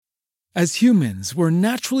As humans, we're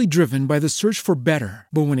naturally driven by the search for better.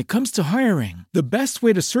 But when it comes to hiring, the best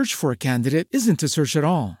way to search for a candidate isn't to search at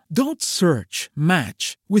all. Don't search,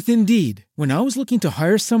 match with Indeed. When I was looking to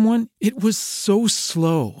hire someone, it was so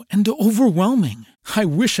slow and overwhelming. I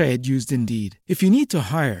wish I had used Indeed. If you need to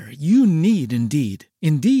hire, you need Indeed.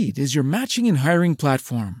 Indeed is your matching and hiring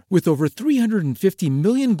platform with over 350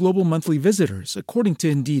 million global monthly visitors, according to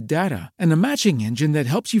Indeed data, and a matching engine that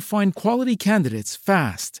helps you find quality candidates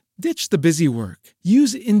fast. Ditch the busy work.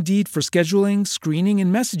 Use Indeed for scheduling, screening,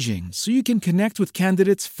 and messaging so you can connect with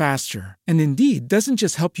candidates faster. And Indeed doesn't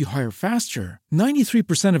just help you hire faster.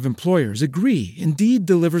 93% of employers agree Indeed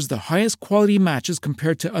delivers the highest quality matches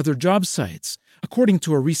compared to other job sites, according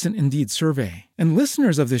to a recent Indeed survey. And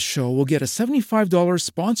listeners of this show will get a $75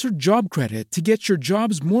 sponsored job credit to get your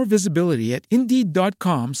jobs more visibility at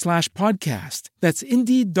Indeed.com/podcast. That's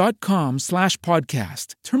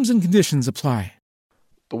Indeed.com/podcast. Terms and conditions apply.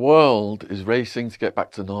 The world is racing to get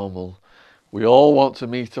back to normal. We all want to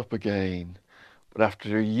meet up again. But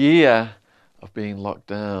after a year of being locked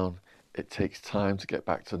down, it takes time to get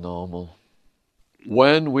back to normal.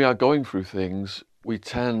 When we are going through things, we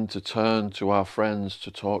tend to turn to our friends to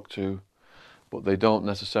talk to, but they don't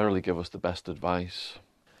necessarily give us the best advice.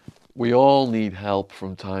 We all need help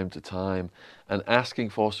from time to time, and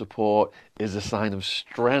asking for support is a sign of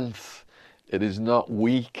strength. It is not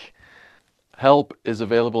weak. Help is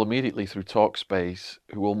available immediately through Talkspace,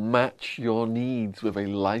 who will match your needs with a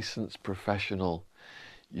licensed professional.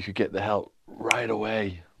 You could get the help right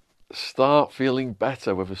away. Start feeling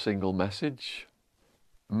better with a single message.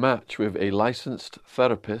 Match with a licensed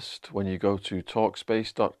therapist when you go to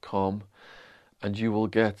Talkspace.com, and you will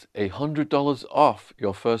get $100 off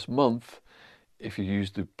your first month if you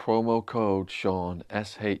use the promo code Shaun,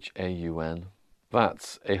 SHAUN.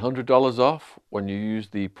 That's $100 off when you use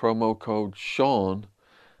the promo code Shaun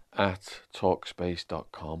at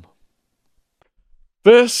Talkspace.com.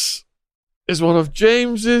 This is one of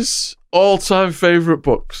James's all-time favourite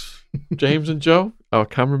books. James and Joe, our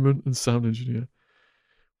cameraman and sound engineer.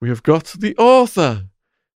 We have got the author,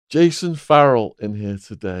 Jason Farrell, in here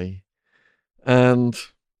today. And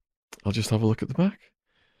I'll just have a look at the back.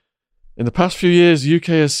 In the past few years, the UK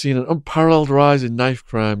has seen an unparalleled rise in knife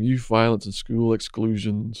crime, youth violence, and school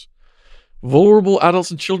exclusions. Vulnerable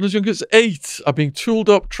adults and children as young as 8 are being tooled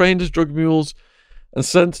up, trained as drug mules, and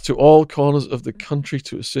sent to all corners of the country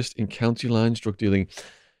to assist in county lines drug dealing.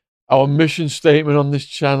 Our mission statement on this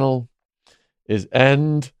channel is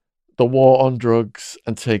end the war on drugs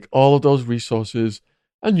and take all of those resources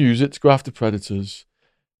and use it to go after predators.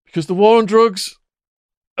 Because the war on drugs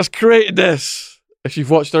has created this. If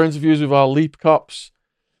you've watched our interviews with our LEAP cops,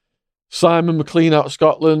 Simon McLean out of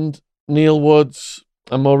Scotland, Neil Woods,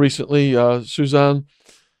 and more recently Suzanne,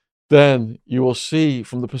 then you will see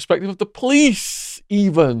from the perspective of the police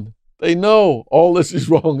even, they know all this is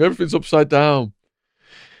wrong, everything's upside down.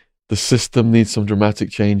 The system needs some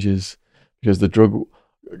dramatic changes because the drug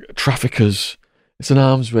traffickers, it's an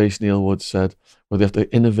arms race, Neil Woods said, where they have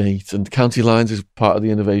to innovate, and county lines is part of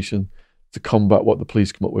the innovation to combat what the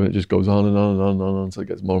police come up with. It just goes on and on and on and on until it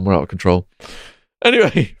gets more and more out of control.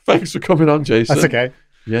 Anyway, thanks for coming on, Jason. That's okay.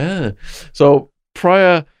 Yeah. So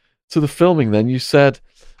prior to the filming then, you said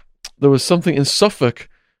there was something in Suffolk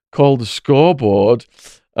called the Scoreboard.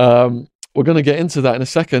 We're going to get into that in a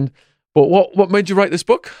second. But what made you write this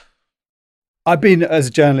book? I've been, as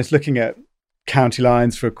a journalist, looking at county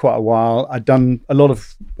lines for quite a while. I'd done a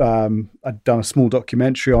small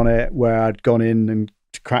documentary on it where I'd gone in and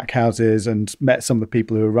to crack houses and met some of the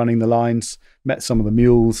people who were running the lines, met some of the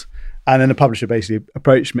mules, and then the publisher basically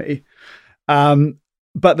approached me.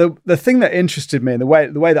 But the thing that interested me and the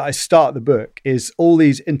way that I start the book is all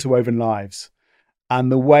these interwoven lives,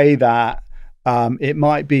 and the way that it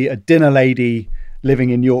might be a dinner lady living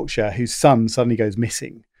in Yorkshire whose son suddenly goes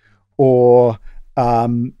missing, or a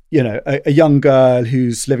young girl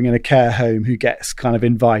who's living in a care home who gets kind of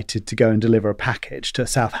invited to go and deliver a package to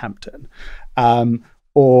Southampton.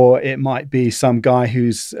 Or it might be some guy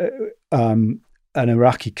who's an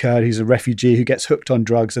Iraqi Kurd who's a refugee who gets hooked on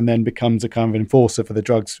drugs and then becomes a kind of enforcer for the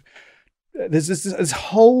drugs. There's this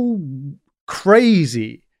whole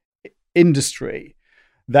crazy industry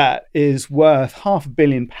that is worth £500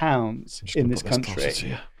 million in this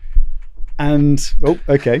country. And,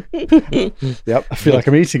 okay. Yep, I feel like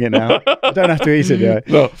I'm eating it now. I don't have to eat it, yeah.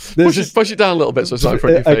 No, push it down a little bit so it's not in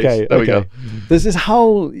front of your face. Okay, there we go. There's this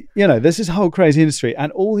whole crazy industry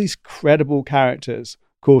and all these credible characters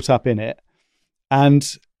caught up in it.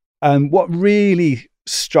 And what really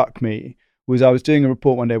struck me was I was doing a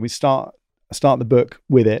report one day. I start the book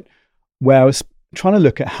with it, where I was trying to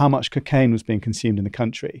look at how much cocaine was being consumed in the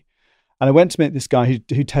country. And I went to meet this guy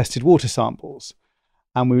who tested water samples.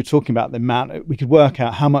 And we were talking about the amount, we could work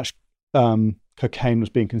out how much cocaine was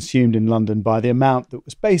being consumed in London by the amount that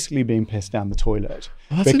was basically being pissed down the toilet.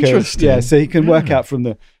 That's interesting. Yeah, so you can work out from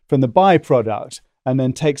the byproduct and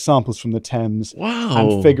then take samples from the Thames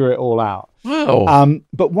and figure it all out. Wow.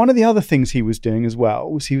 But one of the other things he was doing as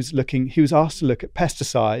well was he was asked to look at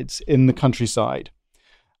pesticides in the countryside.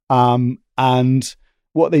 And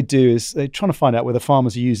what they do is they're trying to find out whether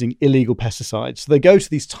farmers are using illegal pesticides. So they go to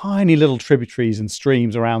these tiny little tributaries and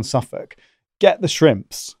streams around Suffolk, get the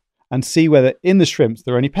shrimps and see whether in the shrimps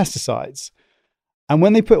there are any pesticides. And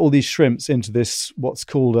when they put all these shrimps into this, what's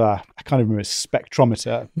called I can't remember, a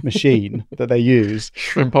spectrometer machine that they use.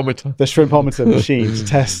 Shrimpometer. The shrimpometer machine to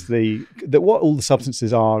test what all the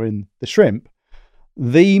substances are in the shrimp.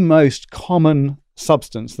 The most common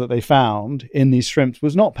substance that they found in these shrimps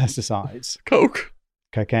was not pesticides.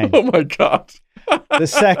 Cocaine. Oh my God. The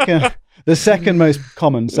second most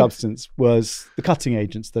common substance was the cutting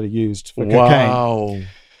agents that are used for cocaine. Wow.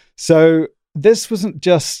 So this wasn't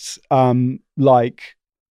just like,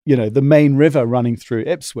 the main river running through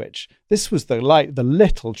Ipswich. This was the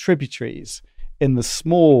little tributaries in the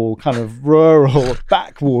small kind of rural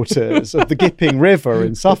backwaters of the Gipping River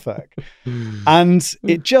in Suffolk. And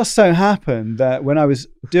it just so happened that when I was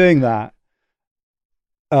doing that,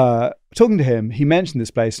 talking to him, he mentioned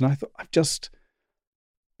this place, and I thought, I've just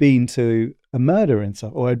been to a murder in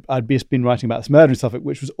Suffolk, or I'd just been writing about this murder in Suffolk,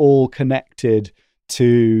 which was all connected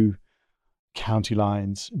to county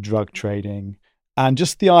lines, drug trading, and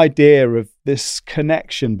just the idea of this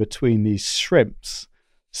connection between these shrimps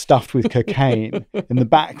stuffed with cocaine in the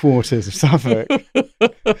backwaters of Suffolk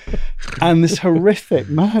and this horrific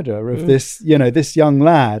murder of this young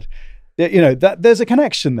lad. That there's a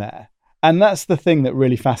connection there. And that's the thing that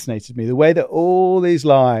really fascinated me, the way that all these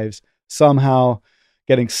lives somehow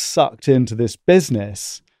getting sucked into this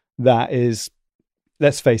business that is,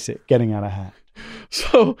 let's face it, getting out of hand.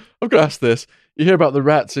 So I've got to ask this. You hear about the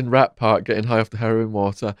rats in Rat Park getting high off the heroin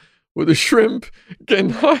water. Were the shrimp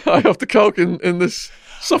getting high off the coke in this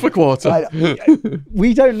Suffolk water?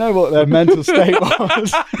 We don't know what their mental state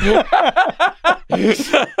was.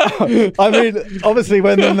 I mean, obviously,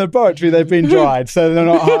 when they're in the laboratory, they've been dried, so they're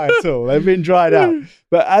not high at all. They've been dried out.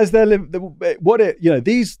 But as they're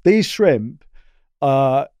these shrimp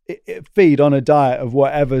feed on a diet of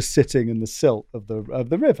whatever's sitting in the silt of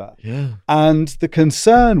the river. Yeah. And the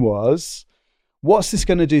concern was, what's this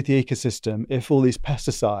going to do to the ecosystem if all these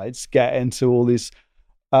pesticides get into all these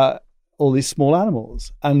small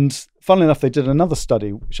animals? And funnily enough, they did another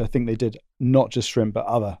study, which I think they did not just shrimp, but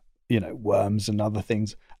other, worms and other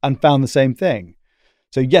things, and found the same thing.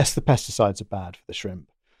 So yes, the pesticides are bad for the shrimp,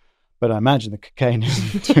 but I imagine the cocaine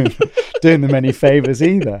isn't doing them any favors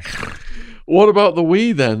either. What about the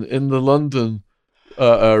wee then in the London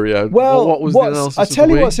area? Well, what was the analysis I tell of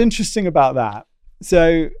the you wee? what's interesting about that.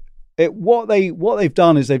 So what they've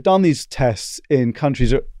done is they've done these tests in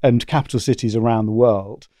countries and capital cities around the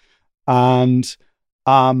world, and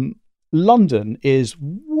London is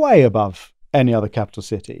way above any other capital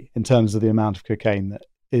city in terms of the amount of cocaine that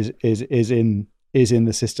is in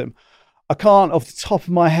the system. I can't off the top of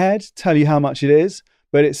my head tell you how much it is,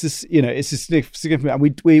 but it's this, it's a significant.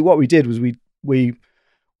 What we did was we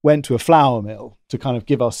went to a flour mill to kind of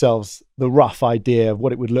give ourselves the rough idea of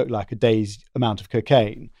what it would look like a day's amount of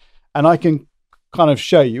cocaine, and I can kind of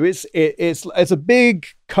show you. It's a big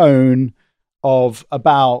cone of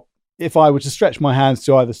about, if I were to stretch my hands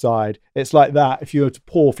to either side, it's like that. If you were to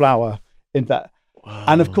pour flour into that. Wow.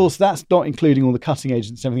 And of course, that's not including all the cutting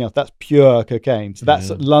agents and everything else. That's pure cocaine. So that's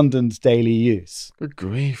London's daily use. Good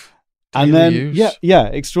grief. And Daily then, use? yeah,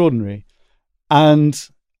 extraordinary. And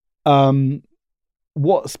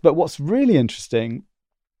what's really interesting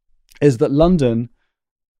is that London,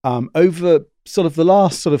 over sort of the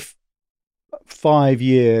last sort of 5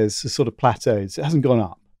 years, has sort of plateaued. So it hasn't gone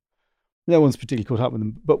up. No one's particularly caught up with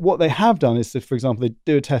them. But what they have done is that, for example, they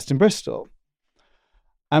do a test in Bristol.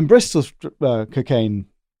 And Bristol's cocaine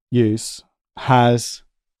use has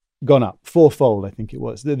gone up fourfold, I think it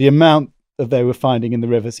was. The amount that they were finding in the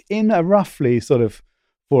rivers in a roughly sort of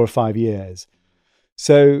 4 or 5 years.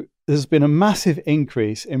 So there's been a massive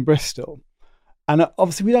increase in Bristol. And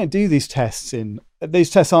obviously we don't do these tests these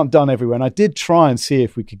tests aren't done everywhere. And I did try and see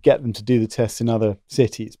if we could get them to do the tests in other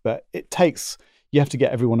cities, but you have to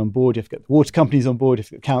get everyone on board. You have to get the water companies on board, you have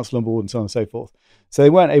to get the council on board, and so on and so forth. So they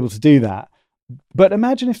weren't able to do that. But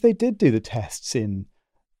imagine if they did do the tests in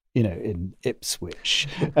Ipswich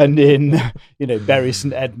and in, Bury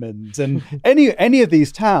St Edmunds and any of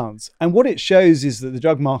these towns. And what it shows is that the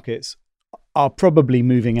drug markets are probably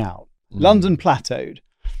moving out. London plateaued.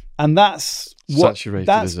 And that's saturated,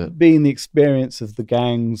 that's is it? been the experience of the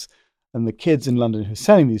gangs and the kids in London who are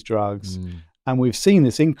selling these drugs. And we've seen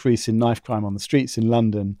this increase in knife crime on the streets in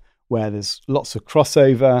London, where there's lots of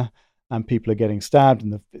crossover and people are getting stabbed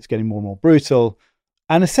and it's getting more and more brutal.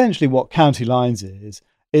 And essentially what County Lines is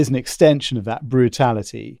an extension of that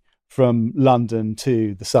brutality from London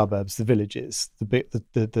to the suburbs, the villages,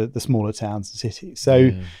 the smaller towns and cities.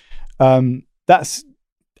 So that's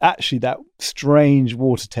actually, that strange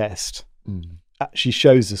water test actually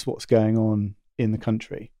shows us what's going on in the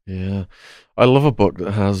country. Yeah. I love a book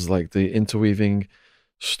that has like the interweaving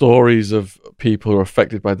stories of people who are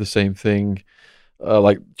affected by the same thing,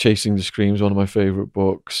 like Chasing the Screams, one of my favorite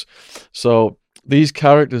books. So these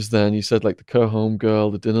characters then, you said like the care home girl,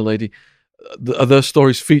 the dinner lady, are their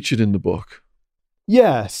stories featured in the book?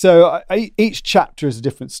 Yeah, so each chapter is a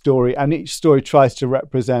different story, and each story tries to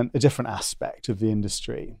represent a different aspect of the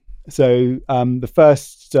industry. So the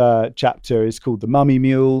first chapter is called The Mummy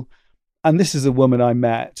Mule, and this is a woman I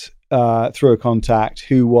met through a contact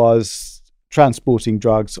who was transporting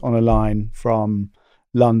drugs on a line from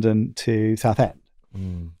London to Southend.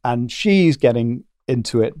 And she's getting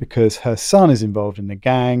into it because her son is involved in the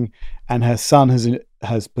gang, and her son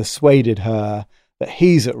has persuaded her that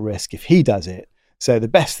he's at risk if he does it. So the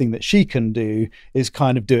best thing that she can do is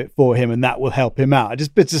kind of do it for him, and that will help him out. I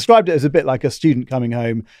just described it as a bit like a student coming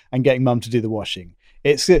home and getting mum to do the washing.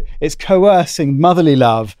 It's coercing motherly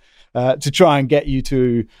love to try and get you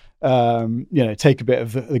to take a bit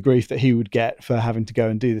of the grief that he would get for having to go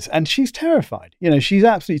and do this. And she's terrified. She's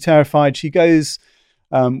absolutely terrified. She goes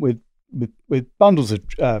with bundles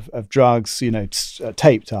of drugs,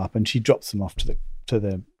 taped up, and she drops them off to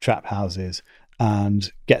the trap houses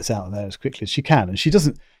and gets out of there as quickly as she can. And she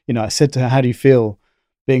doesn't, I said to her, how do you feel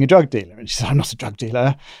being a drug dealer? And she said, I'm not a drug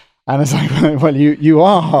dealer. And I was like, well, you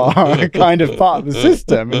are kind of part of the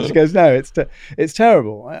system. And she goes, no, it's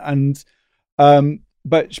terrible. And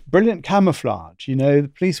but brilliant camouflage.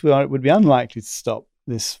 The police would be unlikely to stop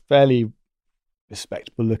this fairly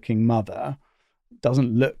respectable looking mother.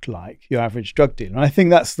 Doesn't look like your average drug dealer. And I think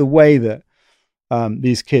that's the way that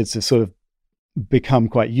these kids have sort of become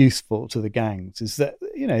quite useful to the gangs, is that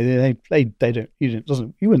you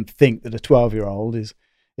wouldn't think that a 12-year-old is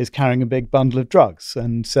carrying a big bundle of drugs,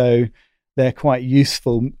 and so they're quite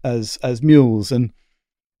useful as mules. And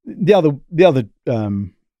the other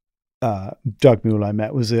drug mule I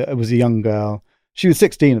met was a young girl. She was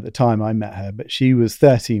 16 at the time I met her, but she was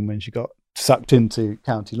 13 when she got sucked into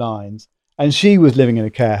County Lines, and she was living in a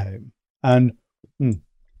care home. And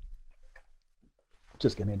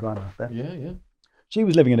just give me a dry mouth there. Yeah. She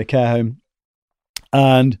was living in a care home,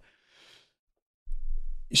 and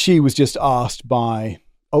she was just asked by,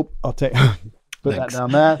 I'll take, put that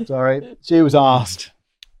down there. Sorry. She was asked,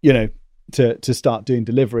 to start doing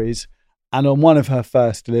deliveries. And on one of her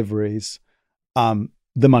first deliveries,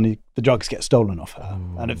 the drugs get stolen off her.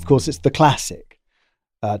 And of course, it's the classic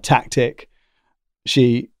tactic.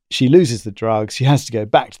 She loses the drugs. She has to go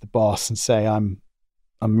back to the boss and say, I'm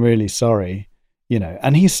really sorry.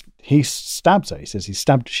 And he stabs her. He says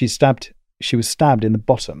she was stabbed in the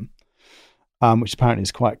bottom, which apparently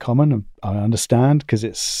is quite common. I understand, because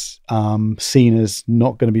it's seen as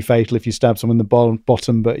not going to be fatal if you stab someone in the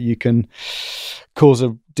bottom, but you can cause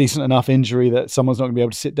a decent enough injury that someone's not going to be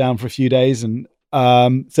able to sit down for a few days. And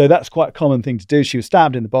so that's quite a common thing to do. She was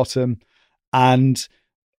stabbed in the bottom, and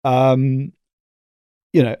and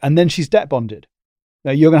then she's debt bonded.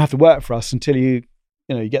 Now, you're going to have to work for us until you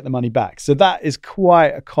get the money back. So that is quite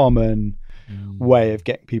a common way of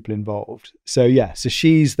getting people involved. So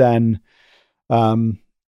she's then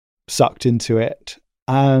sucked into it,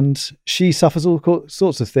 and she suffers all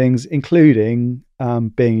sorts of things, including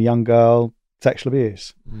being a young girl, sexual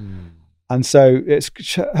abuse. And so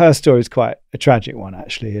her story is quite a tragic one,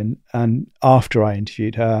 actually. And after I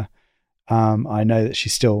interviewed her, I know that she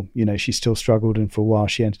still struggled, and for a while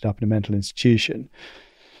she ended up in a mental institution.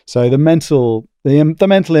 So the mental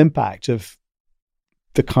impact of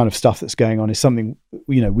the kind of stuff that's going on is something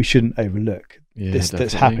we shouldn't overlook. Yeah,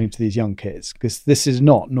 that's happening to these young kids, because this is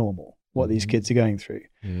not normal what these kids are going through.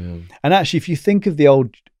 Yeah. And actually, if you think of the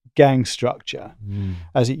old gang structure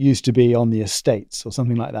as it used to be on the estates or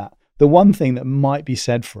something like that, the one thing that might be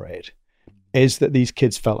said for it is that these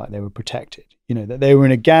kids felt like they were protected. That they were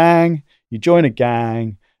in a gang. You join a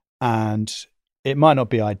gang, and it might not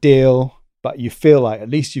be ideal, but you feel like at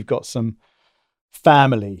least you've got some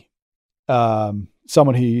family,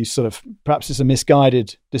 someone who sort of, perhaps it's a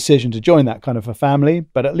misguided decision to join that kind of a family,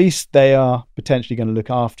 but at least they are potentially going to look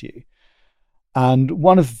after you. And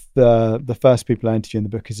one of the first people I interview in the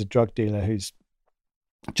book is a drug dealer who's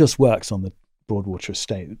just works on the Broadwater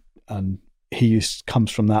estate. and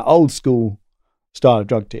comes from that old school style of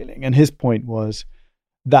drug dealing. And his point was,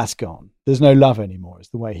 that's gone. There's no love anymore, is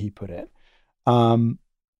the way he put it.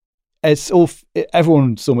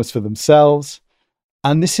 Everyone's almost for themselves.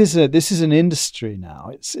 And this is an industry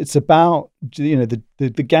now. It's about,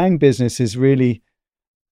 the gang business is really,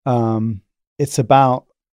 it's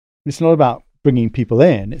not about bringing people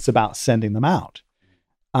in. It's about sending them out.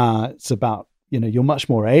 It's about, you're much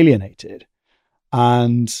more alienated,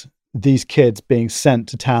 and these kids being sent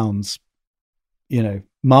to towns,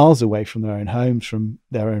 miles away from their own homes, from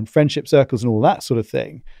their own friendship circles and all that sort of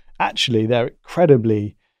thing. Actually, they're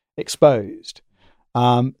incredibly exposed.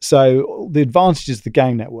 So the advantages of the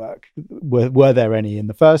gang network, were there any in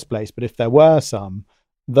the first place? But if there were some,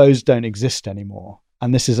 those don't exist anymore.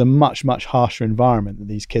 And this is a much, much harsher environment that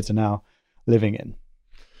these kids are now living in.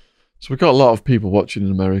 So we've got a lot of people watching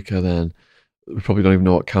in America then. We probably don't even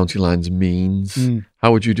know what county lines means.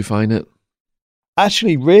 How would you define it?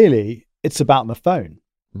 Actually, really, it's about the phone.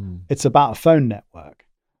 It's about a phone network.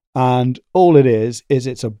 And all it is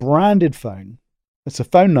it's a branded phone. It's a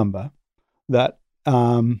phone number that,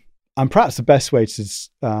 and perhaps the best way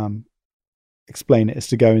to explain it is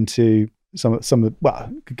to go into some of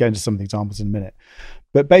the examples in a minute.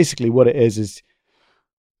 But basically what it is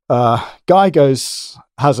guy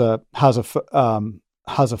has a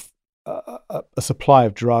supply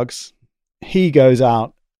of drugs. He goes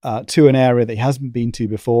out to an area that he hasn't been to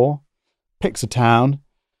before, picks a town,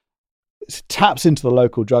 taps into the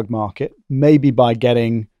local drug market, maybe by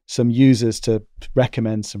getting some users to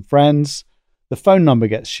recommend some friends. The phone number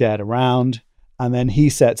gets shared around, and then he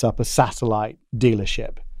sets up a satellite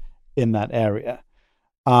dealership in that area.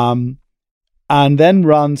 And then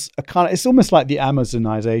runs it's almost like the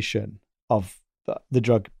Amazonization of the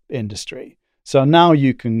drug industry. So now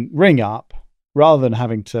you can ring up, rather than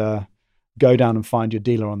having to go down and find your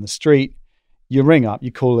dealer on the street. You ring up,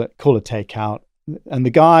 you call a takeout. And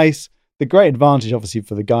the great advantage, obviously,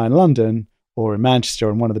 for the guy in London or in Manchester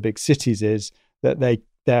or in one of the big cities is that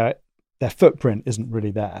their footprint isn't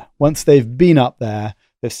really there. Once they've been up there,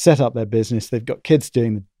 they've set up their business, they've got kids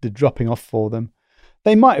doing the dropping off for them.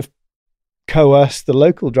 They might have coerced the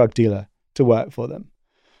local drug dealer to work for them.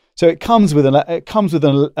 So it comes with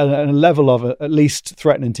a level of at least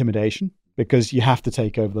threat and intimidation, because you have to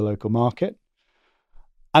take over the local market.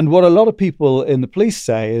 And what a lot of people in the police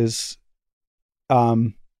say is,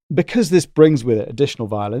 because this brings with it additional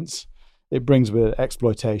violence, it brings with it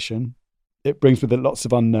exploitation, it brings with it lots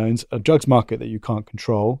of unknowns, a drugs market that you can't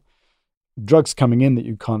control, drugs coming in that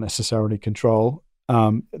you can't necessarily control,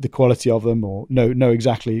 the quality of them or know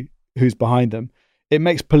exactly who's behind them. It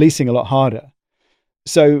makes policing a lot harder.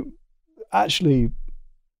 So actually,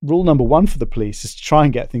 rule number one for the police is to try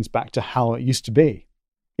and get things back to how it used to be.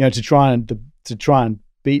 To try and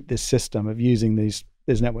beat this system of using these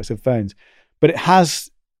networks of phones. But it has.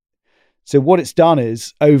 So what it's done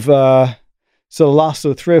is, over the last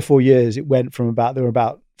 3 or 4 years, it went from there were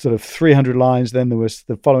about 300 lines. Then there was,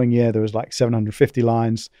 the following year, there was like 750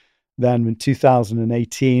 lines. Then in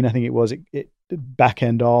 2018, I think it was, it back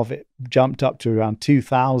end of it jumped up to around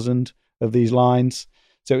 2,000 of these lines.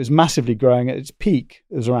 So it was massively growing. At its peak,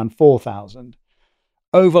 it was around 4,000.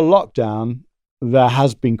 Over lockdown, there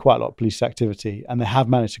has been quite a lot of police activity, and they have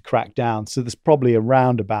managed to crack down. So there's probably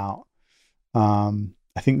around about,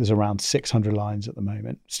 I think there's around 600 lines at the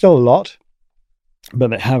moment. Still a lot,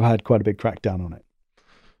 but they have had quite a big crackdown on it.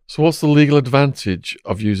 So what's the legal advantage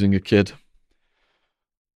of using a kid?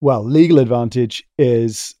 Well, legal advantage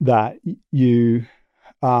is that you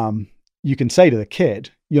can say to the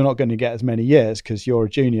kid, you're not going to get as many years because you're a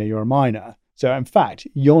junior, you're a minor. So in fact,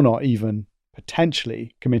 you're not even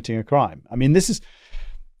potentially committing a crime. I mean, this is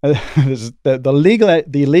the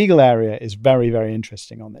legal area is very, very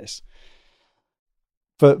interesting on this.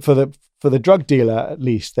 For the drug dealer, at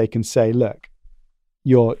least, they can say, look,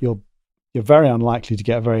 you're very unlikely to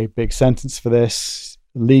get a very big sentence for this.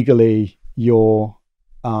 Legally, you're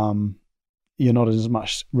not as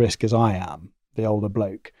much risk as I am, the older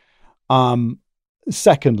bloke.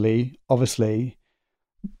 Secondly, obviously,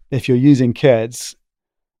 if you're using kids,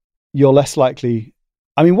 you're less likely.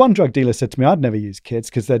 I mean, one drug dealer said to me, I'd never use kids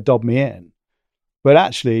because they'd dob me in. But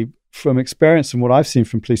actually, from experience and what I've seen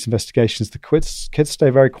from police investigations, the kids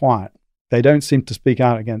stay very quiet. They don't seem to speak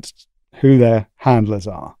out against who their handlers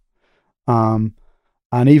are. And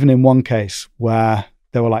even in one case where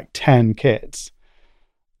there were like 10 kids,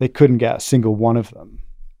 they couldn't get a single one of them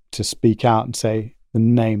to speak out and say the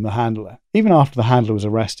name, the handler. Even after the handler was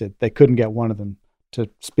arrested, they couldn't get one of them to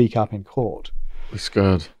speak up in court. They're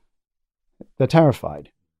scared. They're terrified.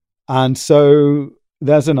 And so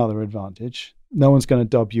there's another advantage. no one's going to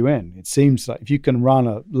dob you in. It seems like if you can run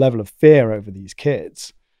a level of fear over these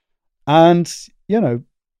kids, and,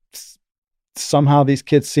 somehow these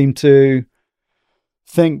kids seem to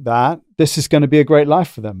think that this is going to be a great life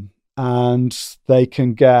for them, and they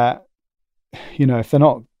can get, if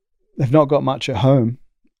they've not got much at home,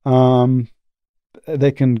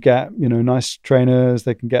 they can get, nice trainers,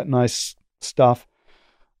 they can get nice stuff,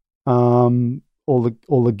 all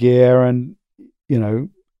the gear, and,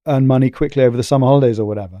 earn money quickly over the summer holidays or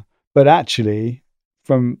whatever. But actually,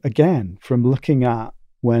 from looking at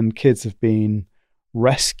when kids have been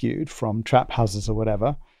rescued from trap houses or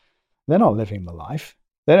whatever, they're not living the life.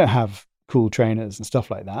 They don't have cool trainers and stuff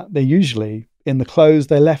like that. They're usually in the clothes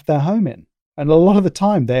they left their home in. And a lot of the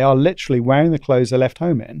time they are literally wearing the clothes they left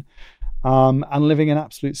home in, and living in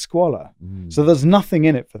absolute squalor. So there's nothing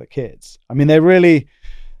in it for the kids. I mean, they really,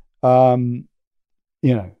 they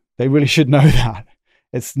really should know that.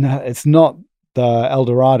 It's not the El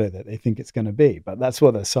Dorado that they think it's going to be, but that's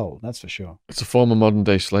what they're sold. That's for sure. It's a form of modern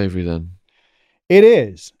day slavery then. It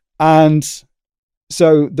is. And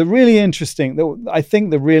so the really interesting,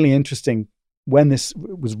 when this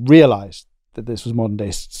was realized that this was modern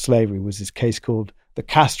day slavery, was this case called the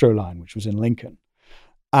Castro Line, which was in Lincoln.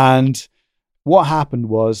 And what happened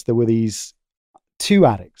was there were these two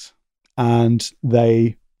addicts, and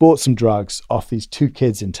they bought some drugs off these two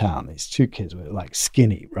kids in town. These two kids were like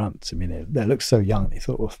skinny runts. I mean, they looked so young. They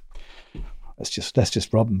thought, well, let's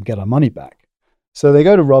just rob them, get our money back. So they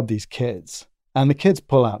go to rob these kids, and the kids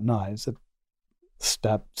pull out knives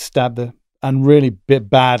that and really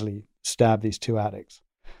badly stab these two addicts.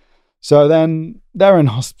 So then they're in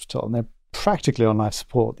hospital, and they're practically on life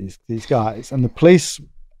support, these guys, and the police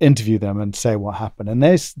interview them and say what happened, and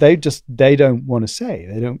they don't want to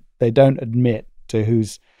say, they don't admit to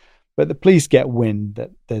who's, but the police get wind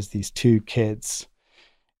that there's these two kids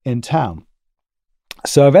in town.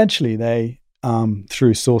 So eventually they,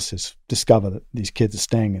 through sources, discover that these kids are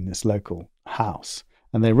staying in this local house,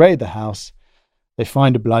 and they raid the house. They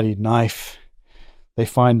find a bloodied knife. They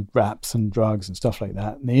find wraps and drugs and stuff like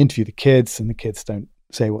that. And they interview the kids, and the kids don't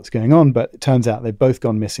say what's going on, but it turns out they've both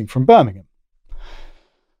gone missing from Birmingham.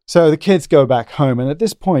 So the kids go back home, and at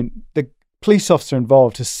this point, the police officer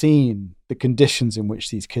involved has seen the conditions in which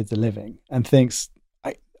these kids are living and thinks,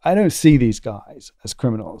 I don't see these guys as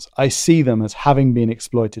criminals. I see them as having been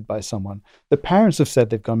exploited by someone. The parents have said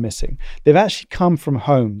they've gone missing. They've actually come from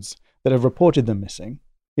homes that have reported them missing.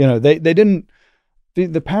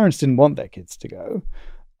 The parents didn't want their kids to go.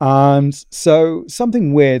 And so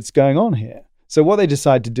something weird's going on here. So what they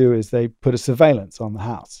decide to do is they put a surveillance on the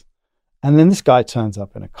house. And then this guy turns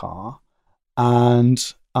up in a car,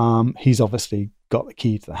 and he's obviously got the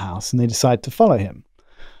key to the house, and they decide to follow him.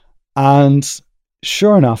 And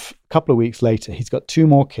sure enough, a couple of weeks later, he's got two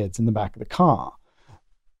more kids in the back of the car.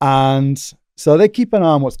 And so they keep an eye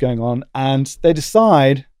on what's going on, and they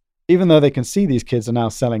decide, even though they can see these kids are now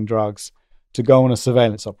selling drugs, to go on a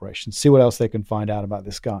surveillance operation, see what else they can find out about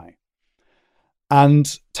this guy.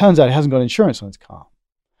 And turns out he hasn't got insurance on his car.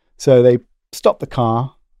 So they stop the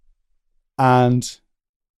car, and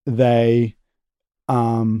they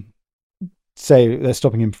say they're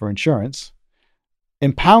stopping him for insurance,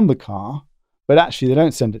 impound the car, but actually they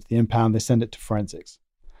don't send it to the impound, they send it to forensics.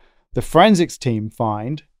 The forensics team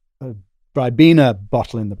find a Ribena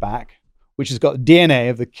bottle in the back, which has got DNA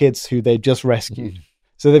of the kids who they just rescued.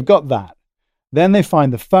 So they've got that. Then they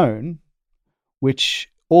find the phone, which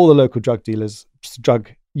all the local drug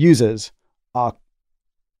users are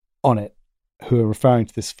on it, who are referring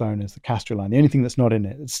to this phone as the Castro Line. The only thing that's not in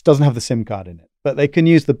it doesn't have the SIM card in it, but they can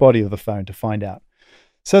use the body of the phone to find out.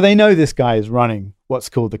 So they know this guy is running what's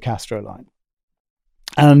called the Castro Line.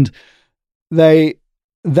 And they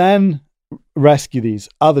then rescue these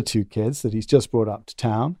other two kids that he's just brought up to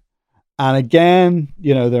town. And again,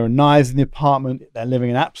 there are knives in the apartment. They're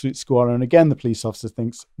living in absolute squalor. And again, the police officer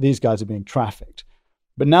thinks these guys are being trafficked.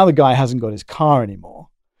 But now the guy hasn't got his car anymore.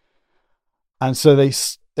 And so they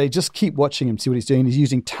just keep watching him, see what he's doing. He's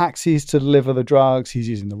using taxis to deliver the drugs. He's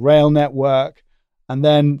using the rail network. And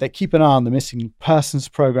then they keep an eye on the missing persons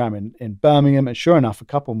program in Birmingham. And sure enough, a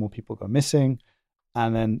couple more people go missing.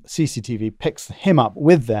 And then CCTV picks him up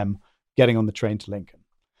with them getting on the train to Lincoln.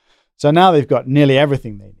 So now they've got nearly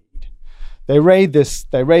everything they need. They raid the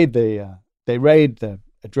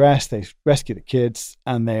address, they rescue the kids,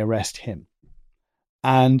 and they arrest him.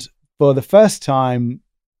 And for the first time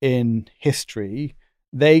in history,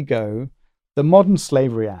 the Modern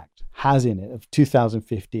Slavery Act has in it, of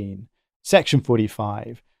 2015, Section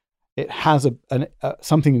 45, it has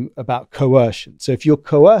something about coercion. So if you're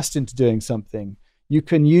coerced into doing something, you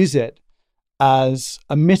can use it as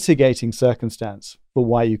a mitigating circumstance for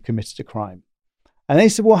why you committed a crime. And they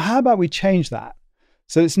said, well, how about we change that?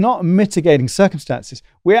 So it's not mitigating circumstances.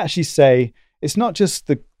 We actually say it's not just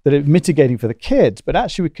that it's mitigating for the kids, but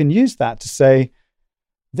actually we can use that to say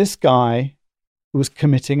this guy was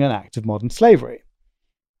committing an act of modern slavery.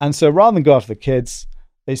 And so rather than go after the kids,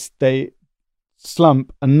 they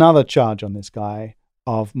slump another charge on this guy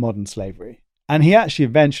of modern slavery. And he actually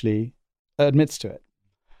eventually admits to it.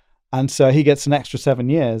 And so he gets an extra 7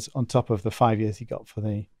 years on top of the 5 years he got for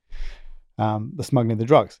the smuggling of the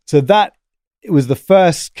drugs. So that it was the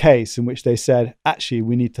first case in which they said, actually,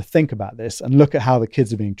 we need to think about this and look at how the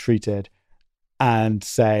kids are being treated and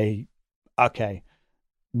say, okay,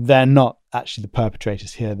 they're not actually the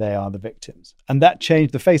perpetrators here. They are the victims. And that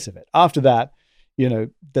changed the face of it. After that,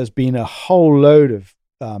 there's been a whole load of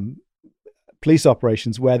police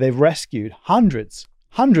operations where they've rescued hundreds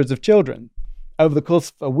of children over the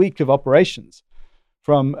course of a week of operations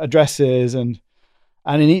from addresses. And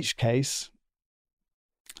in each case,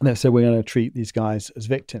 they said, we're going to treat these guys as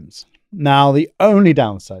victims. Now, the only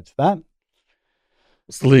downside to that,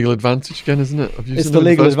 it's the legal advantage again, isn't it? It's the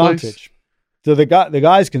legal advantage. So the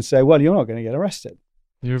guys can say, well, you're not going to get arrested.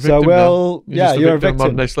 You're a victim. You're a victim. Of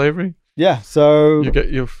modern day slavery. Yeah. So you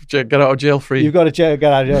get out of jail free. You've got to get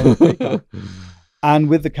out of jail free. And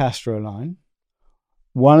with the Castro line,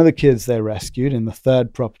 one of the kids they rescued in the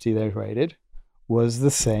third property they raided was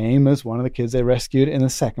the same as one of the kids they rescued in the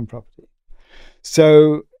second property.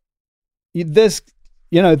 So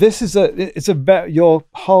your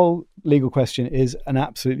whole legal question is an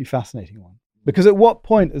absolutely fascinating one. Because at what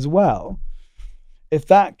point as well, if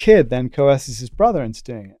that kid then coerces his brother into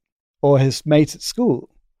doing it, or his mate at school,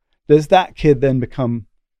 does that kid then become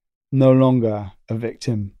no longer a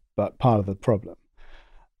victim, but part of the problem?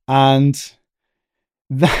 And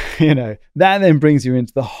that then brings you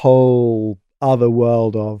into the whole other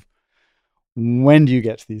world of when do you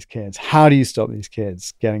get to these kids? How do you stop these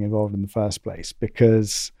kids getting involved in the first place?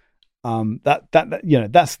 Because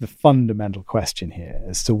that's the fundamental question here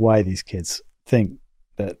as to why these kids think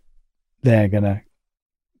that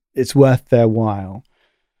it's worth their while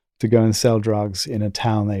to go and sell drugs in a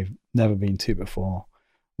town they've never been to before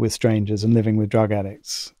with strangers and living with drug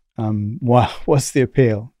addicts. What's the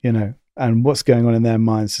appeal, and what's going on in their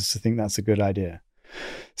minds just to think that's a good idea?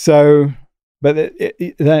 So, but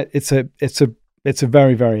it's a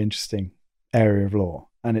very, very interesting area of law,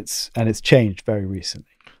 and it's changed very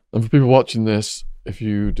recently. And for people watching this, if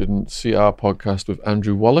you didn't see our podcast with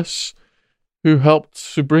Andrew Wallace, who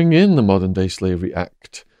helped to bring in the Modern Day Slavery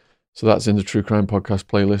Act. So that's in the True Crime Podcast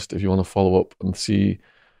playlist if you want to follow up and see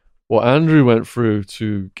what Andrew went through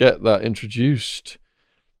to get that introduced.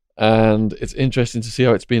 And it's interesting to see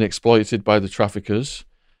how it's been exploited by the traffickers,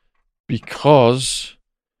 because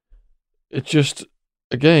it just,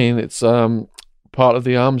 again, it's part of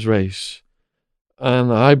the arms race.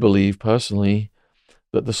 And I believe personally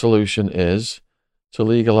that the solution is to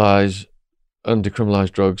legalize and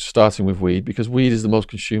decriminalize drugs, starting with weed, because weed is the most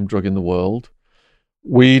consumed drug in the world.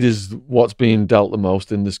 Weed is what's being dealt the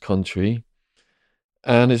most in this country.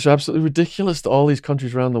 And it's absolutely ridiculous that all these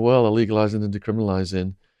countries around the world are legalizing and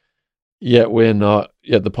decriminalizing, yet we're not.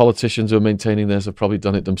 Yet the politicians who are maintaining this have probably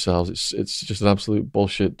done it themselves. It's just an absolute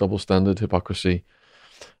bullshit, double standard, hypocrisy.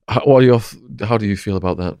 How do you feel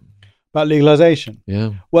about that? About legalization?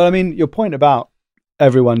 Yeah. Well, I mean, your point about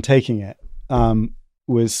everyone taking it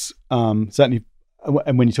was certainly,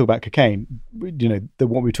 and when you talk about cocaine, what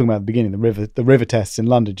we were talking about at the beginning, the river tests in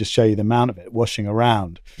London just show you the amount of it washing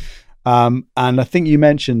around. And I think you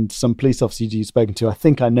mentioned some police officers you've spoken to. I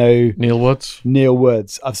think I know Neil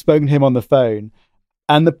Woods. I've spoken to him on the phone,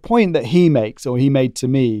 and the point that he makes, or he made to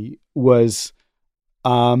me, was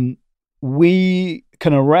we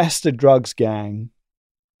can arrest a drugs gang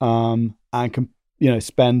and can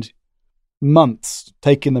spend months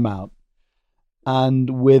taking them out,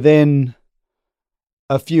 and within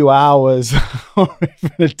a few hours or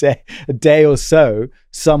even a day or so,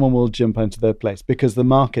 someone will jump into their place because the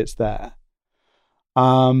market's there.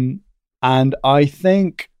 And I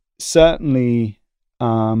think certainly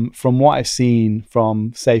from what I've seen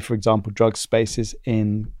from, say, for example, drug spaces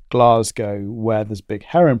in Glasgow where there's a big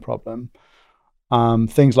heroin problem,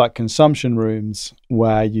 things like consumption rooms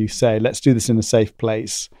where you say, let's do this in a safe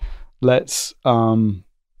place. Let's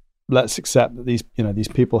accept that these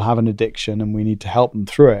people have an addiction and we need to help them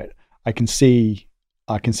through it. I can see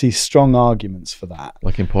strong arguments for that.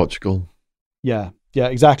 Like in Portugal. Yeah,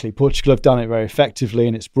 exactly. Portugal have done it very effectively,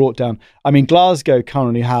 and it's brought down. I mean, Glasgow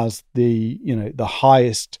currently has the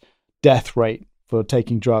highest death rate for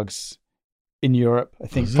taking drugs in Europe. I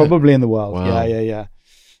think probably in the world. Wow. Yeah.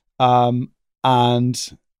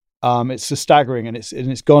 and it's a staggering, and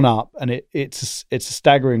it's gone up, and it's a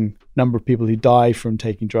staggering number of people who die from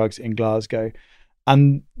taking drugs in Glasgow,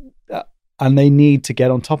 and they need to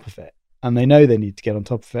get on top of it, and they know they need to get on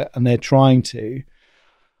top of it, and they're trying to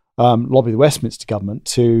lobby the Westminster government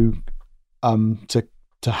to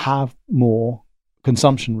have more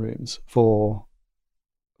consumption rooms for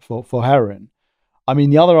heroin. I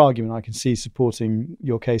mean, the other argument I can see supporting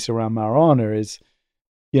your case around marijuana is,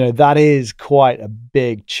 that is quite a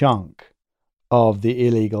big chunk of the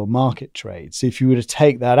illegal market trade. So if you were to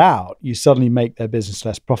take that out, you suddenly make their business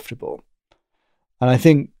less profitable. And I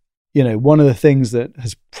think, one of the things that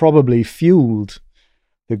has probably fueled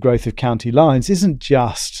the growth of county lines isn't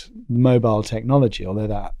just mobile technology, although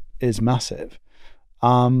that is massive.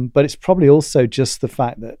 But it's probably also just the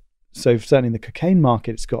fact that, so certainly in the cocaine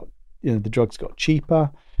market, it's got, the drugs got cheaper,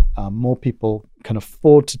 more people can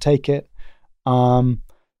afford to take it.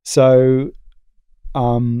 So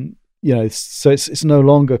it's no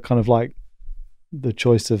longer kind of like the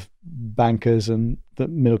choice of bankers and the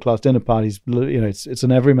middle class dinner parties. It's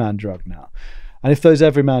an everyman drug now. And if those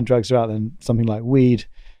everyman drugs are out, then something like weed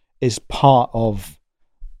is part of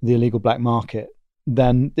the illegal black market,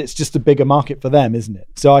 then it's just a bigger market for them, isn't it?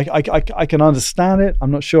 So I can understand it. I'm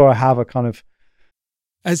not sure I have a kind of...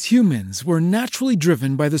 As humans, we're naturally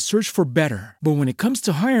driven by the search for better. But when it comes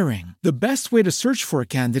to hiring, the best way to search for a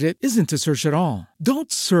candidate isn't to search at all.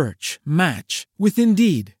 Don't search, match with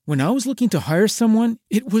Indeed. When I was looking to hire someone,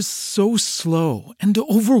 it was so slow and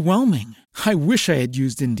overwhelming. I wish I had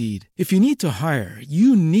used Indeed. If you need to hire,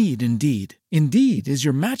 you need Indeed. Indeed is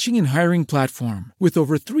your matching and hiring platform with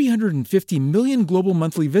over 350 million global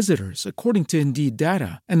monthly visitors, according to Indeed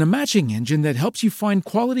data, and a matching engine that helps you find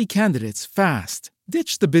quality candidates fast.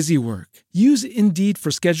 Ditch the busy work. Use Indeed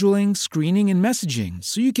for scheduling, screening, and messaging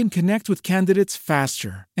so you can connect with candidates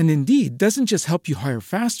faster. And Indeed doesn't just help you hire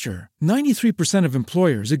faster. 93% of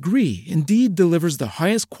employers agree Indeed delivers the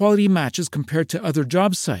highest quality matches compared to other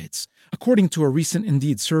job sites, according to a recent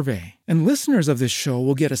Indeed survey. And listeners of this show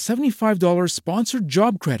will get a $75 sponsored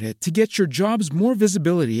job credit to get your jobs more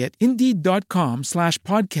visibility at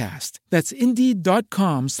Indeed.com/podcast. That's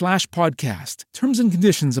Indeed.com/podcast. Terms and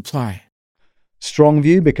conditions apply. Strong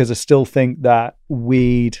view, because I still think that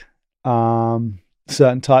weed,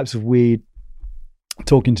 certain types of weed,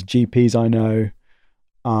 talking to GPs I know,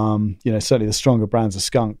 certainly the stronger brands of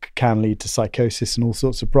skunk can lead to psychosis and all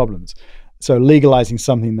sorts of problems. So legalizing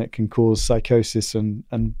something that can cause psychosis and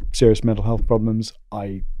serious mental health problems,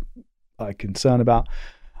 I concern about.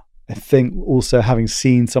 I think also, having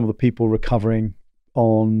seen some of the people recovering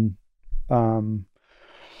on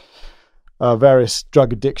various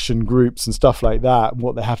drug addiction groups and stuff like that,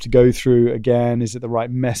 what they have to go through, again, is it the right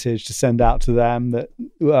message to send out to them that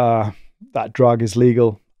that drug is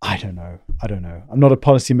legal? I don't know. I'm not a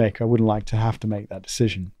policymaker. I wouldn't like to have to make that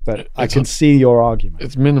decision, but I can see your argument.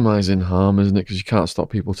 It's minimizing harm, isn't it? Because you can't stop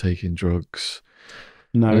people taking drugs.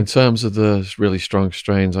 No. And in terms of the really strong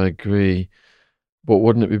strains, I agree. But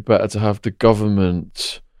wouldn't it be better to have the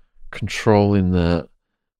government controlling that,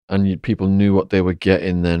 and people knew what they were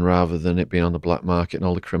getting then, rather than it being on the black market and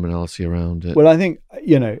all the criminality around it? Well, I think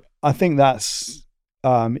that's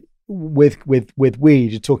with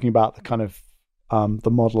weed. You're talking about the kind of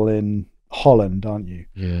the model in Holland, aren't you?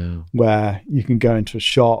 Yeah. Where you can go into a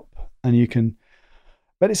shop and you can,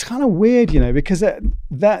 but it's kind of weird, because that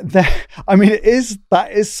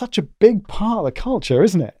is such a big part of the culture,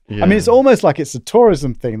 isn't it? Yeah. I mean, it's almost like it's a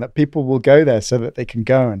tourism thing that people will go there so that they can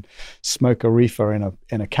go and smoke a reefer in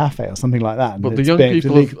a cafe or something like that. But the young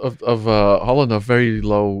people of Holland have very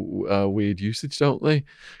low weed usage, don't they?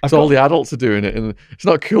 So all the adults are doing it, and it's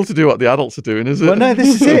not cool to do what the adults are doing, is it? Well, no,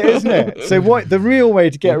 this is it, isn't it? So the real way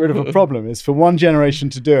to get rid of a problem is for one generation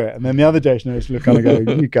to do it, and then the other generation will kind of go,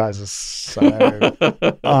 "You guys are so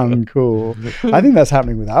uncool." I think that's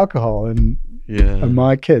happening with alcohol, and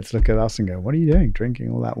my kids look at us and go, "What are you doing,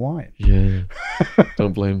 drinking all that wine?" Yeah,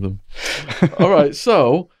 don't blame them. All right,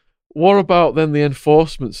 so what about then the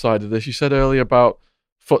enforcement side of this? You said earlier about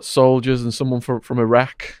foot soldiers and someone from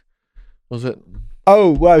Iraq, was it?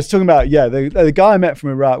 Oh, well, I was talking about the guy I met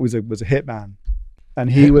from Iraq was a hitman, and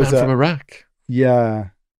he was from Iraq.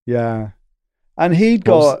 Yeah, and he'd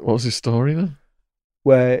got what was his story then?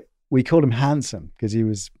 Where we called him handsome because he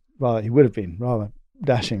would have been rather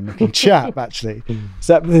dashing looking chap actually,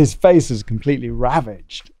 except that his face was completely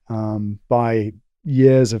ravaged by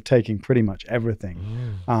years of taking pretty much everything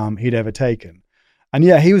he'd ever taken. And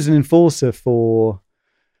he was an enforcer for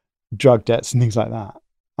drug debts and things like that.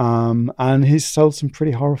 And he's told some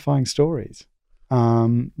pretty horrifying stories.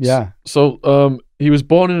 So he was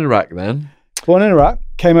born in Iraq then? Born in Iraq,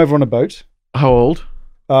 came over on a boat. How old?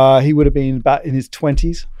 He would have been about in his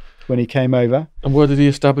 20s when he came over. And where did he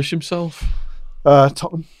establish himself?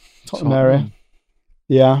 Tottenham area.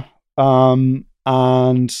 Yeah. And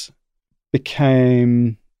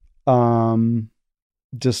became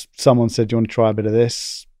just someone said, "Do you want to try a bit of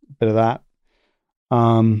this, a bit of that?"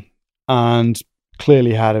 And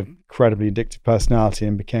clearly had an incredibly addictive personality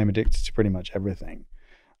and became addicted to pretty much everything.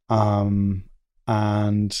 And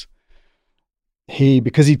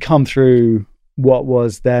because he'd come through what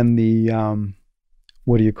was then the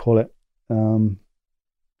what do you call it? In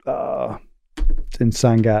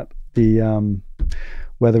Sangat,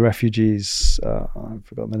 where the refugees, I've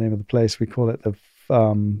forgotten the name of the place. We call it the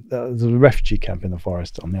refugee camp in the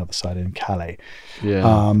forest on the other side in Calais.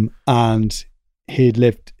 Yeah. And he'd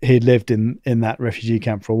lived in that refugee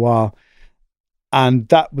camp for a while, and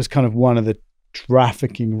that was kind of one of the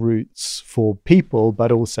trafficking routes for people,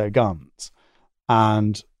 but also guns.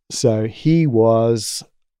 And so he was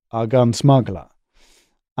a gun smuggler,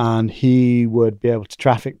 and he would be able to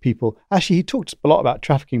traffic people. Actually, he talked a lot about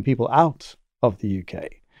trafficking people out of the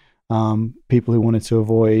UK, people who wanted to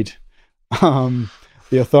avoid the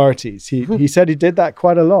authorities. He said he did that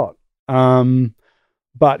quite a lot.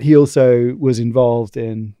 But he also was involved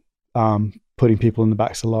in putting people in the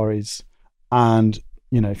backs of lorries. And,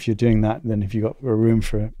 if you're doing that, then if you've got a room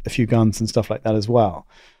for a few guns and stuff like that as well.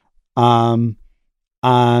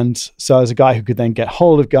 And so as a guy who could then get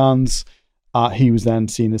hold of guns, he was then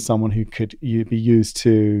seen as someone who could be used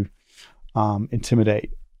to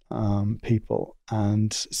intimidate people.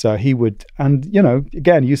 And so he would, and,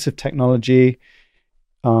 again, use of technology.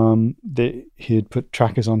 He'd put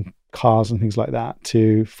trackers on cars and things like that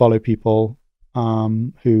to follow people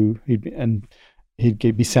who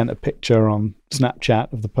he'd be sent a picture on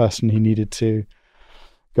Snapchat of the person he needed to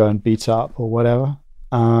go and beat up or whatever,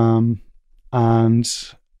 and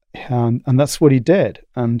that's what he did.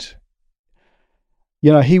 And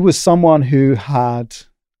he was someone who had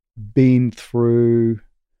been through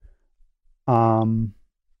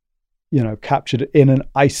captured in an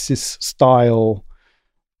ISIS style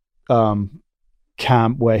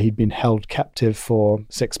camp where he'd been held captive for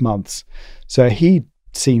 6 months. So he'd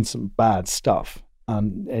seen some bad stuff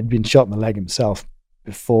and had been shot in the leg himself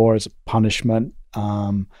before as a punishment.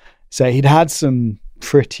 So he'd had some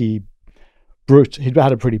he'd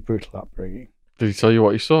had a pretty brutal upbringing. Did he tell you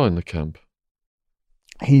what he saw in the camp?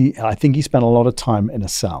 I think he spent a lot of time in a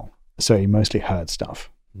cell. So he mostly heard stuff.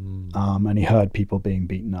 And he heard people being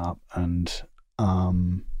beaten up, and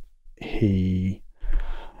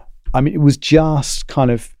it was just kind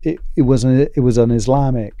of it was an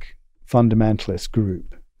Islamic fundamentalist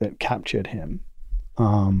group that captured him,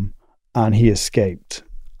 and he escaped.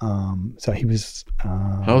 So he was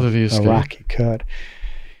how did he escape? Iraqi Kurd.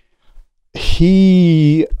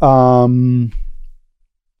 He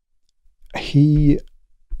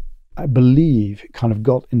I believe kind of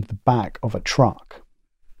got into the back of a truck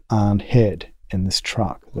and hid in this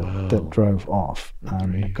truck that drove off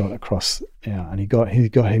and got across. Yeah, and he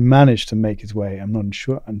managed to make his way. I'm not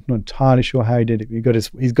entirely sure how he did it.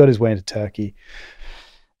 He's got his way into Turkey,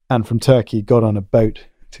 and from Turkey got on a boat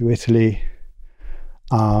to Italy,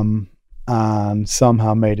 and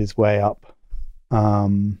somehow made his way up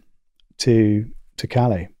to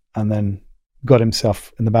Calais, and then got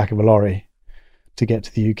himself in the back of a lorry to get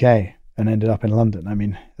to the UK and ended up in London. I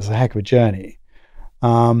mean, it's a heck of a journey.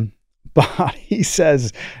 But he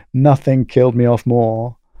says nothing killed me off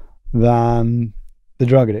more than the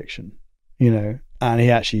drug addiction, and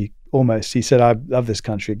he actually he said, I love this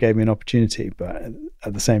country. It gave me an opportunity, but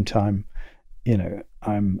at the same time, the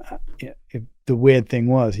weird thing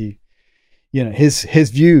was his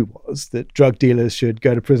view was that drug dealers should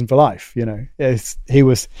go to prison for life. He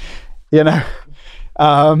was,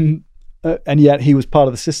 and yet he was part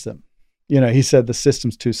of the system. He said the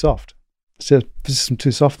system's too soft. The system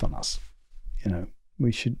too soft on us.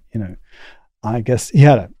 We should, I guess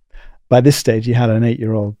by this stage he had an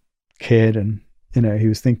 8-year-old kid, and, he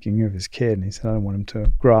was thinking of his kid, and he said, I don't want him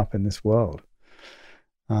to grow up in this world.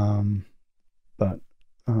 So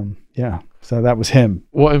that was him.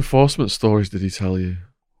 What enforcement stories did he tell you?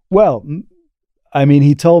 Well, I mean,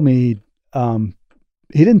 he told me, he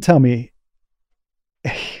didn't tell me,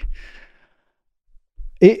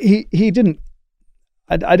 he didn't,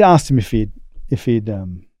 I'd asked him if he'd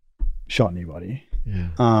shot anybody.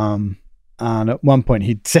 Yeah. And at one point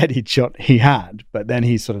he'd said he had, but then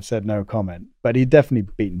he sort of said no comment. But he'd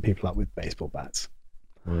definitely beaten people up with baseball bats.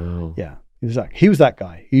 Wow. Yeah. He was that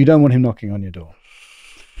guy. You don't want him knocking on your door.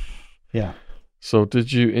 Yeah. So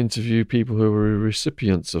did you interview people who were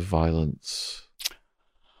recipients of violence?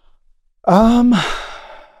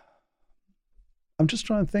 I'm just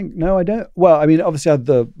trying to think. No, I don't. Well, I mean, obviously, I had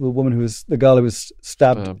the woman the girl who was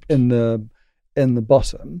stabbed in the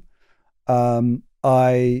bottom.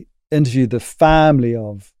 I interviewed the family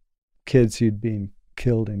of kids who'd been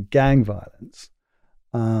killed in gang violence,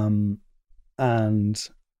 and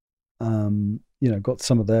got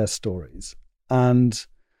some of their stories. And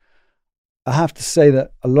I have to say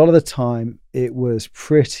that a lot of the time it was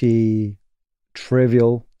pretty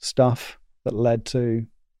trivial stuff that led to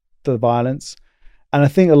the violence. And I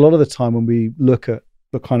think a lot of the time when we look at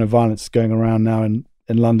the kind of violence going around now in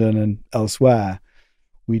London and elsewhere,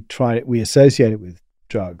 we associate it with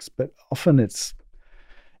drugs, but often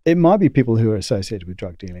it might be people who are associated with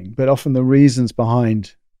drug dealing, but often the reasons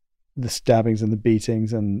behind the stabbings and the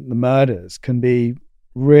beatings and the murders can be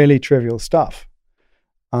really trivial stuff.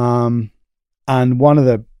 And one of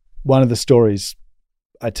the stories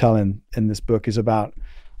I tell in this book is about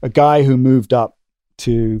a guy who moved up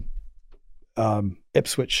to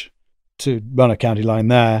Ipswich to run a county line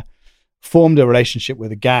there, formed a relationship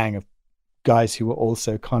with a gang of guys who were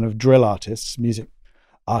also kind of drill artists, music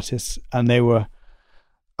artists, and they were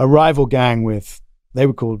a rival gang they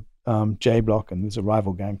were called J Block, and there's a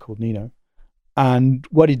rival gang called Nino. And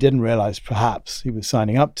what he didn't realize perhaps he was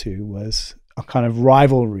signing up to was a kind of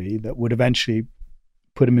rivalry that would eventually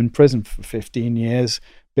put him in prison for 15 years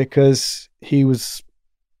because he was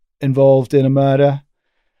involved in a murder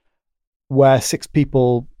where 6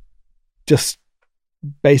 people just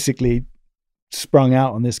basically sprung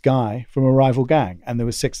out on this guy from a rival gang, and there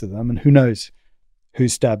were 6 of them, and who knows who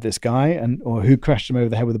stabbed this guy or who crashed him over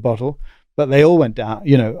the head with a bottle, but they all went down.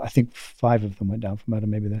 I think 5 of them went down for murder.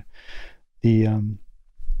 Maybe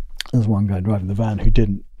there's one guy driving the van who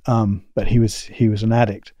didn't, but he was an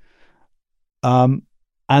addict. And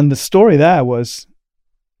the story there was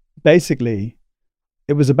basically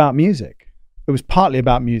it was about music. It was partly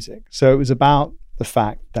about music. So it was about the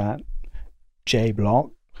fact that J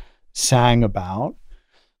Block sang about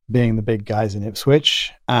being the big guys in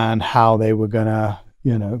Ipswich and how they were going to,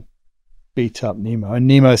 beat up Nemo. And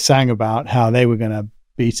Nemo sang about how they were going to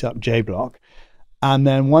beat up J Block. And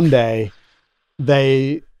then one day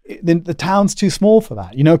the town's too small for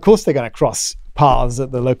that. Of course they're going to cross paths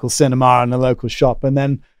at the local cinema and the local shop. And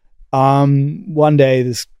then one day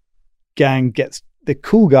this gang gets the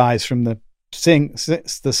cool guys from the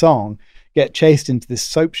song get chased into this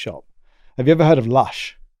soap shop. Have you ever heard of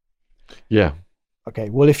Lush? Yeah. Okay.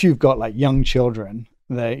 Well, if you've got like young children,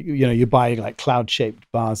 you buy like cloud-shaped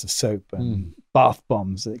bars of soap and bath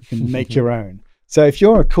bombs that you can make your own. So if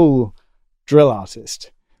you're a cool drill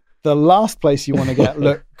artist, the last place you want to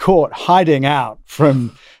get caught hiding out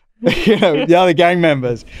from the other gang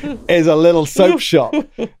members is a little soap shop.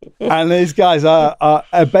 And these guys are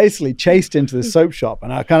basically chased into the soap shop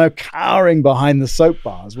and are kind of cowering behind the soap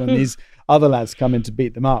bars when these other lads come in to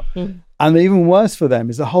beat them up. And even worse for them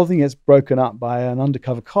is the whole thing gets broken up by an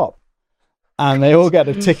undercover cop and they all get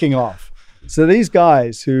a ticking off. So these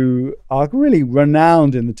guys who are really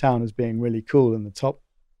renowned in the town as being really cool and the top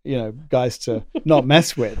guys to not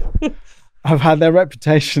mess with, have had their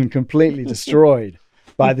reputation completely destroyed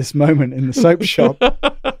by this moment in the soap shop.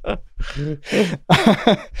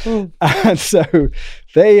 And so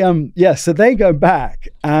they go back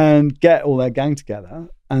and get all their gang together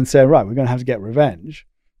and say, right, we're going to have to get revenge,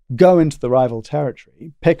 go into the rival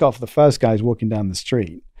territory, pick off the first guy who's walking down the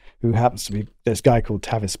street, who happens to be this guy called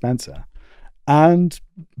Tavis Spencer, and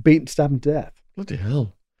beat and stab him to death. Bloody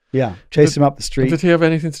hell. Yeah, chase him up the street. Did he have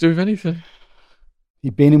anything to do with anything?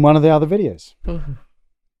 He'd been in one of the other videos.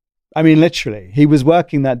 I mean, literally, he was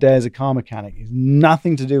working that day as a car mechanic. He's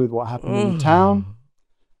nothing to do with what happened in the town.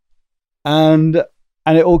 And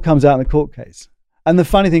it all comes out in the court case. And the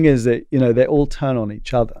funny thing is that, they all turn on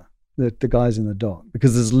each other, the guys in the dock,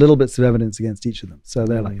 because there's little bits of evidence against each of them. So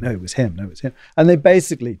they're like, no, it was him. No, it was him. And they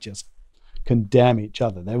basically just condemn each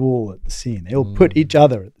other. They're all at the scene. They all put each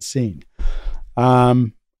other at the scene.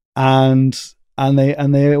 And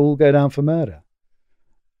they all go down for murder.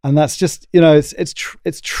 And that's just,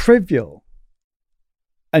 it's trivial.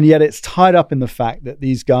 And yet it's tied up in the fact that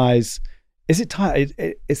these guys, it's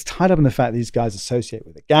tied up in the fact that these guys associate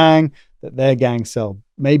with a gang, that their gang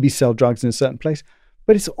maybe sell drugs in a certain place.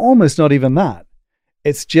 But it's almost not even that.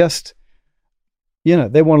 It's just,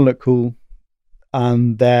 they want to look cool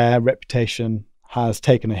and their reputation has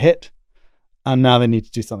taken a hit and now they need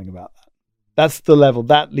to do something about that. That's the level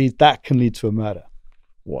that can lead to a murder.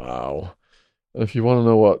 Wow. If you want to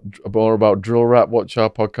know more about drill rap, watch our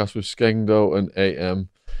podcast with Skengdo and AM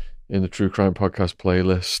in the True Crime Podcast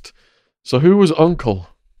playlist. So who was Uncle?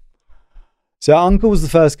 So Uncle was the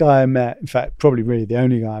first guy I met. In fact, probably really the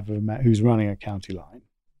only guy I've ever met who's running a county line.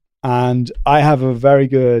 And I have a very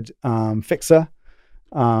good fixer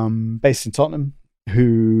based in Tottenham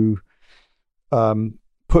who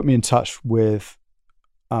put me in touch with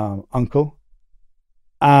Uncle.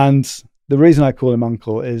 And the reason I call him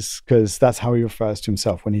Uncle is because that's how he refers to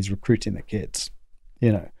himself when he's recruiting the kids.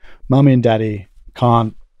 You know, Mummy and Daddy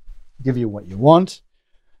can't give you what you want.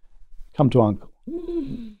 Come to Uncle.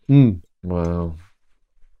 Wow.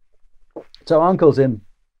 So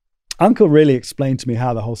Uncle really explained to me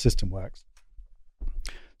how the whole system works.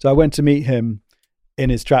 So I went to meet him in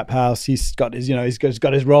his trap house. He's got his, he's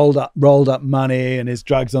got his rolled up money and his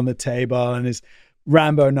drugs on the table and his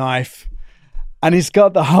Rambo knife. And he's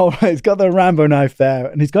got the Rambo knife there,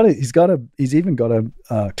 and he's even got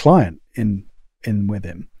a client in with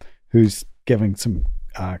him who's giving some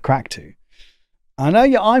crack to. I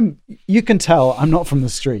know you can tell I'm not from the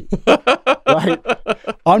street, right?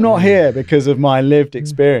 I'm not here because of my lived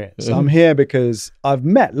experience. I'm here because I've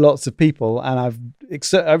met lots of people and I've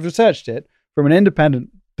researched it from an independent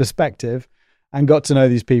perspective and got to know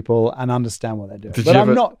these people and understand what they're doing.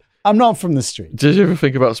 I'm not from the street. Did you ever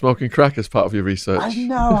think about smoking crack as part of your research?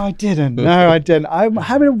 No, I didn't. I'm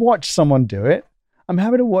happy to watch someone do it. I'm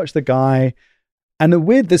happy to watch the guy. And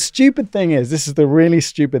the stupid thing is, this is the really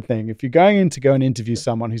stupid thing. If you're going in to go and interview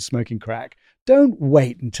someone who's smoking crack, don't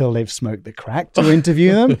wait until they've smoked the crack to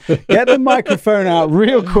interview them. Get the microphone out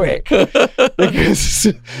real quick.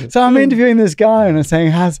 So I'm interviewing this guy and I'm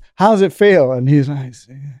saying, how's it feel? And he's like, it's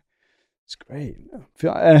great.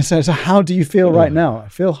 And I said, so how do you feel right now? I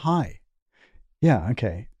feel high. Yeah,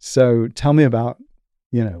 okay. So tell me about,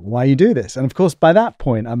 why you do this. And of course, by that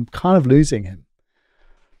point, I'm kind of losing him.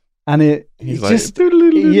 And he was just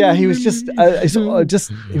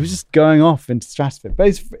going off into stratosphere.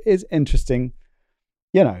 But it's interesting,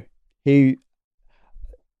 the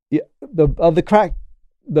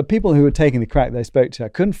people who were taking the crack they spoke to, I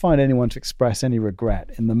couldn't find anyone to express any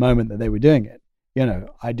regret in the moment that they were doing it.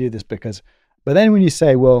 I do this because, but then when you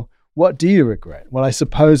say, well, what do you regret? Well, I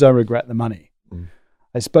suppose I regret the money.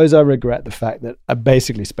 I suppose I regret the fact that I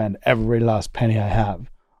basically spend every last penny I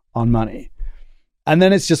have on money. And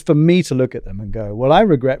then it's just for me to look at them and go, well, I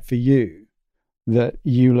regret for you that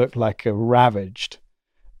you look like a ravaged,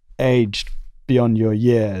 aged beyond your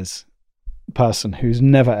years person who's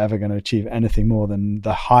never, ever going to achieve anything more than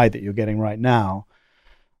the high that you're getting right now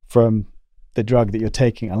from the drug that you're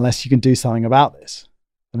taking, unless you can do something about this,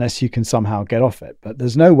 unless you can somehow get off it. But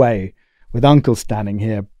there's no way with Uncle standing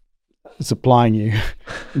here supplying you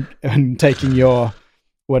and taking your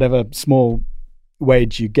whatever small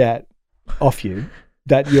wage you get off you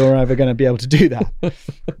that you're ever going to be able to do that.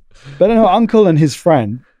 But I know Uncle and his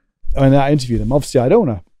friend, when I interview them, obviously I don't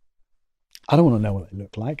want to know what they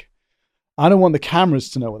look like. I don't want the cameras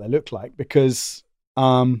to know what they look like because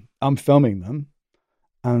I'm filming them.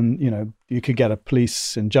 And, you could get a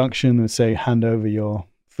police injunction and say, hand over your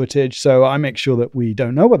footage. So I make sure that we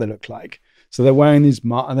don't know what they look like. So they're wearing these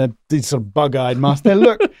and they're these sort of bug-eyed masks. They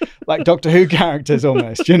look like Doctor Who characters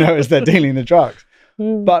almost, as they're dealing the drugs.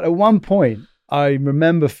 But at one point, I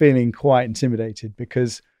remember feeling quite intimidated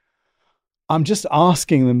because I'm just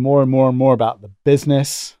asking them more and more and more about the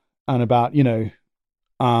business and about,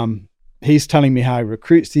 he's telling me how he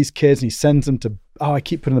recruits these kids and he sends them to, I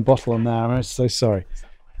keep putting the bottle on there. I'm so sorry.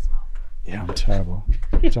 Yeah, I'm terrible.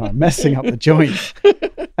 I'm messing up the joint.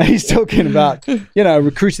 And he's talking about,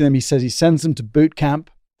 recruiting them. He says he sends them to boot camp.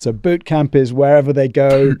 So boot camp is wherever they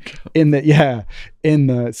go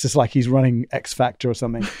it's just like he's running X Factor or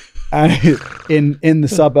something. And in the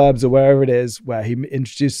suburbs or wherever it is, where he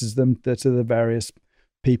introduces them to the various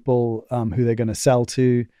people who they're going to sell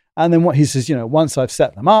to. And then what he says, once I've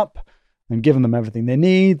set them up and given them everything they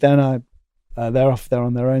need, then they're off there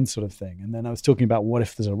on their own sort of thing. And then I was talking about what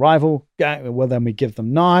if there's a rival gang? Well, then we give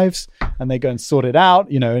them knives and they go and sort it out,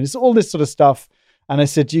 and it's all this sort of stuff. And I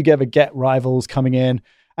said, do you ever get rivals coming in?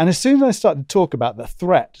 And as soon as I started to talk about the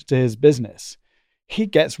threat to his business, he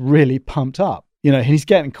gets really pumped up. He's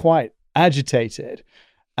getting quite agitated.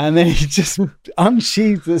 And then he just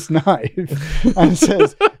unsheathes this knife and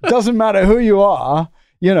says, doesn't matter who you are,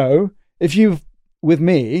 if you've with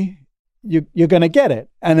me, you're going to get it.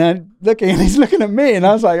 And then he's looking at me and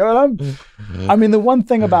I was like, well, the one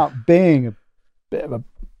thing about being a bit of a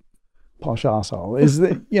posh asshole is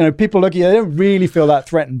that, people look at you, they don't really feel that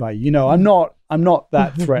threatened by you. I'm not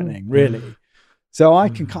that threatening, really. So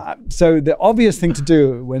so the obvious thing to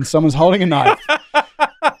do when someone's holding a knife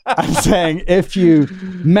and saying, if you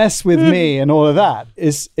mess with me and all of that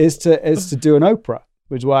is to do an Oprah,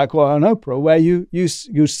 which is why I call it an Oprah, where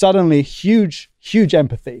you suddenly huge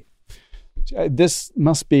empathy. This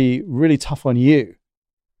must be really tough on you,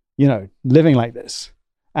 living like this.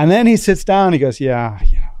 And then he sits down, he goes, yeah,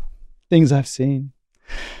 things I've seen.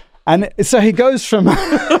 And so he goes from,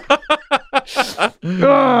 I've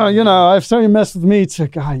so you messed with me to,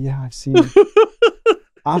 God, yeah,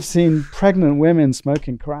 I've seen pregnant women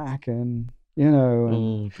smoking crack and,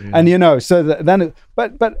 so then,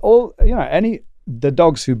 but all, the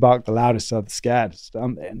dogs who bark the loudest are the scaredest,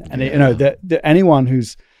 aren't they? And anyone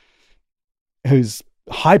who's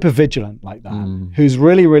hyper vigilant like that, who's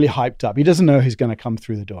really, really hyped up, he doesn't know who's going to come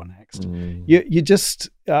through the door next. You just,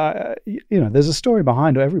 there's a story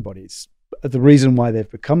behind everybody's, the reason why they've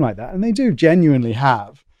become like that. And they do genuinely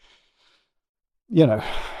have, not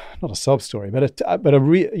a sob story, but a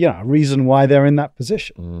reason why they're in that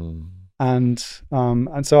position. And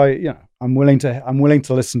so I'm willing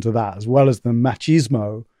to listen to that, as well as the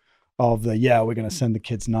machismo of the, we're going to send the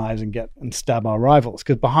kids knives and stab our rivals.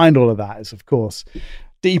 Because behind all of that is, of course,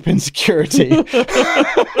 deep insecurity.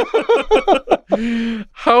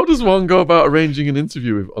 How does one go about arranging an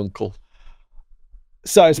interview with Uncle?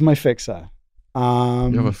 So it's my fixer. You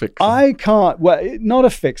have a fixer? I can't, not a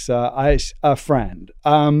fixer, a friend.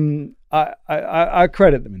 I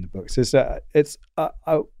credit them in the books. There's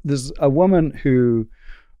a woman who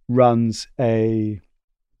runs a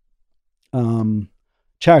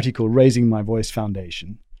charity called Raising My Voice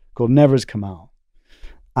Foundation, called Nevers Kamal,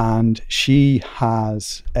 and she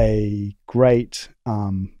has a great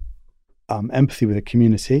empathy with the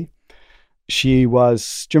community. Do you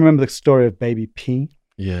remember the story of baby P?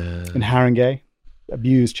 Yeah. In Haringey,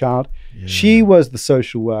 abused child. Yeah. She was the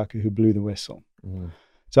social worker who blew the whistle.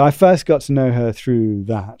 So I first got to know her through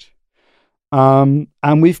that. And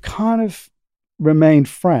we've kind of remained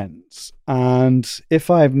friends. And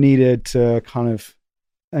if I've needed to kind of,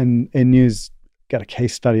 in news, get a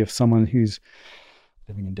case study of someone who's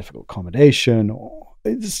living in difficult accommodation, or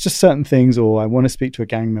it's just certain things, or I want to speak to a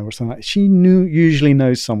gang member or something like that, she usually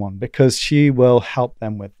knows someone, because she will help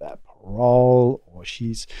them with their parole, or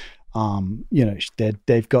she's,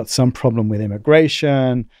 they've got some problem with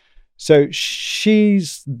immigration. So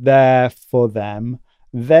she's there for them.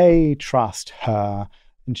 They trust her,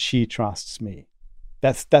 and she trusts me.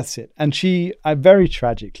 That's it. And very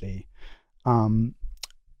tragically,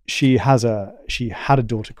 she had a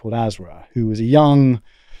daughter called Azra, who was a young,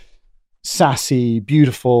 sassy,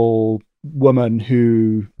 beautiful woman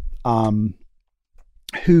who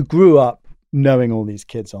grew up knowing all these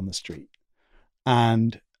kids on the street.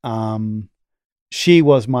 And she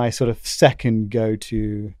was my sort of second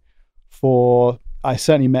go-to I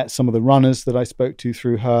certainly met some of the runners that I spoke to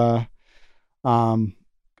through her,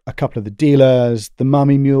 a couple of the dealers, the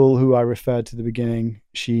mummy mule who I referred to at the beginning,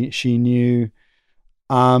 she knew.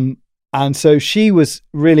 And so she was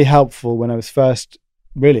really helpful when I was first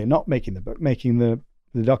really not making the book, making the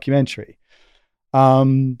documentary.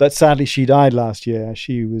 But sadly she died last year.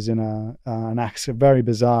 She was in a very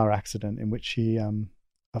bizarre accident in which her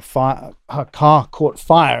car caught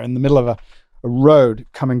fire in the middle of a road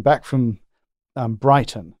coming back from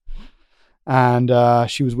Brighton, and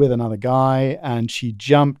she was with another guy, and she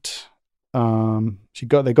jumped. They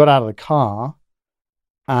got out of the car,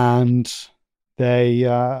 and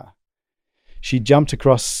she jumped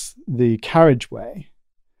across the carriageway,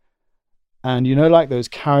 and like those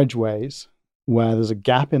carriageways where there's a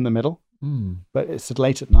gap in the middle, but it's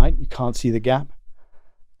late at night, you can't see the gap.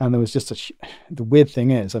 And there was just the weird thing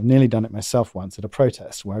is, I've nearly done it myself once at a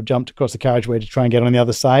protest where I jumped across the carriageway to try and get on the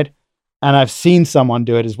other side. And I've seen someone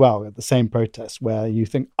do it as well at the same protest where you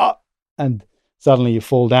think, and suddenly you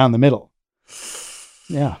fall down the middle.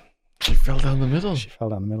 Yeah. She fell down the middle? She fell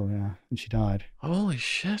down the middle, yeah. And she died. Holy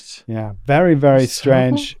shit. Yeah. Very, very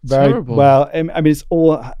strange. Terrible. Well, I mean, it's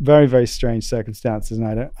all very, very strange circumstances. And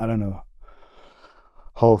I don't know the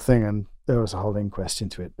whole thing. And there was a whole inquest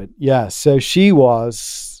into it. But yeah, so she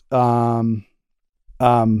was...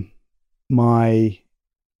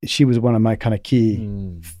 she was one of my kind of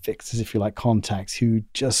key fixers, if you like, contacts, who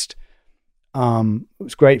just it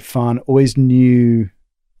was great fun, always knew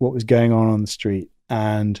what was going on the street.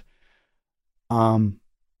 And I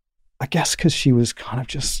guess because she was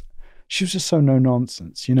just so no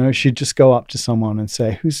nonsense, she'd just go up to someone and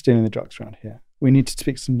say, who's stealing the drugs around here? We need to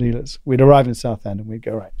speak to some dealers. We'd arrive in Southend and we'd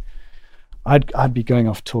go, right. I'd be going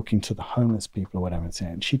off talking to the homeless people or whatever,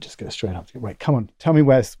 and she'd just go straight up to, wait, come on, tell me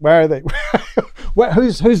where are they?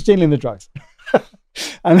 Who's dealing the drugs?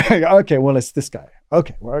 And I go, okay, well, it's this guy.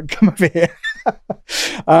 Okay, well, come over here.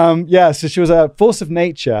 So she was a force of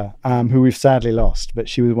nature who we've sadly lost, but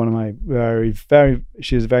she was one of my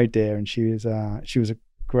she was very dear, and she was a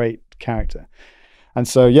great character. And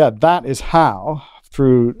so, that is how,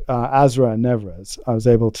 through Azra and Nevers, I was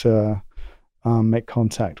able to make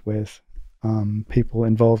contact with people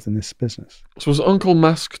involved in this business. So was Uncle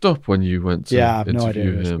masked up when you went to I have no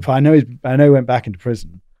interview idea. him? If I know he went back into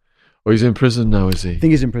prison. Oh, he's in prison now, is he? I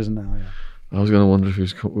think he's in prison now, yeah. I was going to wonder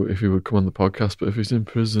if he would come on the podcast, but if he's in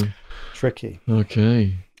prison, tricky.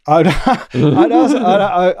 Okay. I'll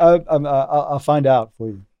find out for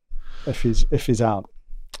you if he's out.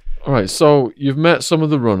 All right. So you've met some of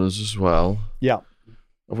the runners as well. Yeah.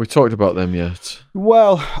 Have we talked about them yet?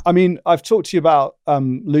 Well, I mean, I've talked to you about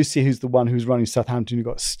Lucy, who's the one who's running Southampton, who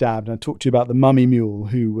got stabbed, and I talked to you about the Mummy Mule,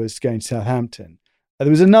 who was going to Southampton. There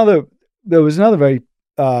was another very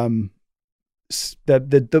the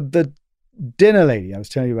dinner lady I was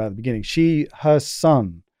telling you about at the beginning. Her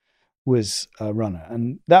son was a runner,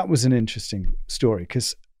 and that was an interesting story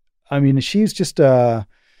because, I mean, she's just she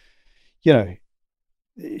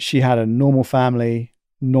had a normal family,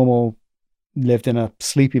 lived in a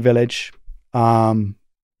sleepy village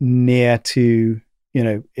near to,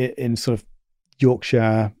 in sort of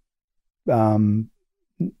Yorkshire,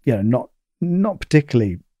 not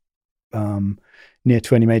particularly near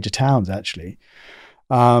to any major towns, actually.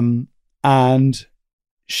 And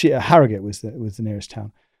Harrogate was the nearest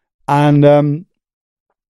town. And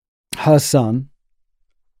her son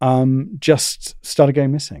just started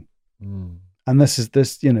going missing. Mm. And these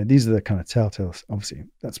are the kind of telltales. Obviously,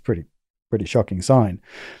 that's pretty shocking sign.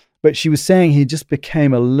 But she was saying he just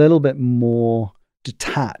became a little bit more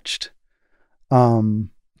detached to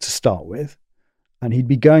start with. And he'd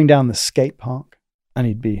be going down the skate park and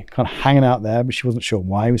he'd be kind of hanging out there, but she wasn't sure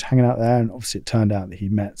why he was hanging out there. And obviously it turned out that he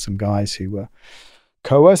met some guys who were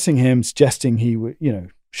coercing him, suggesting he would,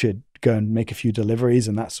 should go and make a few deliveries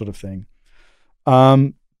and that sort of thing.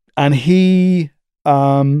 And he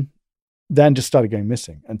then just started going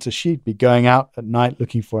missing. And so she'd be going out at night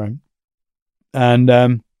looking for him. And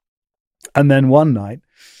then one night,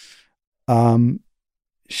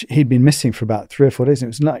 he'd been missing for about 3 or 4 days. And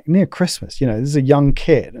it was like near Christmas. This is a young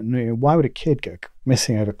kid. And why would a kid go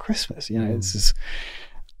missing over Christmas?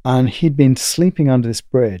 And he'd been sleeping under this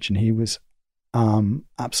bridge and he was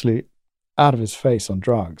absolutely out of his face on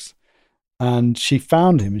drugs. And she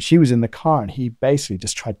found him and she was in the car and he basically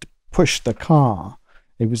just tried to push the car.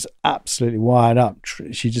 It was absolutely wired up.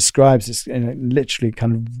 She describes this, literally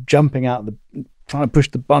kind of jumping out, trying to push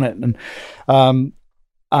the bonnet.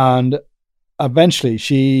 And eventually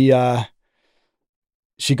she had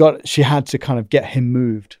to kind of get him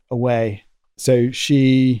moved away. So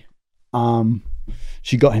she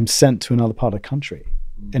got him sent to another part of the country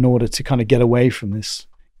in order to kind of get away from this.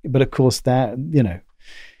 But of course,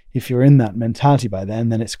 if you're in that mentality by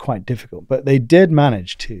then it's quite difficult. But they did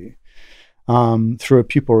manage to, through a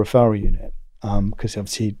pupil referral unit, because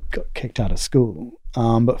obviously he got kicked out of school,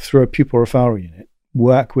 but through a pupil referral unit,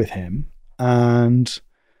 work with him and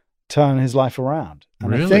turn his life around.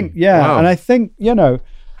 And really? I think, wow. And I think,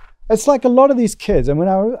 it's like a lot of these kids, and when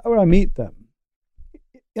I meet them,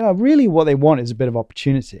 really what they want is a bit of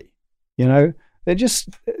opportunity. They just,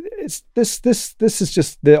 this is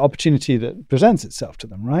just the opportunity that presents itself to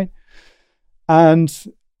them, right? And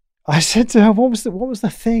I said to her, what was the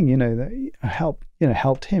thing, that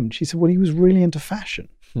helped him? She said, well, he was really into fashion.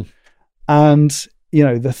 And,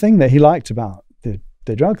 the thing that he liked about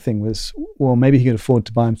the drug thing was, well, maybe he could afford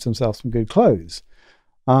to buy himself some good clothes.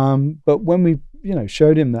 But when we,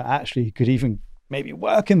 showed him that actually he could even maybe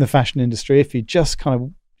work in the fashion industry if he just kind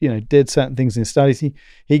of, did certain things in his studies,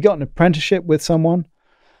 he got an apprenticeship with someone,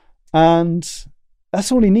 and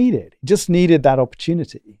that's all he needed. He just needed that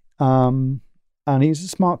opportunity. And he's a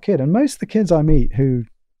smart kid. And most of the kids I meet who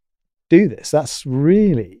do this, that's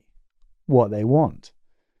really what they want.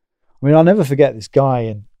 I mean, I'll never forget this guy,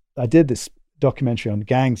 and I did this documentary on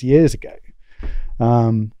gangs years ago.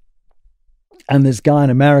 And this guy in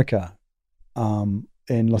America,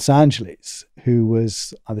 in Los Angeles, who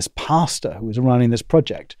was this pastor who was running this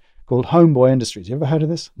project called Homeboy Industries. You ever heard of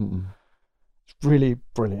this? Mm-mm. It's really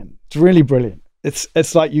brilliant. It's really brilliant.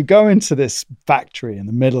 It's like you go into this factory in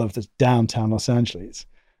the middle of this downtown Los Angeles,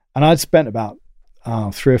 and I'd spent about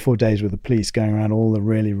 3 or 4 days with the police going around all the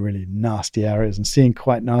really, really nasty areas and seeing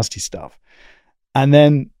quite nasty stuff. And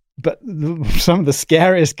then, some of the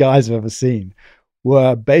scariest guys I've ever seen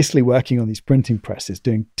were basically working on these printing presses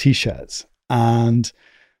doing T-shirts, and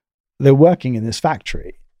they're working in this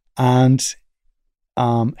factory. And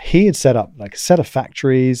he had set up like a set of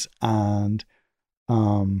factories and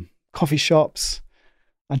coffee shops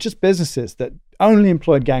and just businesses that only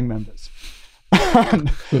employed gang members. And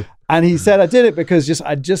he said, I did it because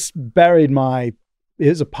I just buried my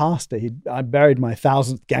a pastor. I buried my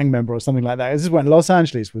 1,000th gang member or something like that. This is when Los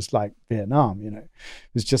Angeles was like Vietnam, you know. It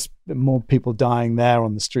was just more people dying there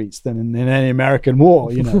on the streets than in any American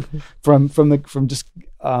war, you know, from just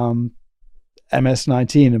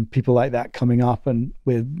MS-19 and people like that coming up and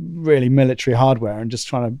with really military hardware and just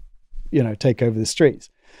trying to, you know, take over the streets.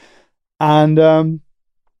 And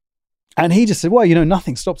he just said, well, you know,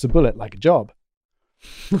 nothing stops a bullet like a job.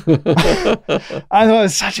 I thought it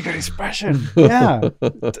was such a good expression. Yeah,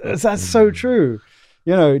 that's so true.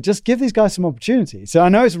 You know, just give these guys some opportunity. So I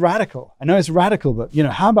know it's radical, but, you know,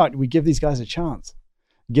 how about we give these guys a chance?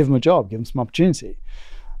 Give them a job, give them some opportunity.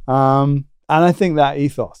 And I think that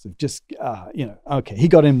ethos of just, you know, okay, he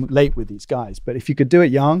got in late with these guys, but if you could do it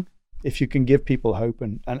young, if you can give people hope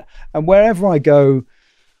and wherever I go,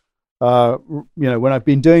 you know, when I've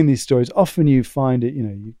been doing these stories, often you find it,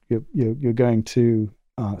 you know, you're going to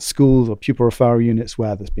schools or pupil referral units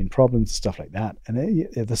where there's been problems and stuff like that. And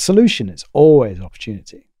the solution is always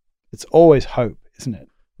opportunity. It's always hope, isn't it?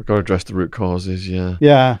 We've got to address the root causes, yeah.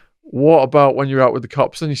 Yeah. What about when you're out with the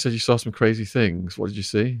cops then? You said you saw some crazy things. What did you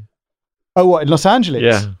see? Oh, what, in Los Angeles?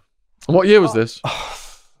 Yeah. And what year was this?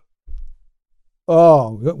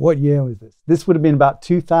 Oh, what year was this? This would have been about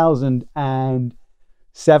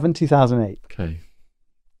 2007, 2008. Okay.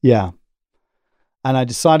 Yeah. And I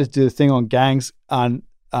decided to do a thing on gangs. And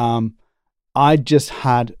I just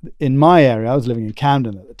had, in my area, I was living in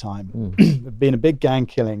Camden at the time, there'd been a big gang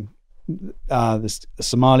killing. This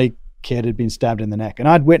Somali kid had been stabbed in the neck. And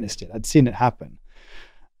I'd witnessed it. I'd seen it happen.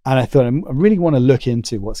 And I thought, I really want to look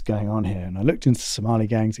into what's going on here. And I looked into Somali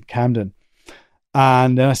gangs in Camden.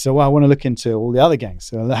 And then I said, well, I want to look into all the other gangs.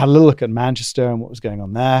 So I had a little look at Manchester and what was going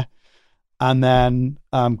on there. And then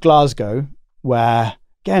Glasgow, where,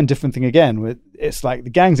 again, different thing again. It's like the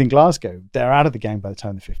gangs in Glasgow, they're out of the gang by the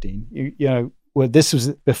time they're 15. You know, well, this was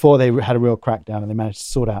before they had a real crackdown and they managed to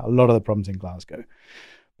sort out a lot of the problems in Glasgow.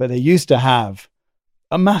 But they used to have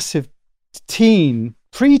a massive preteen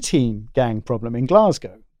gang problem in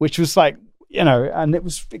Glasgow, which was like, you know, and it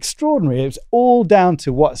was extraordinary. It was all down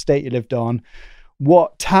to what state you lived on,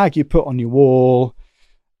 what tag you put on your wall.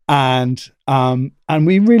 And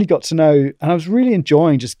we really got to know, and I was really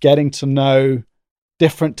enjoying just getting to know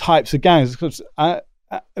different types of gangs because I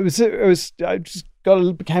just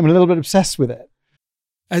became a little bit obsessed with it.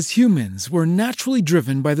 As humans, we're naturally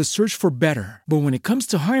driven by the search for better. But when it comes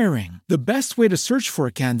to hiring, the best way to search for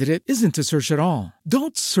a candidate isn't to search at all.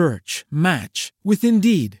 Don't search, match with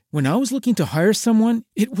Indeed. When I was looking to hire someone,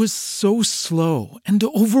 it was so slow and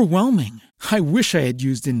overwhelming. I wish I had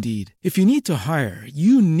used Indeed. If you need to hire,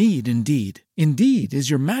 you need Indeed. Indeed is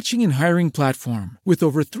your matching and hiring platform with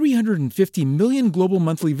over 350 million global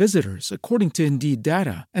monthly visitors, according to Indeed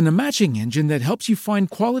data, and a matching engine that helps you find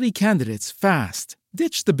quality candidates fast.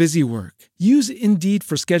 Ditch the busy work. Use Indeed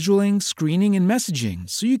for scheduling, screening, and messaging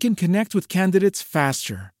so you can connect with candidates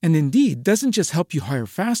faster. And Indeed doesn't just help you hire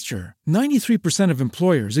faster. 93% of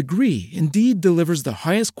employers agree Indeed delivers the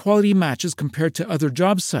highest quality matches compared to other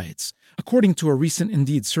job sites, according to a recent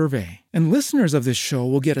Indeed survey. And listeners of this show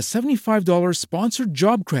will get a $75 sponsored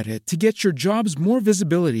job credit to get your jobs more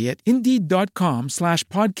visibility at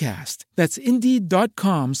Indeed.com/podcast. That's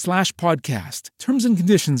Indeed.com/podcast. Terms and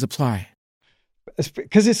conditions apply.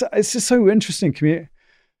 Because it's just so interesting.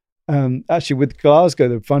 Actually, with Glasgow,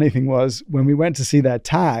 the funny thing was when we went to see their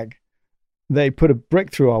tag, they put a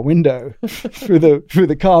brick through our window, through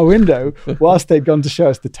the car window, whilst they'd gone to show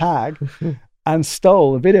us the tag, and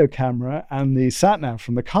stole the video camera and the sat-nav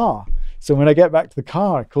from the car. So when I get back to the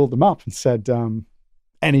car, I called them up and said,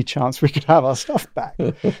 any chance we could have our stuff back?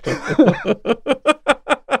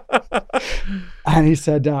 And he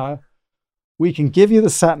said, we can give you the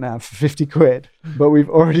sat-nav for 50 quid, but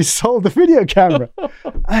we've already sold the video camera.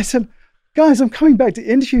 I said, guys, I'm coming back to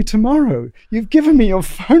interview tomorrow. You've given me your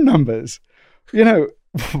phone numbers. You know,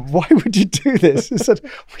 why would you do this? I said,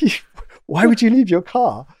 why would you leave your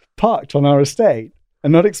car parked on our estate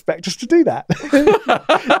and not expect us to do that?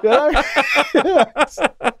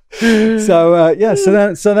 So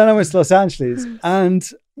then I went to Los Angeles, and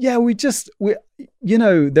yeah, we you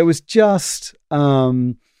know, there was just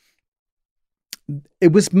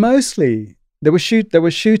it was mostly there were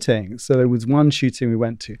shootings. So there was one shooting we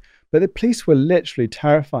went to, but the police were literally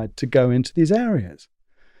terrified to go into these areas,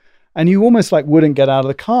 and you almost like wouldn't get out of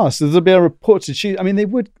the car. So there'd be a reported shoot. I mean, they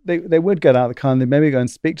would get out of the car and they'd maybe go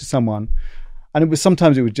and speak to someone, and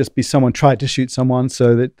sometimes it would just be someone tried to shoot someone.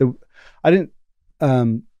 So that I didn't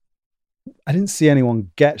see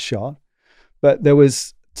anyone get shot, but there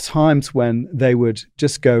was times when they would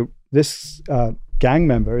just go, this gang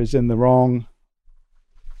member is in the wrong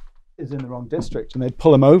district, and they'd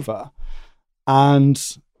pull him over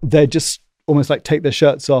and they just almost like take their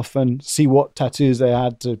shirts off and see what tattoos they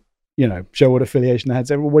had to, show what affiliation they had.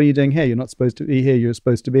 Say, well, what are you doing here? You're not supposed to be here. You're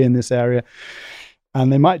supposed to be in this area.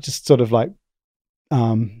 And they might just sort of like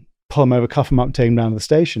pull them over, cuff them up, take them down to the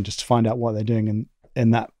station just to find out what they're doing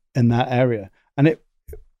in that area. And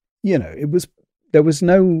there was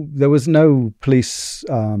no police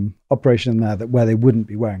operation in there where they wouldn't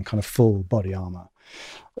be wearing kind of full body armor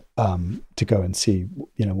to go and see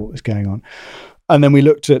what was going on. And then we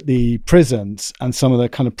looked at the prisons and some of the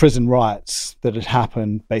kind of prison riots that had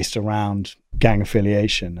happened based around gang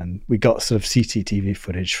affiliation, and we got sort of CCTV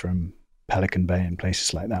footage from Pelican Bay and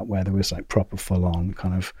places like that where there was like proper full on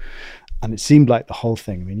kind of, and it seemed like the whole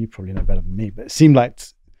thing, I mean, you probably know better than me, but it seemed like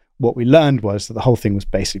what we learned was that the whole thing was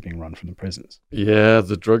basically being run from the prisons. Yeah,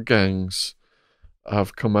 the drug gangs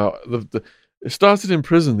have come out. It started in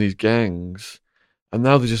prison, these gangs, and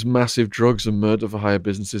now they're just massive drugs and murder for hire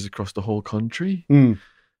businesses across the whole country. Mm.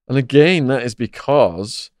 And again, that is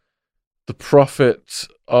because the profit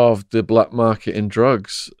of the black market in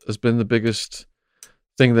drugs has been the biggest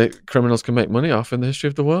thing that criminals can make money off in the history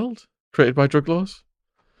of the world, created by drug laws.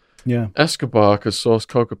 Yeah. Escobar could source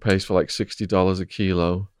coca paste for like $60 a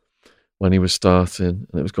kilo when he was starting,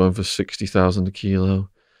 and it was going for $60,000 a kilo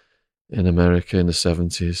in America in the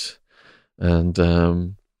 70s. And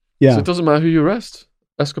so it doesn't matter who you arrest.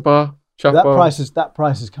 Escobar, Chapo. That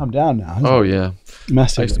price has come down now, hasn't Oh it? yeah,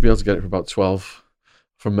 massively. I used to be able to get it for about 12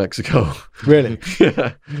 from Mexico. Really?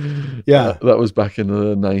 Yeah. Yeah. That was back in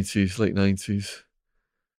the 90s, late 90s.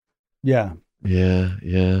 Yeah.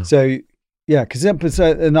 Yeah. So yeah, because I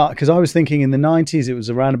was thinking in the 90s it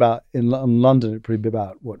was around about in London it'd probably be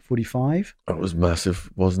about what, 45, That was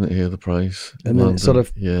massive, wasn't it? Here the price, in and then London? it sort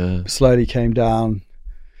of slowly came down,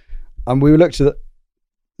 and we looked at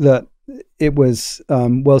that. It was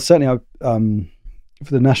certainly for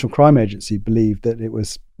the National Crime Agency believed that it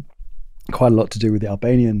was quite a lot to do with the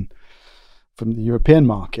Albanian, from the European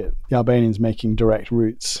market, the Albanians making direct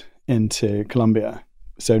routes into Colombia,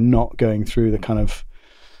 so not going through the kind of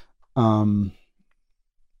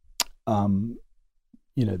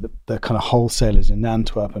the kind of wholesalers in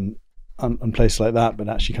Antwerp and places like that, but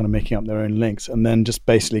actually kind of making up their own links, and then just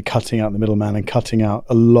basically cutting out the middleman and cutting out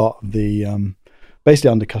a lot of the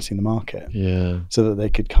basically undercutting the market, so that they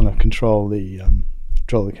could kind of control the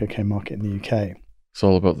cocaine market in the UK. It's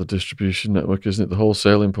all about the distribution network, isn't it? The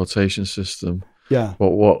wholesale importation system. Yeah.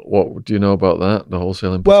 What do you know about that? The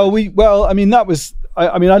wholesale importation.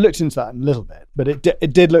 I looked into that a little bit, but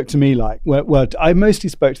it did look to me like, well, I mostly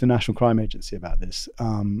spoke to the National Crime Agency about this,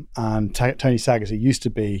 and Tony Sagasi used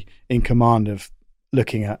to be in command of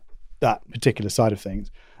looking at that particular side of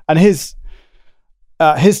things, and his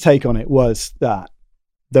take on it was that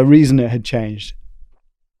the reason it had changed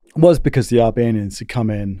was because the Albanians had come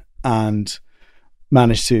in and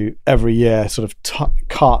managed to every year sort of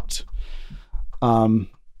cut a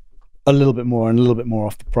little bit more and a little bit more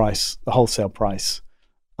off the price, the wholesale price,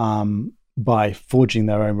 by forging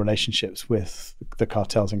their own relationships with the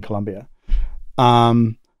cartels in Colombia,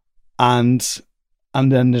 and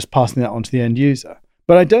then just passing that on to the end user.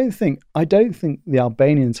 But I don't think the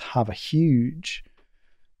Albanians have a huge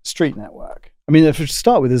street network. I mean, if to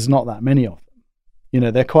start with, there's not that many of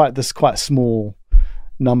them. There's quite a small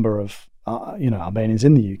number of Albanians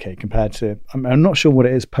in the UK compared to, I'm not sure what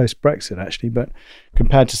it is post-Brexit actually, but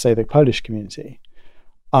compared to, say, the Polish community.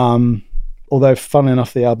 Although, funnily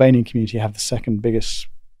enough, the Albanian community have the second biggest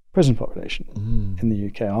prison population in the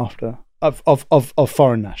UK after of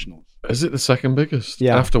foreign nationals. Is it the second biggest?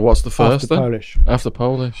 Yeah. After what's the first then? Polish. After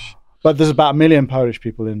Polish. But there's about 1 million Polish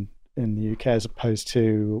people in the UK, as opposed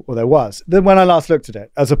to, or there was, when I last looked at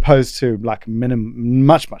it, as opposed to like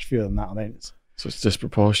much fewer than that Albanians. So it's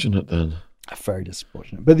disproportionate then. Very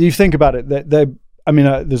disproportionate. But you think about it,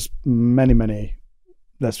 there's many,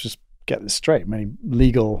 let's just get this straight, many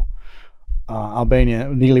legal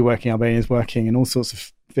legally working Albanians working in all sorts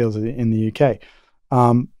of fields in the UK.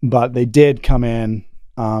 But they did come in,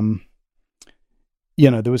 there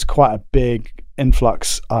was quite a big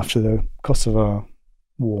influx after the Kosovo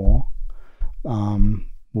war,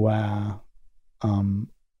 where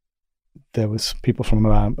there was people from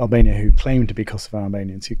Albania who claimed to be Kosovo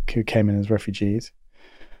Albanians who came in as refugees,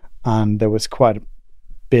 and there was quite a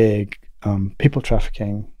big people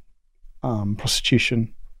trafficking,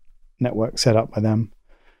 prostitution network set up by them,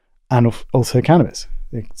 and also cannabis.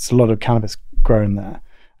 There's a lot of cannabis grown there,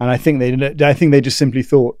 and I think they just simply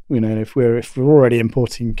thought, if we're already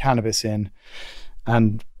importing cannabis in,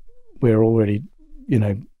 and we're already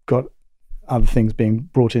got other things being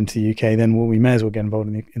brought into the UK, then we may as well get involved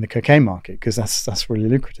in the cocaine market, because that's really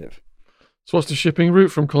lucrative. So what's the shipping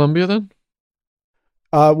route from Colombia then?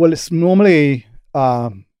 Well, it's normally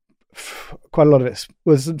quite a lot of it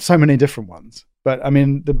was so many different ones. But I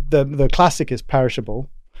mean, the classic is perishable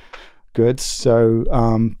goods. So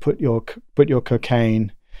put your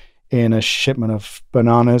cocaine in a shipment of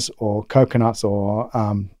bananas or coconuts or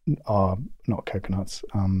not coconuts,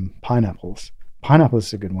 pineapples. Pineapples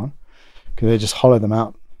is a good one because they just hollow them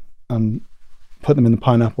out and put them in the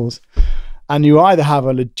pineapples. And you either have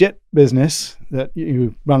a legit business that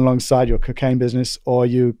you run alongside your cocaine business, or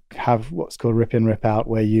you have what's called rip in, rip out,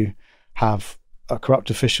 where you have corrupt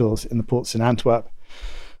officials in the ports in Antwerp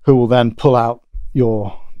who will then pull out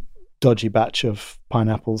your dodgy batch of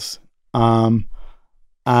pineapples. And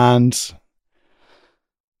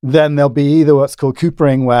then there'll be either what's called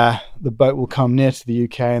coopering, where the boat will come near to the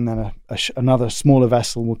UK and then another smaller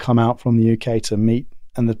vessel will come out from the UK to meet.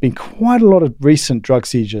 And there's been quite a lot of recent drug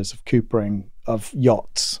seizures of coopering of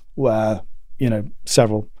yachts where,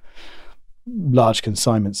 several large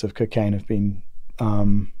consignments of cocaine have been,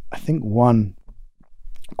 I think one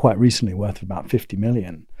quite recently worth about 50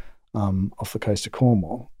 million off the coast of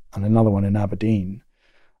Cornwall, and another one in Aberdeen,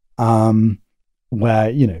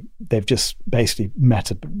 where, they've just basically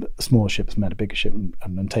met a small ship has met a bigger ship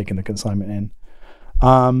and taken the consignment in.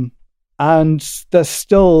 And there's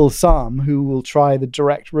still some who will try the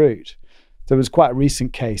direct route. There was quite a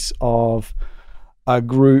recent case of a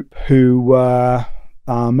group who were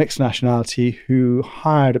mixed nationality who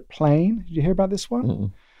hired a plane. Did you hear about this one?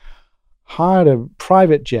 Mm-mm. Hired a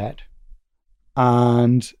private jet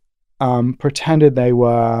and pretended they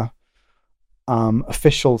were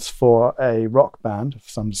officials for a rock band of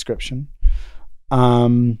some description.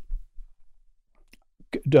 Landed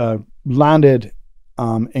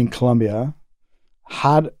in Colombia,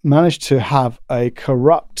 had managed to have a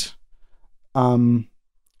corrupt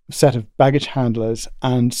set of baggage handlers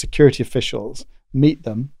and security officials meet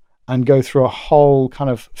them and go through a whole kind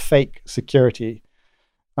of fake security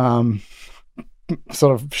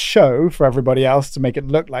sort of show for everybody else to make it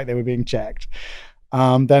look like they were being checked.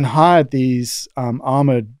 Then hired these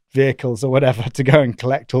armored vehicles or whatever to go and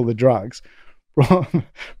collect all the drugs.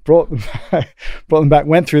 Brought them back,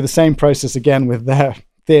 went through the same process again with their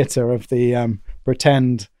theatre of the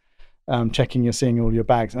pretend checking you're seeing all your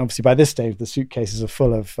bags. And obviously by this stage the suitcases are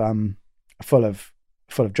full of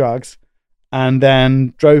drugs, and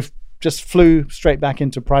then flew straight back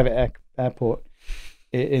into a private airport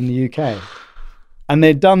in the UK. And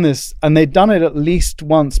they'd done this, and they'd done it at least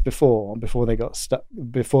once before they got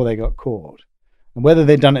caught. And whether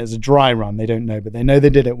they'd done it as a dry run, they don't know, but they know they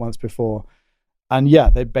did it once before. And yeah,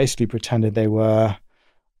 they basically pretended they were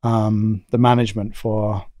the management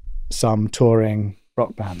for some touring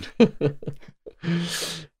rock band.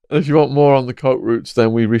 If you want more on the coke routes,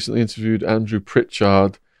 then we recently interviewed Andrew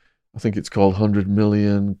Pritchard. I think it's called 100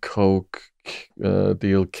 Million Coke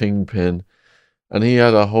Deal Kingpin. And he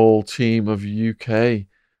had a whole team of UK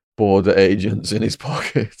border agents in his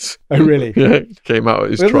pocket. Oh, really? Yeah, came out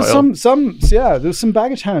at his trial. There was some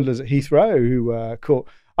baggage handlers at Heathrow who were caught.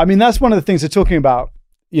 I mean, that's one of the things they're talking about.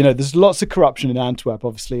 There's lots of corruption in Antwerp,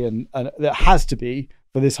 obviously, and there has to be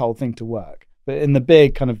for this whole thing to work. But in the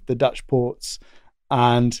big kind of the Dutch ports,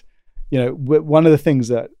 and one of the things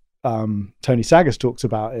that Tony Saggers talks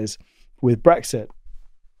about is with Brexit,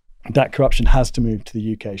 that corruption has to move to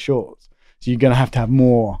the UK shores. So you're going to have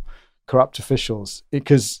more corrupt officials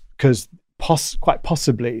because quite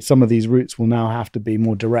possibly some of these routes will now have to be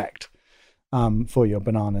more direct for your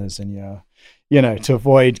bananas and your, to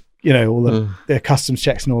avoid, all the customs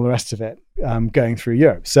checks and all the rest of it going through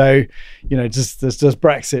Europe. So, does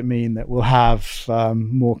Brexit mean that we'll have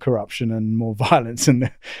more corruption and more violence?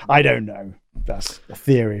 I don't know. That's a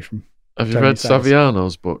theory from. Have you read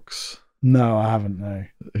Saviano's books? No, I haven't, no.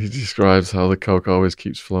 He describes how the coke always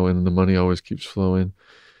keeps flowing and the money always keeps flowing.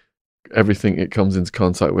 Everything it comes into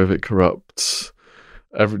contact with, it corrupts.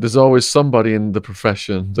 There's always somebody in the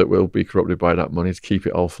profession that will be corrupted by that money to keep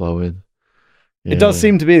it all flowing. Yeah. It does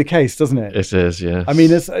seem to be the case, doesn't it? It is, yes. I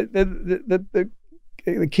mean, it's, the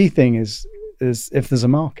key thing is if there's a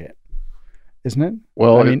market, isn't it?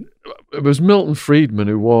 Well, it was Milton Friedman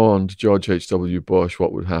who warned George H.W. Bush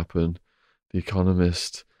what would happen, The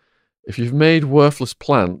Economist. If you've made worthless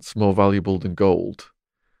plants more valuable than gold,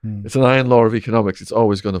 it's an iron law of economics. It's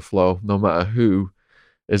always going to flow, no matter who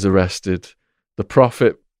is arrested. The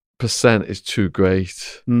profit percent is too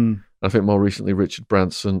great. I think more recently Richard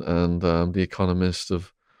Branson and The Economist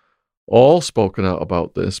have all spoken out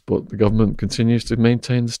about this, but the government continues to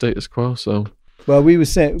maintain the status quo. So, well, we were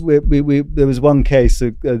saying there was one case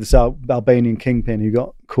of this Albanian kingpin who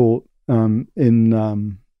got caught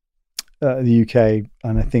in the UK,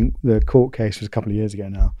 and I think the court case was a couple of years ago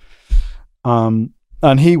now.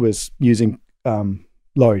 And he was using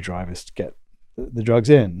lorry drivers to get the drugs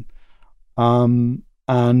in. And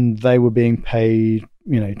they were being paid,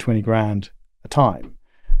 $20,000 a time.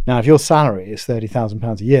 Now, if your salary is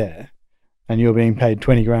 £30,000 a year and you're being paid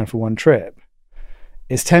 $20,000 for one trip,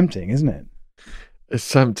 it's tempting, isn't it? It's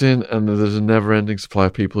tempting, and there's a never-ending supply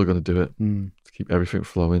of people who are going to do it to keep everything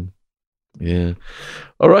flowing. Yeah.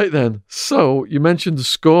 All right, then. So you mentioned the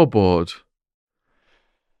scoreboard.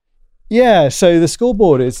 Yeah. So the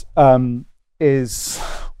scoreboard is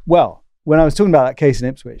well, when I was talking about that case in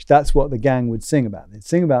Ipswich, that's what the gang would sing about. They'd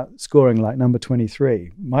sing about scoring like number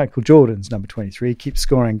 23. Michael Jordan's number 23 keeps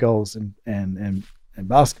scoring goals in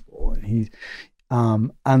basketball,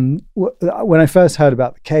 and when I first heard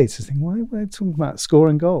about the case, I was thinking, why are they talking about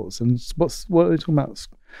scoring goals? And what are they talking about?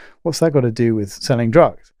 What's that got to do with selling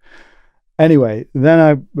drugs? Anyway, then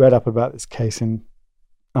I read up about this case in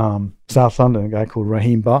South London, a guy called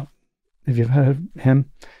Raheem Butt. Have you heard of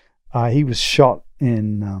him? He was shot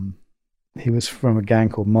in... he was from a gang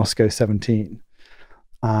called Moscow 17.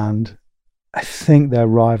 And I think their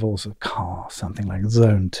rivals are something like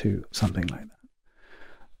Zone 2, something like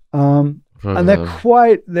that. And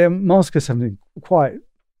they're Moscow 17, quite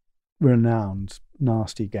renowned,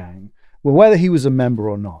 nasty gang. Well, whether he was a member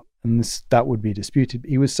or not, and that would be disputed,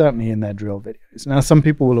 he was certainly in their drill videos. Now, some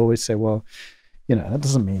people will always say, well, that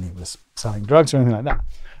doesn't mean he was selling drugs or anything like that.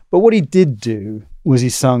 But what he did do was he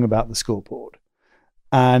sung about the scoreboard.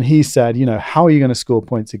 And he said, how are you going to score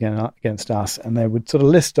points against us? And they would sort of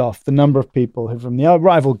list off the number of people who from the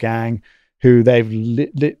rival gang who they've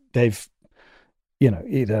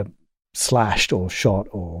either slashed or shot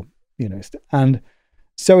or, and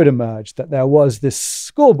so it emerged that there was this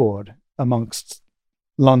scoreboard amongst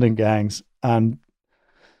London gangs. And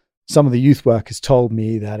some of the youth workers told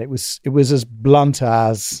me that it was as blunt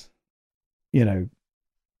as,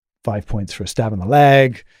 5 points for a stab in the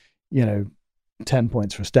leg, 10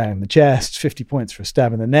 points for a stab in the chest, 50 points for a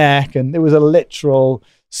stab in the neck. And there was a literal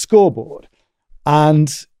scoreboard. And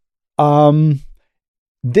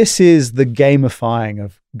this is the gamifying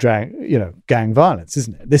of gang violence,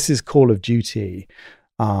 isn't it? This is Call of Duty.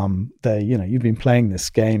 You've been playing this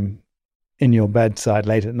game in your bedside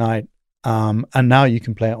late at night, and now you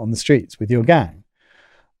can play it on the streets with your gang.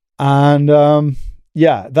 And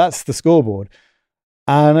that's the scoreboard.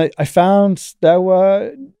 And I found there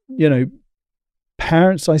were,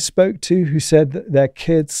 parents I spoke to who said that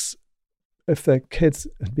if their kids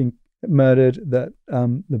had been murdered, that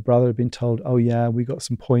the brother had been told, oh yeah, we got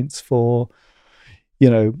some points for,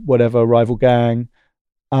 whatever rival gang.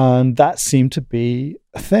 And that seemed to be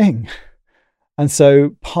a thing. And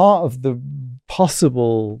so part of the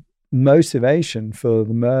possible motivation for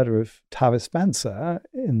the murder of Tavis Spencer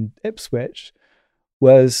in Ipswich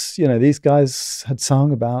was, these guys had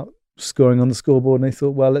sung about scoring on the scoreboard, and they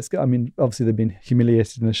thought, well, let's go. I mean, obviously they've been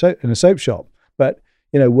humiliated in a soap shop, but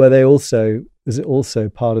is it also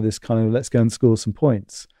part of this kind of let's go and score some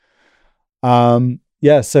points? So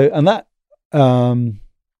and that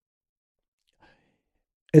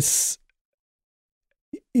it's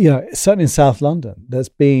certainly in South London there's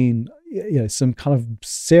been some kind of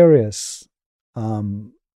serious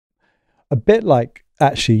a bit like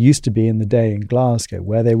actually used to be in the day in Glasgow,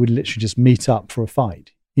 where they would literally just meet up for a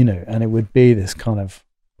fight, and it would be this kind of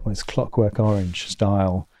it's Clockwork Orange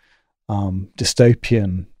style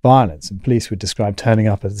dystopian violence, and police would describe turning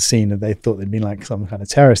up at the scene that they thought there'd been like some kind of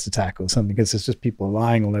terrorist attack or something, because there's just people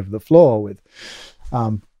lying all over the floor with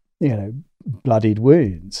bloodied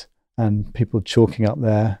wounds and people chalking up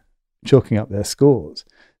their scores.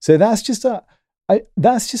 So that's just a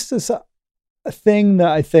thing that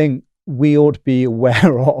I think we ought to be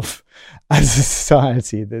aware of as a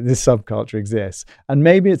society, that this subculture exists. And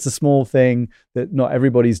maybe it's a small thing that not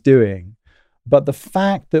everybody's doing, but the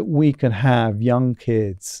fact that we can have young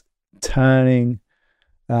kids turning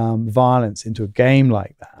violence into a game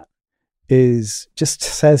like that just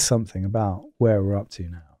says something about where we're up to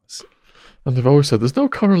now. And they've always said there's no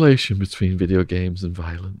correlation between video games and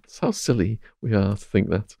violence. How silly we are to think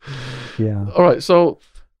that. Yeah. All right, so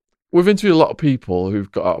we've interviewed a lot of people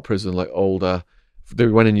who've got out of prison like older. They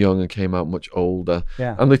went in young and came out much older.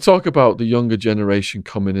 Yeah. And they talk about the younger generation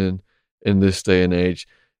coming in this day and age.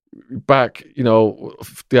 Back,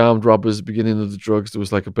 the armed robbers, beginning of the drugs, there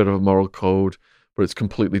was like a bit of a moral code, but it's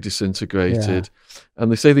completely disintegrated. Yeah.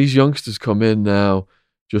 And they say these youngsters come in now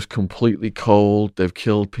just completely cold. They've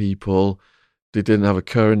killed people. They didn't have a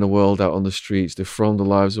care in the world out on the streets. They've thrown their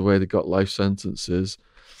lives away. They got life sentences.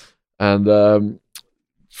 And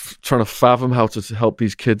trying to fathom how to help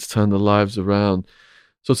these kids turn their lives around.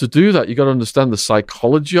 So to do that, you got to understand the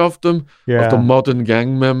psychology of them, of the modern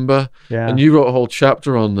gang member. Yeah. And you wrote a whole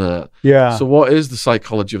chapter on that. Yeah. So what is the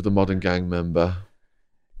psychology of the modern gang member?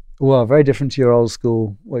 Well, very different to your old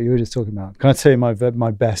school, what you were just talking about. Can I tell you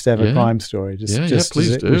my best ever crime story?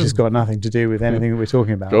 Please do. Which has got nothing to do with anything that we're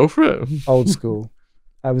talking about. Go for it. Old school.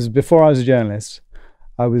 Before I was a journalist,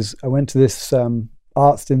 I went to this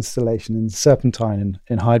arts installation in Serpentine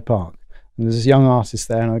in Hyde Park. And there's this young artist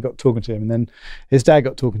there, and I got talking to him, and then his dad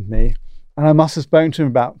got talking to me, and I must have spoken to him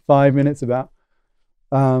about 5 minutes about,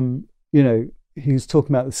 he was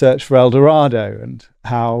talking about the search for El Dorado and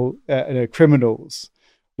how criminals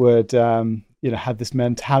would, have this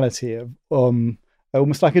mentality of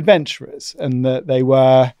almost like adventurers, and that they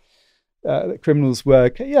were, that criminals were,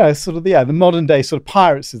 the modern day sort of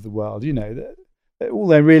pirates of the world. That all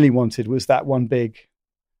they really wanted was that one big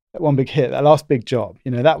hit, that last big job.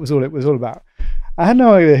 That was all it was all about. I had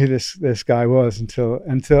no idea who this guy was until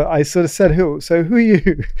I sort of said, who are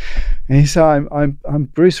you? And he said, I'm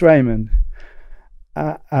Bruce Raymond.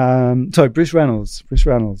 Bruce Reynolds.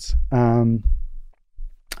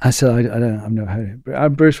 I said, I don't know how.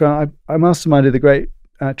 I'm Bruce Reynolds. I masterminded the great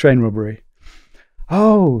train robbery.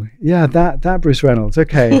 Oh yeah, that Bruce Reynolds.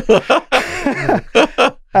 Okay.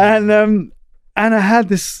 And I had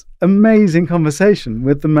this amazing conversation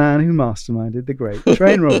with the man who masterminded the great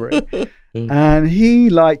train robbery. And he,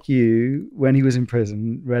 like you, when he was in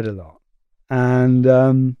prison, read a lot.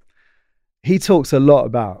 And he talks a lot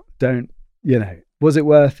about, was it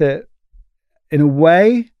worth it? In a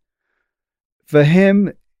way, for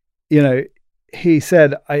him, he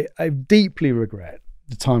said, I deeply regret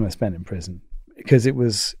the time I spent in prison, because it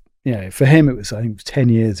was, for him, it was, I think, 10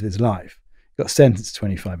 years of his life. Got sentenced to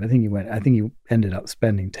 25. I think he ended up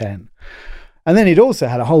spending 10. And then he'd also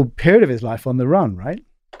had a whole period of his life on the run, right?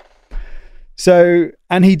 So,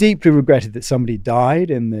 and he deeply regretted that somebody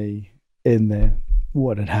died in the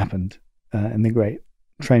what had happened in the great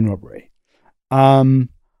train robbery.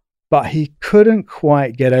 But he couldn't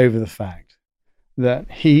quite get over the fact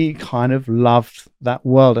that he kind of loved that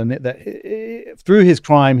world, and through his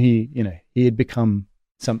crime, he had become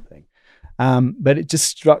something. But it just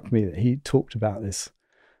struck me that he talked about this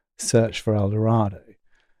search for El Dorado,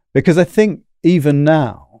 because I think even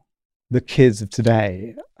now, the kids of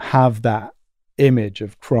today have that image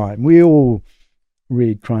of crime. We all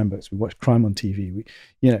read crime books, we watch crime on TV.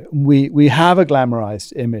 We have a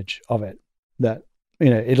glamorized image of it that,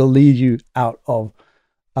 it'll lead you out of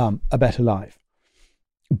a better life.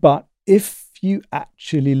 But if you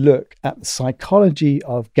actually look at the psychology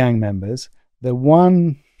of gang members, the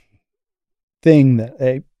one thing that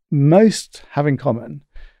they most have in common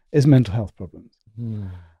is mental health problems.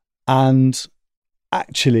 And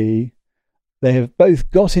actually, they have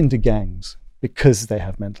both got into gangs because they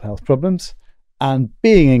have mental health problems, and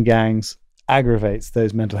being in gangs aggravates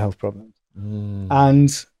those mental health problems.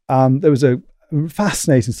 And there was a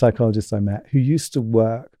fascinating psychologist I met who used to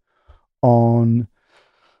work on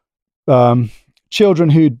children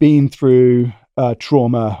who'd been through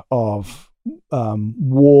trauma of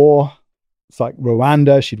war. It's like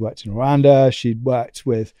Rwanda. She'd worked in Rwanda. She'd worked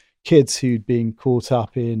with kids who'd been caught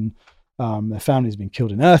up in their families being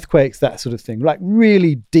killed in earthquakes, that sort of thing, like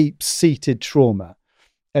really deep-seated trauma.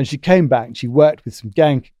 And she came back and she worked with some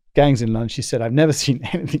gangs in London. She said, I've never seen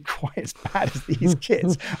anything quite as bad as these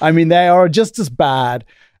kids. I mean, they are just as bad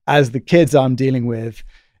as the kids I'm dealing with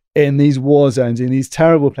in these war zones, in these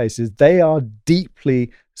terrible places. They are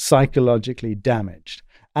deeply psychologically damaged.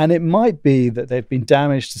 And it might be that they've been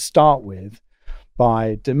damaged to start with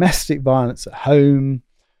by domestic violence at home,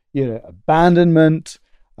 abandonment,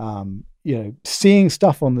 seeing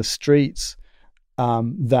stuff on the streets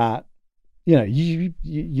that,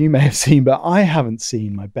 you may have seen, but I haven't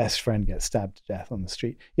seen my best friend get stabbed to death on the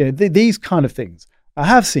street. These kind of things. I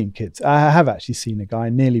have seen kids. I have actually seen a guy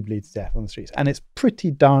nearly bleed to death on the streets, and it's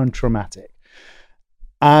pretty darn traumatic.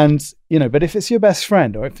 And, but if it's your best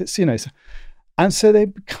friend, or if it's, and so they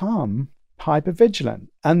become hyper vigilant,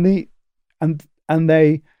 and they,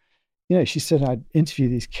 she said, I'd interview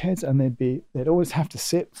these kids and they'd always have to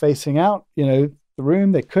sit facing out, the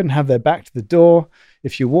room. They couldn't have their back to the door.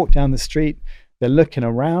 If you walk down the street, they're looking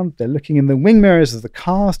around, they're looking in the wing mirrors of the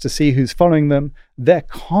cars to see who's following them. They're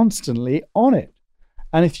constantly on it.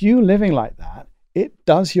 And if you're living like that, it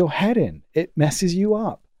does your head in, it messes you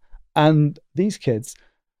up. And these kids,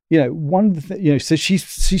 one of the so she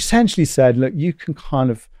essentially said, look, you can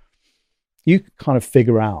kind of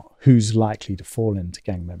figure out who's likely to fall into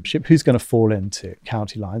gang membership, who's going to fall into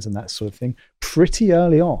county lines and that sort of thing pretty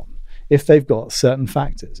early on if they've got certain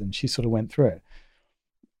factors. And she sort of went through it.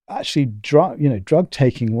 actually drug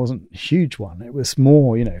taking wasn't a huge one. It was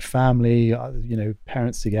more, family,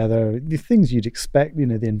 parents together, the things you'd expect,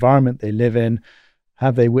 the environment they live in.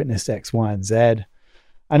 Have they witnessed X, Y, and Z?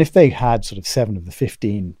 And if they had sort of 7 of the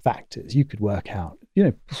 15 factors, you could work out,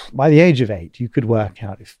 by the age of 8, you could work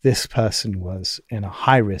out if this person was in a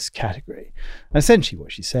high risk category. And essentially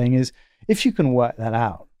what she's saying is, if you can work that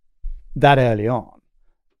out that early on,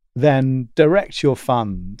 then direct your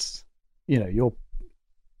funds, your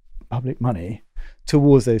public money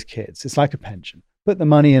towards those kids. It's like a pension. Put the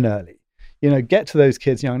money in early, get to those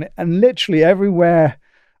kids young. And literally everywhere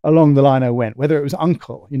along the line I went, whether it was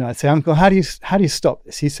uncle, I'd say, Uncle, how do you stop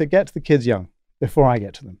this? He said, get to the kids young before I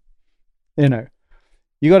get to them.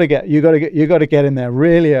 You got to get in there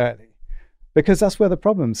really early, because that's where the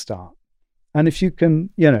problems start. And if you can,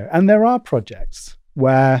 and there are projects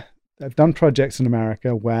where I've done projects in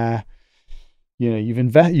America where,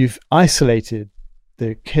 you've isolated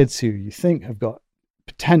the kids who you think have got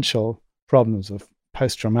potential problems of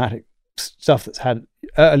post-traumatic stuff that's happened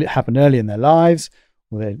early in their lives,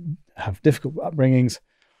 or they have difficult upbringings.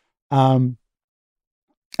 And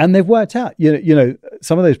they've worked out,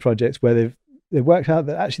 some of those projects where they've worked out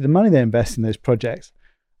that actually the money they invest in those projects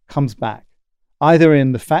comes back, either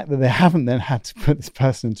in the fact that they haven't then had to put this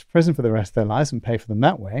person into prison for the rest of their lives and pay for them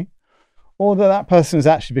that way, or that person has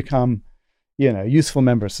actually become, a useful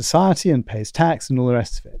member of society and pays tax and all the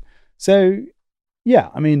rest of it. So, yeah,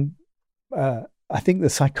 I think the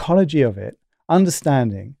psychology of it,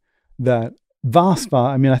 understanding that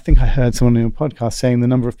I think I heard someone in a podcast saying the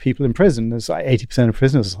number of people in prison, there's like 80% of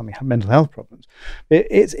prisoners or something have mental health problems.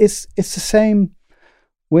 It's the same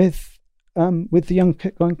with the young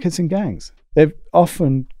kids in gangs. They've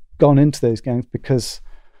often gone into those gangs because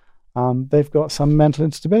they've got some mental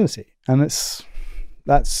instability, and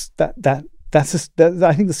I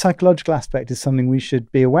think the psychological aspect is something we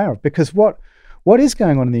should be aware of, because what is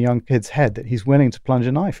going on in the young kid's head that he's willing to plunge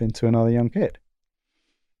a knife into another young kid?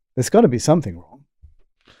 There's got to be something wrong.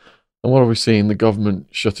 And what are we seeing? The government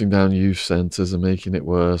shutting down youth centres and making it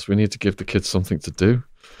worse. We need to give the kids something to do.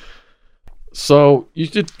 So you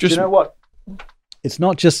did just... Do you know what? It's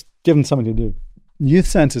not just giving something to do. Youth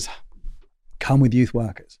centres come with youth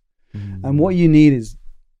workers. And what you need is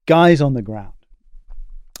guys on the ground.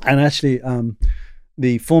 And actually,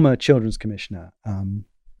 the former children's commissioner, his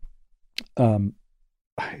name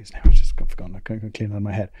I've just forgotten, I can't clean it out of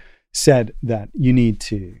my head, said that you need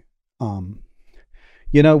to,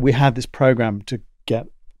 we have this program to get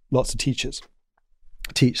lots of teachers,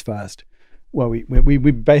 teach first. Well, we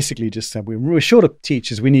basically just said we're short of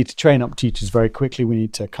teachers. We need to train up teachers very quickly. We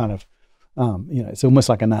need to kind of, it's almost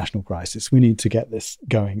like a national crisis. We need to get this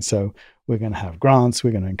going. So we're going to have grants.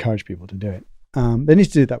 We're going to encourage people to do it. They need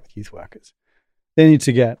to do that with youth workers. They need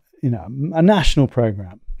to get, a national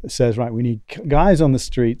program that says, right, we need guys on the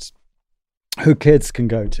streets who kids can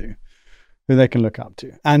go to, who they can look up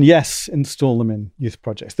to. And yes, install them in youth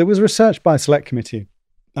projects. There was research by a select committee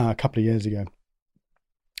a couple of years ago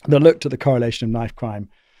that looked at the correlation of knife crime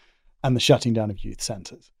and the shutting down of youth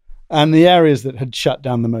centres. And the areas that had shut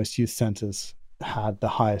down the most youth centres had the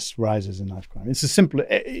highest rises in knife crime. It's a simple,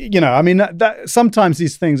 that sometimes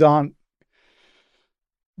these things aren't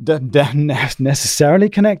necessarily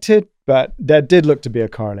connected, but there did look to be a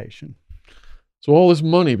correlation. So all this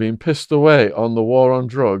money being pissed away on the war on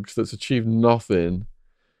drugs that's achieved nothing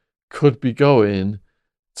could be going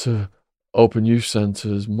to open youth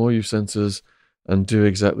centres, more youth centres, and do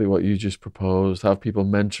exactly what you just proposed. Have people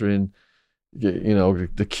mentoring,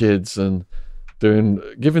 the kids and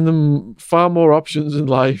giving them far more options in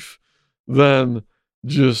life than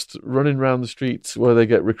just running around the streets where they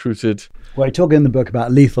get recruited. Well, you talk in the book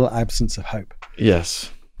about lethal absence of hope. Yes,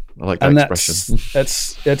 I like that expression.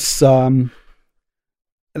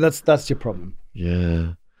 That's your problem.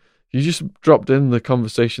 Yeah. You just dropped in the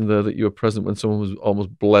conversation there that you were present when someone was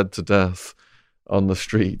almost bled to death on the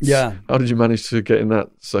streets. Yeah. How did you manage to get in that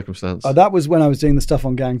circumstance? That was when I was doing the stuff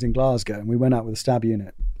on gangs in Glasgow, and we went out with a stab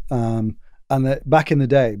unit. Back in the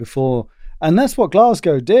day before, and that's what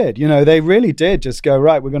Glasgow did. They really did just go,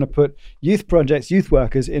 right, we're going to put youth projects, youth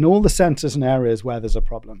workers in all the centres and areas where there's a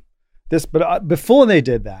problem. But before they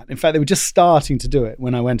did that, in fact, they were just starting to do it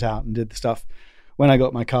when I went out and did the stuff when I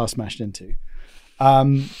got my car smashed into.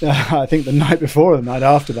 I think the night before or the night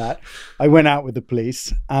after that, I went out with the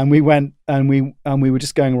police, and we went and we were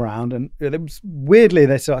just going around, and it was weirdly,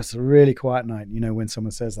 they said it's a really quiet night. When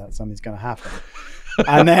someone says that, something's going to happen.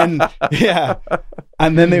 And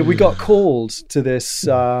then we got called to this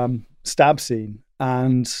stab scene,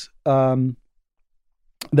 and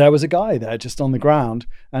there was a guy there just on the ground,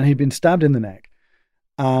 and he'd been stabbed in the neck.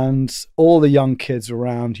 and all the young kids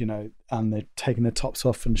around, and they're taking their tops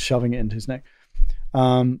off and shoving it into his neck.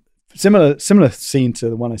 Similar scene to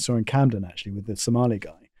the one I saw in Camden, actually, with the Somali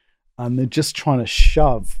guy. And they're just trying to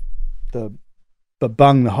shove the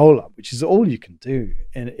bung the hole up, which is all you can do.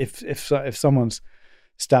 And if someone's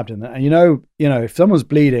stabbed in there, and if someone's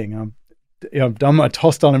bleeding, I've done my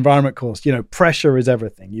hostile environment course. Pressure is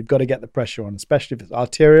everything. You've got to get the pressure on, especially if it's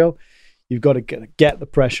arterial. You've got to get the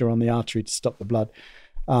pressure on the artery to stop the blood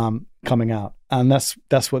coming out, and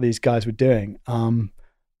that's what these guys were doing.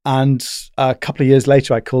 And a couple of years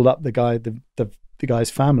later, I called up the guy, the guy's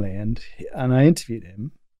family, and I interviewed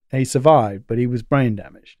him. He survived, but he was brain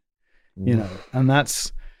damaged. It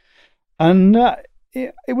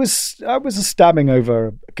was a stabbing over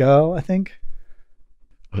a girl, I think.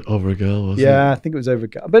 Over a girl, was it? Yeah, I think it was over a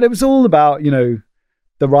girl. But it was all about, the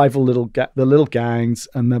rival the little gangs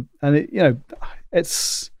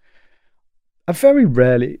it's I've very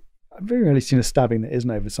rarely seen a stabbing that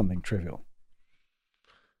isn't over something trivial.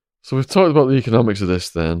 So we've talked about the economics of this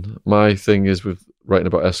then. My thing is, with writing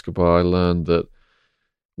about Escobar, I learned that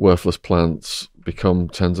worthless plants become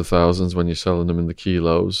tens of thousands when you're selling them in the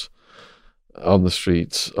kilos on the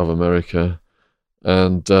streets of America.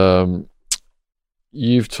 And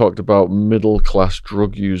you've talked about middle-class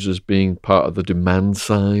drug users being part of the demand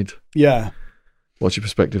side. Yeah. What's your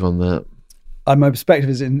perspective on that? My perspective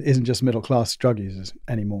isn't just middle-class drug users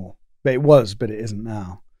anymore. But it was, but it isn't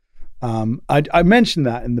now. I mentioned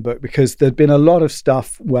that in the book because there'd been a lot of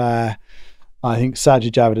stuff where I think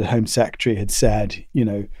Sajid Javid, the Home Secretary, had said,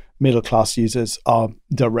 middle-class users are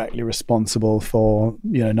directly responsible for,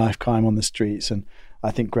 knife crime on the streets. And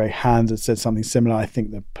I think Grey Hands had said something similar. I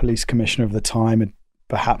think the police commissioner of the time had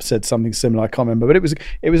perhaps said something similar. I can't remember, but it was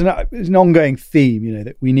an ongoing theme,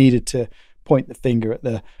 that we needed to point the finger at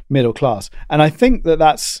the middle class. And I think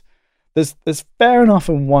that's fair enough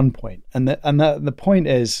on one point, and the point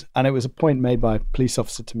is, and it was a point made by a police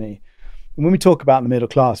officer to me. When we talk about the middle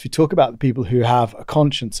class, we talk about the people who have a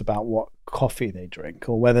conscience about what coffee they drink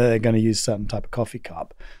or whether they're going to use a certain type of coffee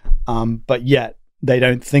cup, but yet they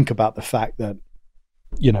don't think about the fact that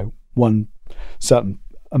one certain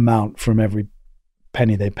amount from every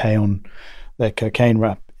penny they pay on their cocaine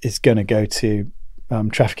wrap is going to go to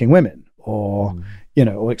trafficking women or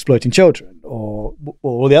or exploiting children or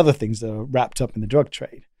all the other things that are wrapped up in the drug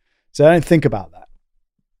trade. So I don't think about that.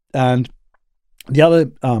 And the other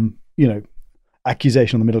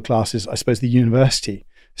accusation on the middle class is, I suppose, the university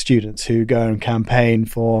students who go and campaign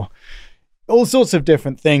for all sorts of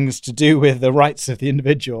different things to do with the rights of the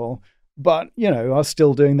individual, but are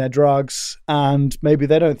still doing their drugs, and maybe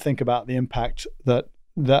they don't think about the impact that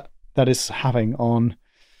is having on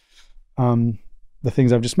the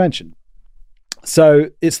things I've just mentioned. So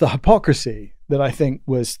it's the hypocrisy that I think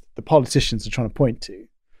was the politicians are trying to point to.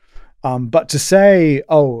 But to say,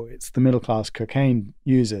 it's the middle class cocaine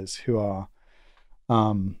users who are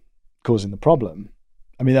causing the problem.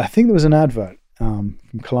 I mean, I think there was an advert from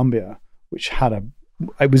Colombia which had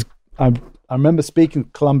I remember speaking to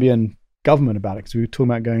the Colombian government about it because we were talking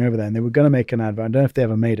about going over there, and they were going to make an advert. I don't know if they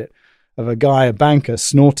ever made it, of a banker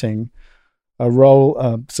snorting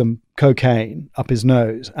some cocaine up his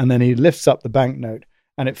nose, and then he lifts up the banknote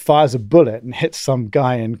and it fires a bullet and hits some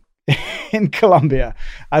guy in Colombia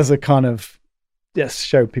as a kind of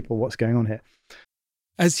show people what's going on here.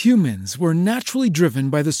 As humans, we're naturally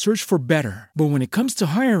driven by the search for better. But when it comes to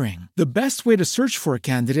hiring, the best way to search for a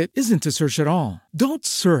candidate isn't to search at all. Don't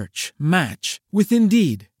search, match with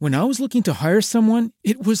Indeed. When I was looking to hire someone,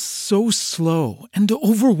 it was so slow and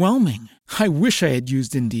overwhelming. I wish I had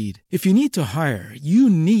used Indeed. If you need to hire, you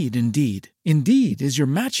need Indeed. Indeed is your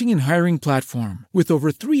matching and hiring platform with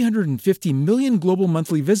over 350 million global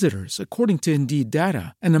monthly visitors, according to Indeed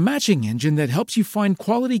data, and a matching engine that helps you find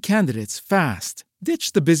quality candidates fast.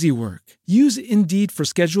 Ditch the busy work. Use Indeed for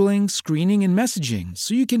scheduling, screening, and messaging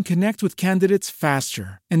so you can connect with candidates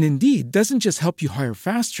faster. And Indeed doesn't just help you hire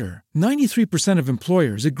faster. 93% of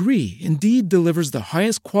employers agree Indeed delivers the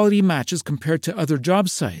highest quality matches compared to other job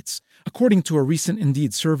sites, according to a recent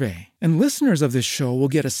Indeed survey. And listeners of this show will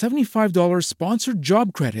get a $75 sponsored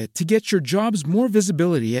job credit to get your jobs more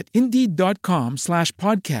visibility at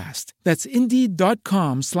Indeed.com/podcast. That's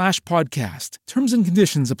Indeed.com/podcast. Terms and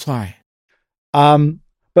conditions apply.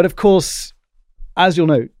 But of course, as you'll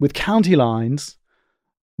note, with county lines,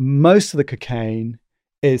 most of the cocaine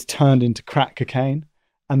is turned into crack cocaine,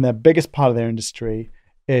 and their biggest part of their industry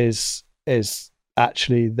is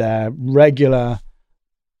actually their regular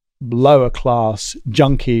lower class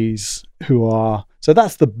junkies so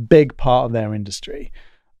that's the big part of their industry.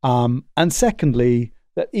 And secondly,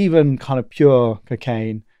 that even kind of pure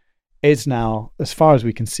cocaine it's now, as far as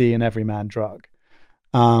we can see, an everyman drug.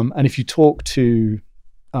 And if you talk to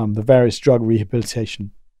the various drug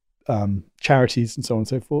rehabilitation charities and so on and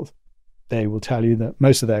so forth, they will tell you that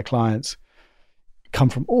most of their clients come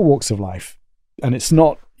from all walks of life, and it's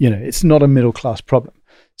not a middle class problem.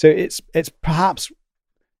 So it's perhaps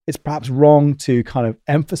wrong to kind of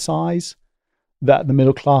emphasize that the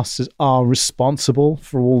middle classes are responsible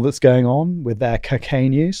for all that's going on with their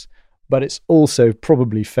cocaine use, but it's also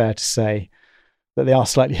probably fair to say that they are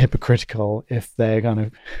slightly hypocritical if they're kind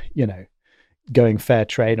of, going fair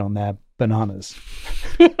trade on their bananas.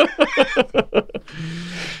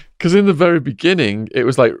 Because in the very beginning, it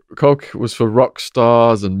was like Coke was for rock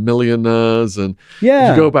stars and millionaires, and if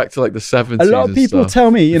you go back to like the 70s. A lot of people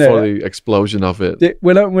tell me, before the explosion of it.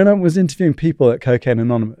 When I was interviewing people at Cocaine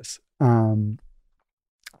Anonymous,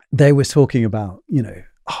 they were talking about,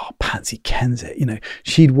 Patsy Kensit,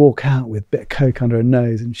 she'd walk out with a bit of Coke under her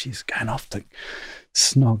nose and she's going off to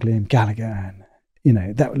snog Liam Gallagher,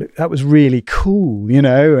 and that was really cool,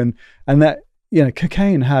 and that.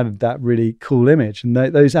 Cocaine had that really cool image, and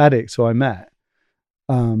those addicts who I met,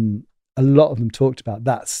 a lot of them talked about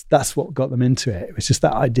that's what got them into it. It was just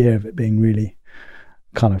that idea of it being really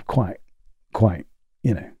kind of quite quite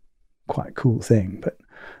cool thing. But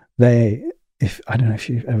I don't know if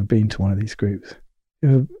you've ever been to one of these groups,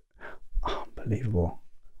 unbelievable.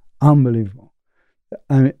 I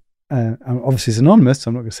mean, obviously it's anonymous,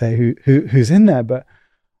 so I'm not going to say who's in there, but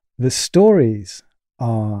the stories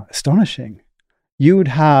are astonishing. You would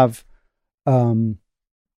have a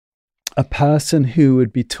person who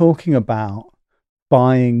would be talking about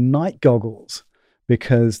buying night goggles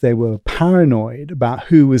because they were paranoid about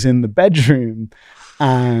who was in the bedroom,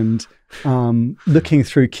 and looking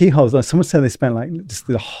through keyholes. Like someone said they spent like just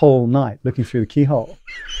the whole night looking through the keyhole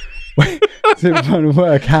to try to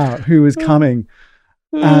work out who was coming.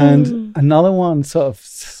 And another one sort of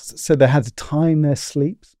said they had to time their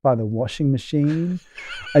sleeps by the washing machine.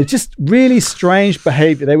 It's just really strange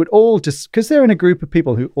behavior. They would all just, because they're in a group of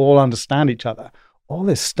people who all understand each other, all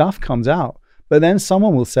this stuff comes out. But then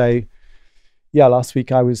someone will say, yeah, last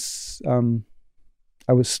week I was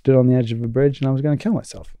stood on the edge of a bridge and I was going to kill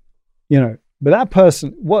myself. But that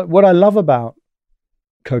person, what I love about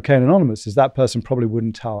Cocaine Anonymous is that person probably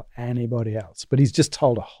wouldn't tell anybody else, but he's just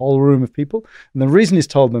told a whole room of people. And the reason he's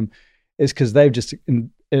told them is because they've just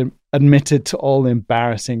admitted to all the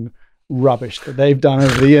embarrassing rubbish that they've done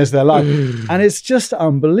over the years of their life. And it's just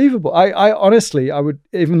unbelievable. I honestly, I would,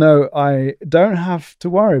 even though I don't have to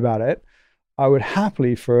worry about it, I would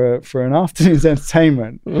happily, for an afternoon's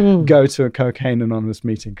entertainment, go to a Cocaine Anonymous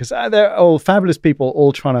meeting, because they're all fabulous people,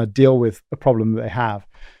 all trying to deal with a problem that they have.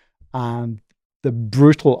 And the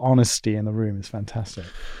brutal honesty in the room is fantastic.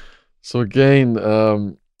 So again,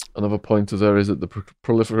 another pointer there is that the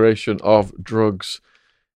proliferation of drugs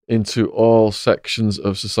into all sections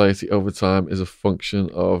of society over time is a function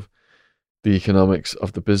of the economics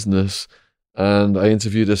of the business. And I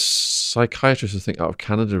interviewed a psychiatrist, I think, out of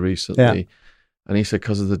Canada recently, and he said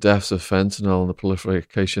because of the deaths of fentanyl and the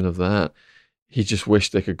proliferation of that, he just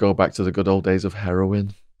wished they could go back to the good old days of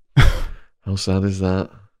heroin. How sad is that?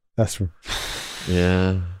 That's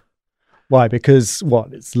yeah. Why? Because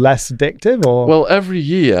what? It's less addictive, or? Well, every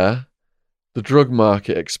year the drug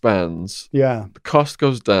market expands. Yeah. The cost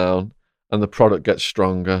goes down and the product gets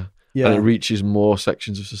stronger. Yeah. And it reaches more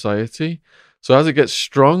sections of society. So as it gets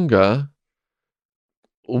stronger,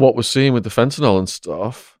 what we're seeing with the fentanyl and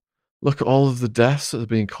stuff, look at all of the deaths that are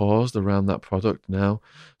being caused around that product now.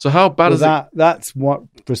 So how bad is it? That's what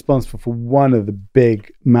responsible for one of the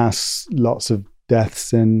big mass lots of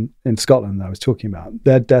deaths in Scotland that I was talking about.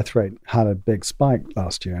 Their death rate had a big spike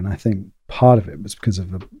last year, and I think part of it was because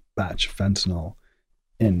of a batch of fentanyl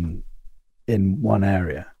in one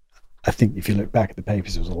area. I think if you look back at the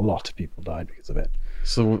papers, there was a lot of people died because of it.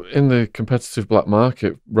 So in the competitive black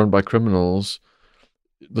market run by criminals,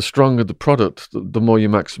 the stronger the product, the more you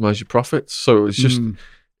maximize your profits. So it's just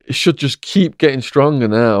it should just keep getting stronger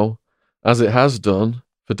now, as it has done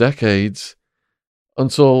for decades,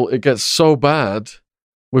 until it gets so bad,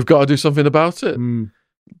 we've got to do something about it.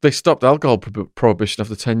 They stopped alcohol prohibition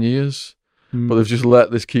after 10 years, but they've just let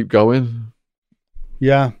this keep going.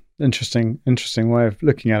 Yeah. Interesting way of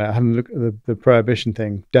looking at it. I haven't looked at the prohibition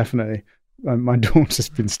thing, definitely. My daughter's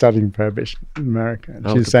been studying prohibition in America, and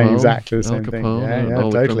she's saying exactly the same thing. Yeah,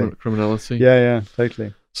 totally. Criminality. Yeah,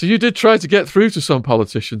 totally. So you did try to get through to some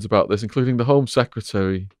politicians about this, including the Home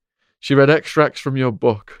Secretary. She read extracts from your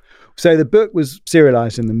book. So the book was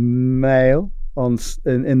serialized in the Mail,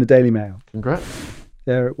 in the Daily Mail. Congrats.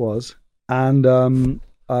 There it was. And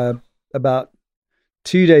about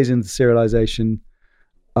 2 days into serialization,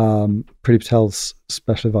 Priti Patel's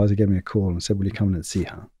special advisor gave me a call and said, will you come in and see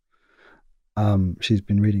her? She's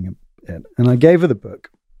been reading it. And I gave her the book.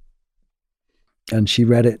 And she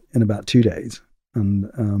read it in about 2 days.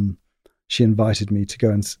 And she invited me to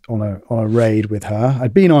go on a raid with her.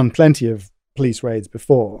 I'd been on plenty of police raids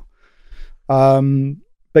before.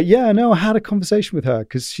 But yeah, no, I had a conversation with her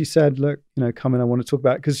because she said, look, come in, I want to talk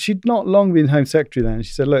about it. Because she'd not long been Home Secretary then.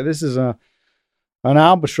 She said, look, this is an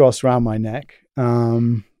albatross around my neck.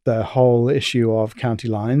 The whole issue of county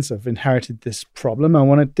lines. I've inherited this problem. I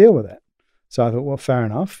want to deal with it. So I thought, well, fair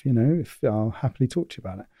enough. If I'll happily talk to you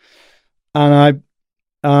about it. And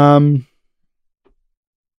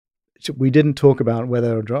we didn't talk about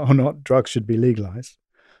whether or not drugs should be legalized.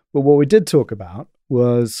 But what we did talk about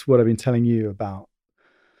was what I've been telling you about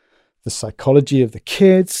the psychology of the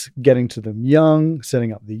kids, getting to them young,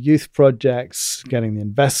 setting up the youth projects, getting the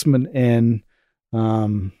investment in,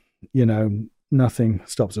 nothing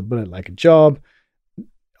stops a bullet like a job.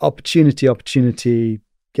 Opportunity,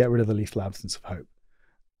 get rid of the lethal absence of hope.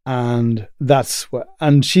 And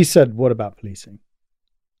and she said, what about policing?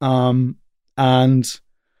 I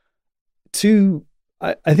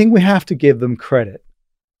think we have to give them credit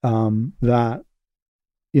that,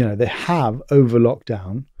 they have over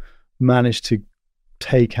lockdown managed to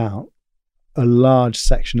take out a large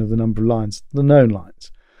section of the number of lines, the known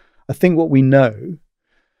lines. I think what we know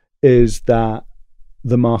is that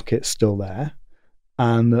the market's still there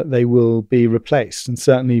and that they will be replaced. And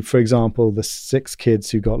certainly, for example, the 6 kids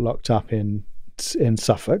who got locked up in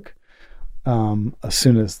Suffolk, as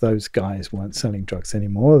soon as those guys weren't selling drugs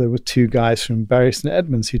anymore, there were 2 guys from Bury St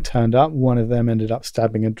Edmunds who turned up. One of them ended up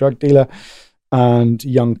stabbing a drug dealer, and a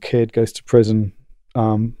young kid goes to prison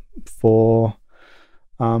for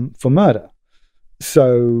murder.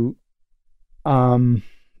 So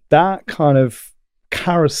that kind of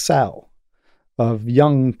carousel of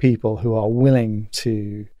young people who are willing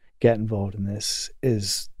to get involved in this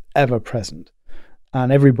is ever present,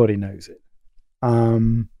 and everybody knows it.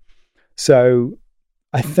 So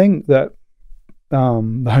I think that the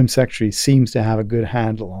Home Secretary seems to have a good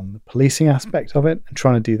handle on the policing aspect of it and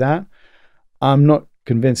trying to do that. I'm not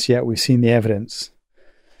convinced yet we've seen the evidence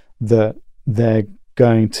that they're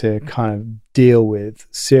going to kind of deal with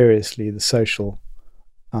seriously the social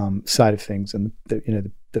side of things, and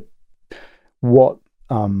Anne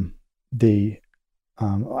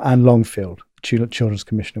Longfield, Children's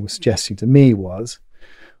Commissioner, was suggesting to me was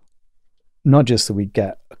not just that we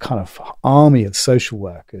get a kind of army of social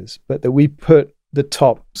workers, but that we put the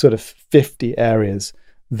top sort of 50 areas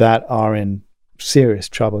that are in serious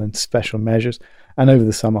trouble in special measures. And over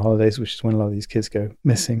the summer holidays, which is when a lot of these kids go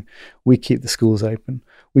missing, we keep the schools open.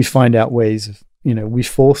 We find out ways of, we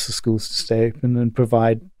force the schools to stay open and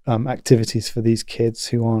provide activities for these kids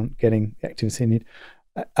who aren't getting the activity they need.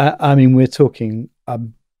 I mean, we're talking a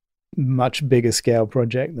much bigger scale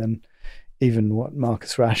project than even what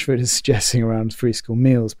Marcus Rashford is suggesting around free school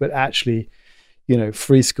meals, but actually,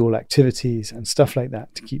 free school activities and stuff like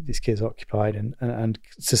that to keep these kids occupied and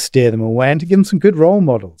to steer them away and to give them some good role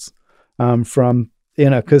models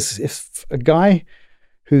because if a guy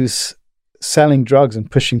who's selling drugs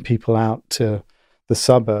and pushing people out to the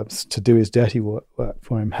suburbs to do his dirty work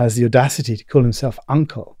for him has the audacity to call himself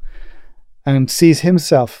uncle and sees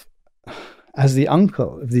himself as the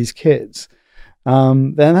uncle of these kids,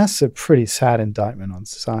 then that's a pretty sad indictment on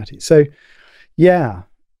society. So, yeah,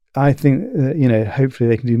 I think hopefully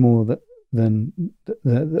they can do more than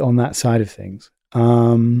on that side of things,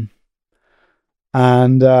 and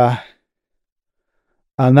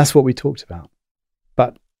that's what we talked about.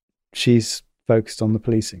 But she's focused on the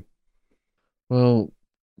policing. Well,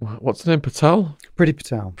 what's the name? Patel?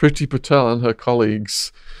 Priti Patel and her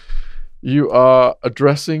colleagues. You are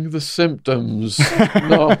addressing the symptoms,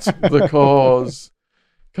 not the cause.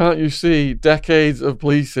 Can't you see? Decades of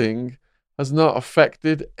policing has not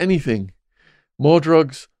affected anything. More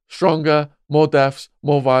drugs, stronger, more deaths,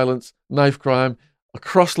 more violence, knife crime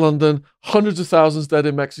across London, hundreds of thousands dead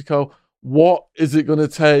in Mexico. What is it going to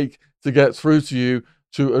take to get through to you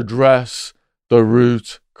to address the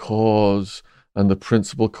root cause? And the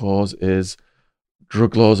principal cause is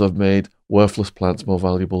drug laws have made worthless plants more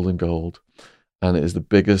valuable than gold. And it is the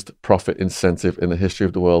biggest profit incentive in the history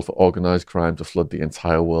of the world for organized crime to flood the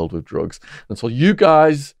entire world with drugs. Until you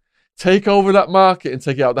guys take over that market and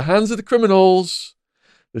take it out of the hands of the criminals,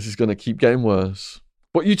 this is going to keep getting worse.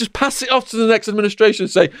 But you just pass it off to the next administration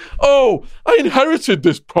and say, oh, I inherited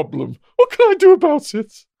this problem. What can I do about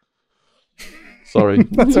it? Sorry.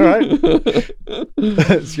 That's all right.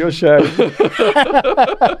 It's your show.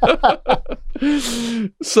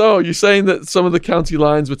 So you're saying that some of the county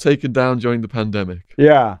lines were taken down during the pandemic?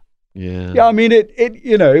 Yeah. Yeah. I mean,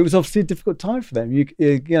 it was obviously a difficult time for them. You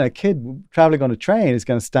know, a kid traveling on a train is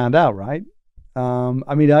going to stand out, right?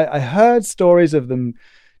 I mean, I heard stories of them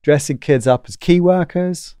dressing kids up as key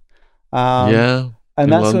workers. Yeah.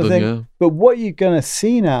 And that London, sort of thing. yeah. But what you're going to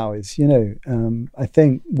see now is, you know, I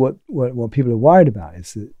think what people are worried about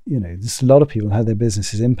is that, you know, there's a lot of people have their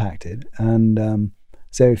businesses impacted. And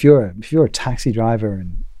so if you're a taxi driver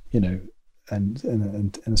and, you know, and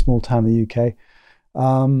in a small town in the UK,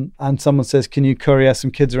 and someone says, can you courier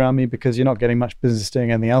some kids around me because you're not getting much business doing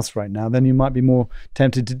anything else right now, then you might be more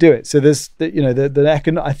tempted to do it. So there's, you know,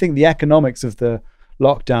 I think the economics of the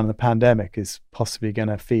lockdown and the pandemic is possibly going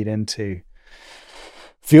to feed into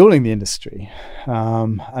fueling the industry.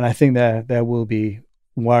 And I think there will be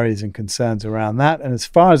worries and concerns around that. And as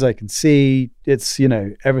far as I can see, it's, you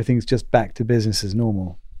know, everything's just back to business as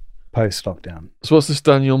normal post-lockdown. So what's this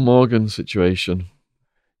Daniel Morgan situation?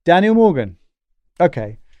 Daniel Morgan.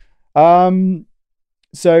 Okay.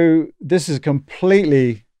 So this is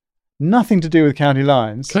completely nothing to do with county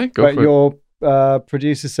lines. Okay, go but for it. Your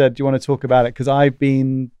producer said, do you want to talk about it? Because I've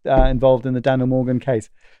been involved in the Daniel Morgan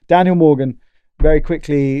case. Daniel Morgan, very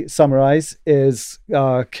quickly summarize, is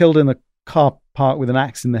killed in a car park with an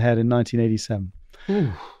axe in the head in 1987.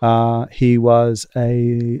 He was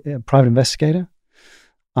a private investigator.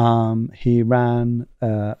 He ran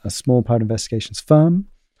a small private investigations firm.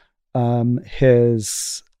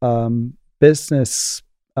 His business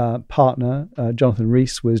partner, Jonathan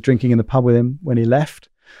Rees, was drinking in the pub with him when he left.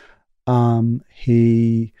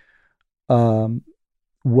 He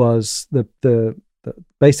was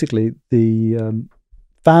basically the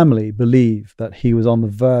family believed that he was on the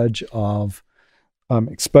verge of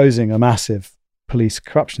exposing a massive police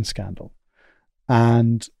corruption scandal.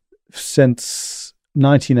 And since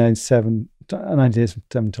 1997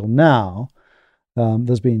 till now,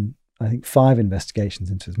 there's been, I think, 5 investigations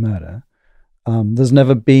into his murder. There's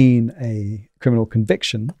never been a criminal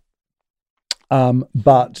conviction,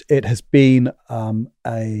 but it has been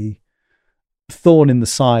a thorn in the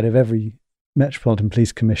side of every Metropolitan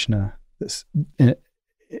Police Commissioner that's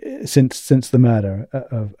since the murder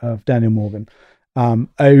of Daniel Morgan,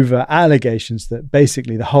 over allegations that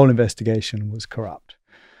basically the whole investigation was corrupt.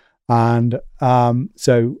 And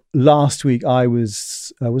so last week I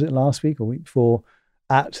was it last week or week before,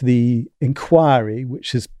 at the inquiry,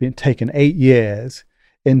 which has been taken 8 years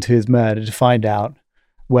into his murder to find out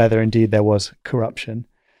whether indeed there was corruption.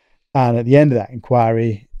 And at the end of that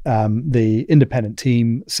inquiry, the independent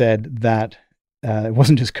team said that it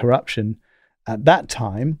wasn't just corruption at that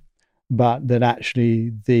time, but that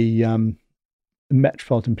actually the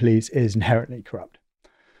Metropolitan Police is inherently corrupt.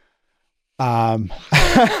 And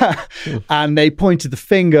they pointed the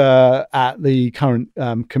finger at the current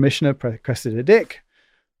commissioner, Cressida Dick,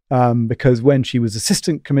 because when she was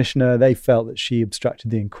assistant commissioner, they felt that she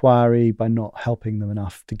obstructed the inquiry by not helping them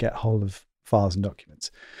enough to get hold of files and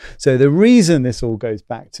documents. So the reason this all goes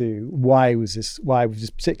back to why was this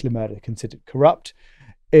particular murder considered corrupt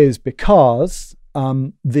is because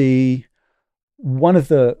one of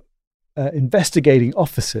the investigating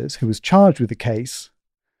officers who was charged with the case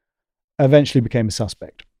eventually became a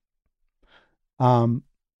suspect.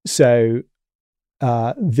 So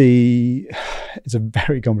it's a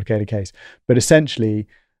very complicated case, but essentially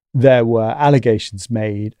there were allegations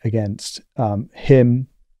made against him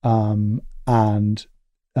and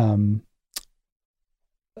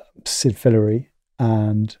Sid Fillery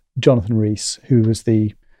and Jonathan Rees, who was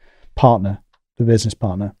the business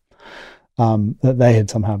partner, that they had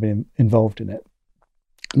somehow been involved in it.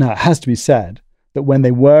 Now, it has to be said that when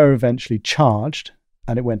they were eventually charged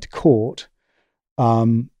and it went to court,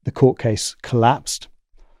 the court case collapsed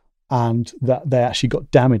and that they actually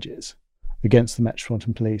got damages against the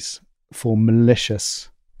Metropolitan Police for malicious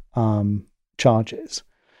charges.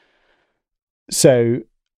 So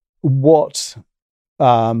what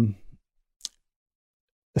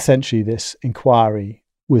essentially this inquiry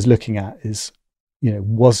was looking at is,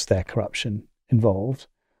 was there corruption involved?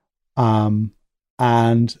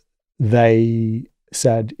 And they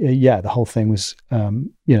said, yeah, the whole thing was,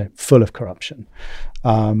 full of corruption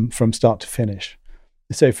from start to finish.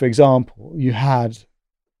 So, for example, you had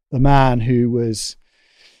the man who was,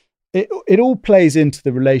 it all plays into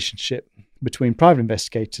the relationship between private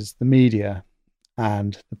investigators, the media,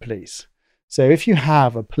 and the police. So if you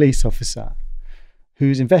have a police officer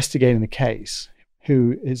who's investigating the case,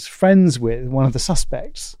 who is friends with one of the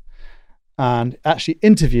suspects and actually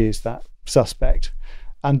interviews that suspect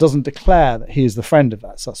and doesn't declare that he is the friend of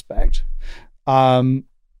that suspect, and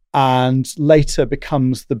later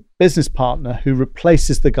becomes the business partner who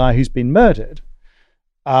replaces the guy who's been murdered,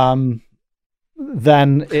 then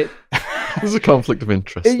it... There's a conflict of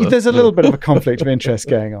interest. There's a little bit of a conflict of interest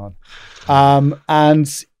going on. And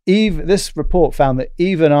this report found that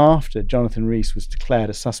even after Jonathan Rees was declared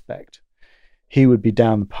a suspect, he would be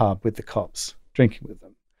down the pub with the cops, drinking with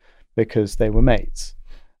them, because they were mates.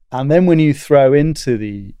 And then when you throw into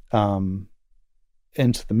the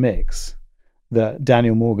mix that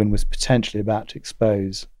Daniel Morgan was potentially about to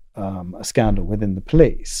expose a scandal within the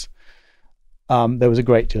police, there was a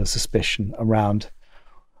great deal of suspicion around,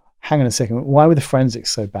 hang on a second, why were the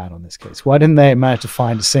forensics so bad on this case? Why didn't they manage to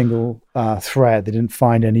find a single thread? They didn't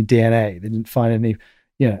find any DNA. They didn't find any,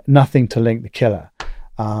 nothing to link the killer.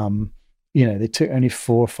 They took only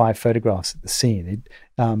 4 or 5 photographs at the scene.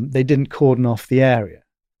 They didn't cordon off the area.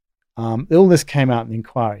 All this came out in the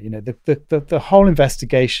inquiry. The whole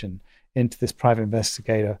investigation into this private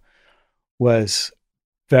investigator was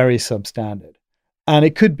very substandard, and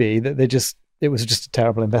it could be that it was just a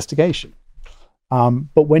terrible investigation.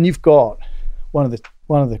 But when you've got one of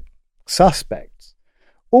the suspects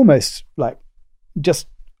almost like just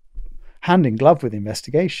hand in glove with the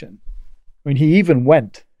investigation, I mean, he even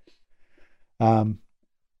went.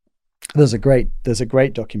 There's a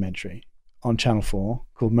great documentary on Channel 4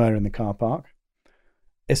 called Murder in the Car Park.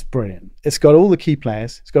 It's brilliant. It's got all the key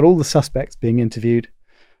players. It's got all the suspects being interviewed.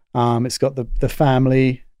 It's got the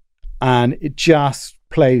family, and it just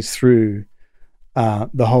plays through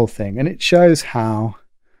the whole thing. And it shows how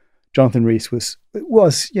Jonathan Rees was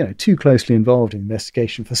too closely involved in the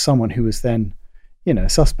investigation for someone who was then, a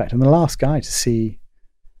suspect. And the last man,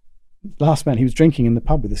 he was drinking in the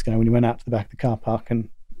pub with this guy when he went out to the back of the car park and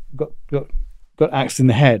got axed in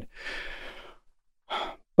the head.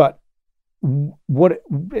 But what it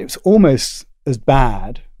was almost as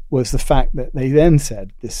bad was the fact that they then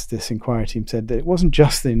said, this inquiry team said, that it wasn't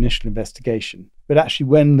just the initial investigation, but actually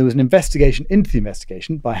when there was an investigation into the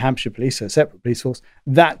investigation by Hampshire Police, so a separate police force,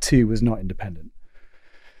 that too was not independent.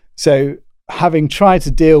 So having tried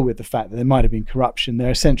to deal with the fact that there might have been corruption,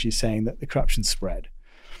 they're essentially saying that the corruption spread.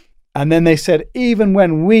 And then they said, even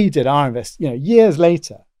when we did our years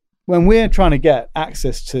later, when we're trying to get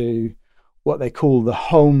access to what they call the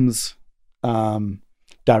Holmes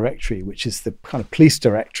directory, which is the kind of police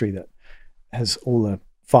directory that has all the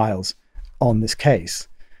files on this case,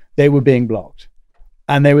 they were being blocked.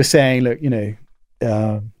 And they were saying, look,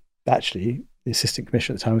 actually, the assistant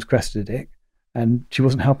commissioner at the time was Cressida Dick, and she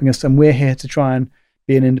wasn't helping us, and we're here to try and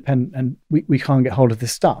be an independent, and we can't get hold of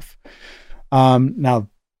this stuff. Now,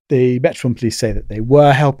 the Metropolitan Police say that they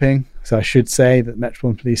were helping, so I should say that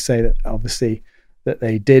Metropolitan Police say that obviously that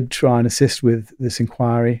they did try and assist with this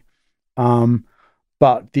inquiry.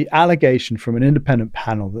 But the allegation from an independent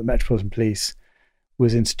panel that Metropolitan Police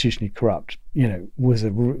was institutionally corrupt, was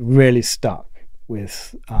really stuck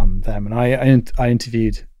with them. And I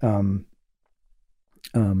interviewed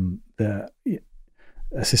the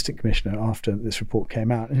assistant commissioner after this report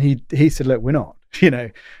came out, and he said, look, we're not,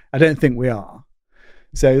 I don't think we are.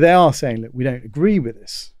 So they are saying, look, we don't agree with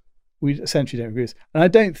this. We essentially don't agree with this. And I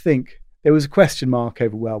don't think there was a question mark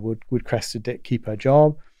over, well, would Cressida Dick keep her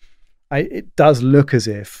job? It does look as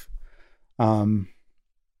if the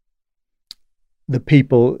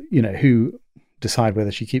people, who decide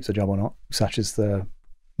whether she keeps her job or not, such as the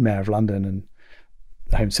Mayor of London and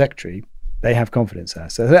the Home Secretary, they have confidence there.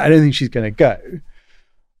 So I don't think she's going to go.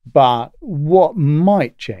 But what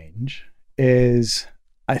might change is,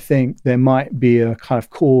 I think there might be a kind of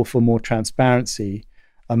call for more transparency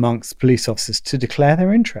amongst police officers to declare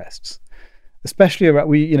their interests, especially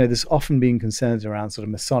around, there's often been concerns around sort of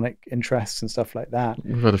Masonic interests and stuff like that.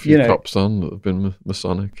 We've had a few cops on that have been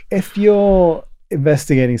Masonic. If you're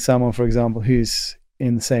investigating someone, for example, who's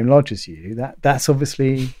in the same lodge as you, that's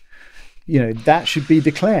obviously, that should be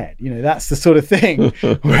declared. That's the sort of thing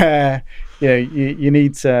where, you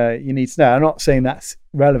need to know. I'm not saying that's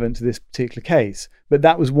relevant to this particular case, but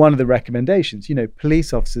that was one of the recommendations.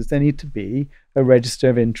 Police officers, there need to be a register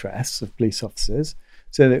of interests of police officers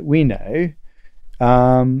so that we know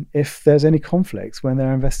if there's any conflicts when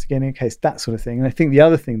they're investigating a case, that sort of thing. And I think the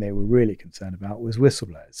other thing they were really concerned about was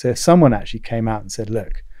whistleblowers. So if someone actually came out and said,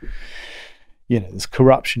 look, there's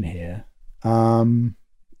corruption here,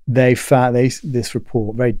 they found this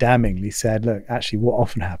report very damningly said, look, actually what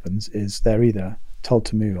often happens is they're either told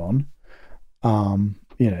to move on,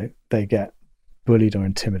 they get bullied or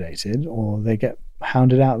intimidated, or they get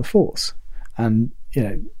hounded out of the force. And,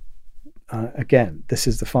 again, this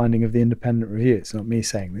is the finding of the independent review. It's not me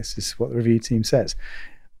saying this. This is what the review team says.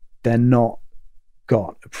 They're not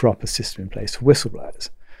got a proper system in place for whistleblowers.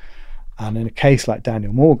 And in a case like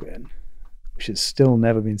Daniel Morgan, which has still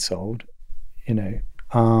never been solved, that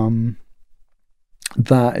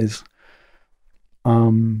is,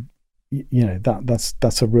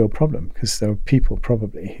 that's a real problem, because there are people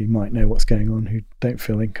probably who might know what's going on who don't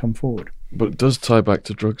feel they can come forward. But it does tie back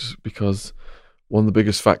to drugs, because one of the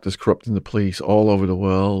biggest factors corrupting the police all over the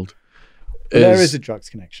world there is a drugs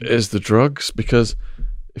connection. Is the drugs, because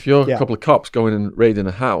if you're a couple of cops going and raiding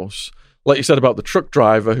a house, like you said about the truck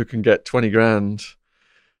driver who can get 20 grand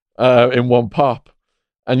in one pop,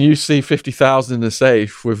 and you see 50,000 in a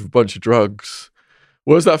safe with a bunch of drugs,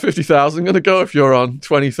 where's that 50,000 going to go if you're on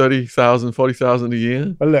 20, 30,000, 40,000 a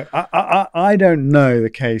year? Well, look, I don't know the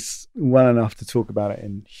case well enough to talk about it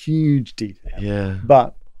in huge detail. Yeah.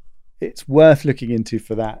 But it's worth looking into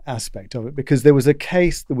for that aspect of it, because there was a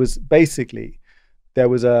case that was basically, there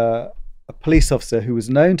was a police officer who was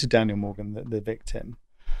known to Daniel Morgan, the victim,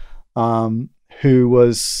 who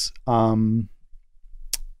was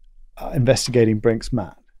investigating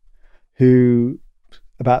Brink's-Mat, who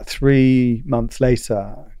about 3 months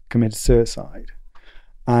later committed suicide.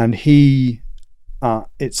 And he,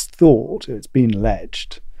 it's been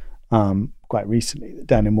alleged quite recently that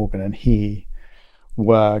Daniel Morgan and he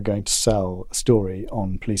were going to sell a story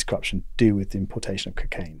on police corruption to do with the importation of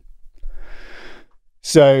cocaine.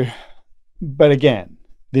 So, but again,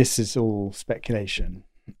 this is all speculation.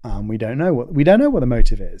 We don't know what the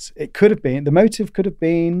motive is. The motive could have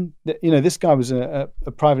been that, this guy was a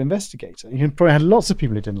private investigator. He probably had lots of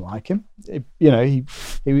people who didn't like him. He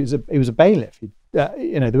was a bailiff.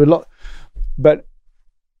 There were a lot, but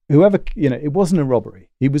whoever, it wasn't a robbery.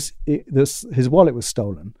 His wallet was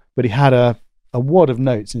stolen, but he had a wad of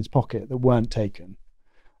notes in his pocket that weren't taken.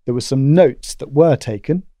 There were some notes that were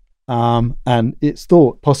taken, and it's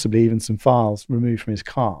thought possibly even some files removed from his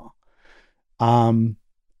car.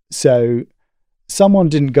 So someone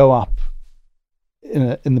didn't go up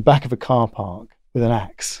in the back of a car park with an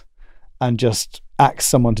axe and just axe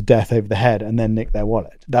someone to death over the head and then nick their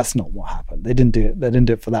wallet. That's not what happened. They didn't do it. They didn't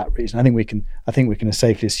do it for that reason. I think we can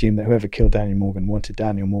safely assume that whoever killed Daniel Morgan wanted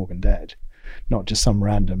Daniel Morgan dead, not just some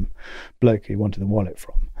random bloke he wanted the wallet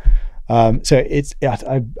from. So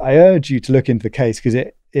I urge you to look into the case, because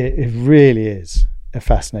it really is a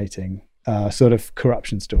fascinating sort of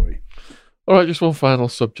corruption story. All right, just one final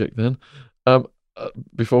subject then.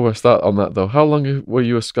 Before we start on that, though, how long were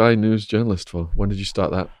you a Sky News journalist for? When did you start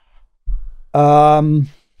that?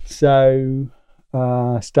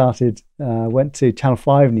 Started, went to Channel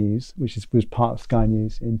 5 News, which was part of Sky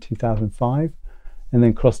News, in 2005, and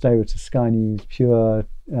then crossed over to Sky News Pure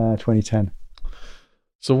 2010.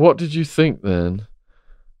 So what did you think then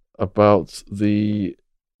about the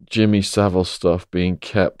Jimmy Savile stuff being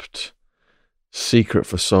kept secret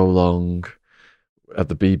for so long at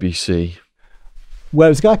the BBC? Well,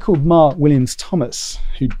 it was a guy called Mark Williams-Thomas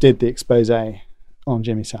who did the expose on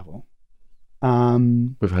Jimmy Savile.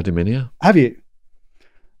 We've had him in here. Have you?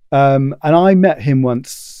 And I met him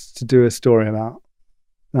once to do a story about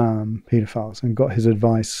paedophiles and got his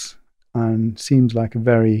advice, and seems like a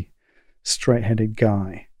very straight-headed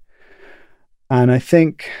guy. And I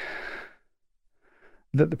think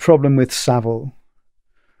that the problem with Savile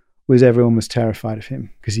was everyone was terrified of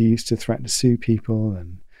him, because he used to threaten to sue people,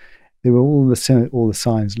 and they were all the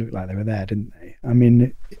signs looked like they were there, didn't they? I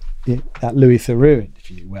mean, that Louis Theroux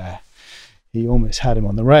interview where he almost had him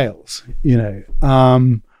on the rails,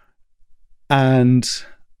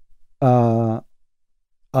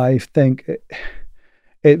 I think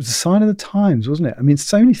it was a sign of the times, wasn't it? I mean,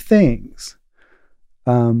 so many things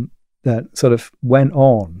that sort of went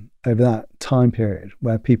on over that time period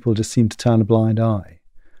where people just seemed to turn a blind eye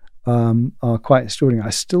are quite extraordinary.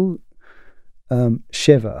 I still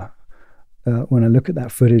shiver when I look at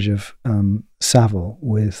that footage of Savile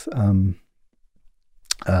with the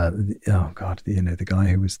guy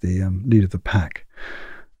who was the leader of the pack,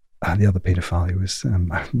 the other paedophile who was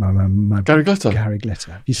Gary Glitter. Gary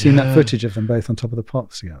Glitter. Have you seen that footage of them both on top of the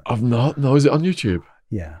pops together? I've not. No, is it on YouTube?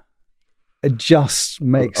 Yeah. It just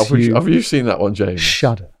makes have you seen that one, James?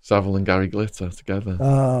 Shudder. Savile and Gary Glitter together.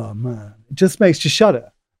 Oh man, it just makes you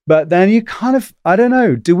shudder. But then you kind of, I don't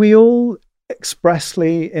know, do we all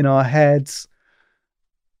expressly in our heads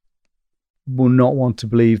will not want to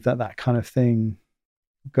believe that kind of thing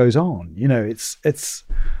goes on? It's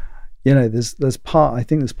there's part, I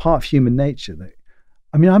think there's part of human nature that,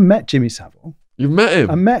 I mean, I met Jimmy Savile. You met him?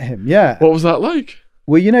 I met him, yeah. What was that like?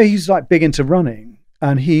 Well, he's like big into running,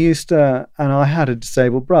 and and I had a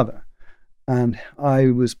disabled brother, and I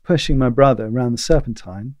was pushing my brother around the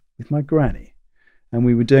Serpentine with my granny, and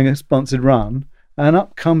we were doing a sponsored run, and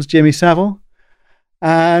up comes Jimmy Savile,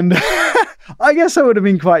 And I guess I would have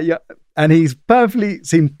been quite young. And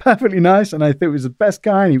seemed perfectly nice. And I think he was the best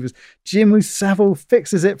guy. And Jimmy Savile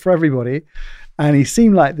fixes it for everybody. And he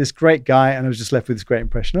seemed like this great guy. And I was just left with this great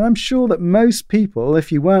impression. And I'm sure that most people,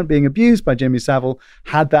 if you weren't being abused by Jimmy Savile,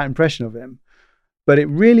 had that impression of him. But it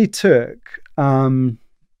really took Mark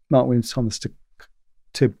Williams Thomas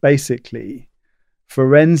to basically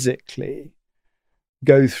forensically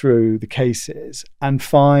go through the cases and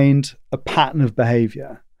find a pattern of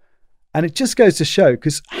behavior. And it just goes to show,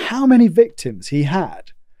 because how many victims he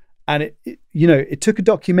had. And it took a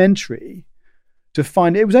documentary to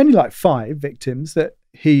find, it was only like 5 victims that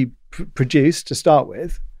he produced to start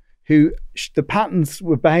with, who the patterns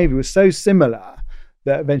of behavior was so similar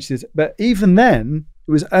that eventually, but even then,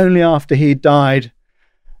 it was only after he died.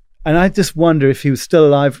 And I just wonder if he was still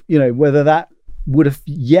alive, whether that would have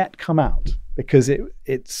yet come out, because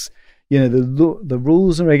it's the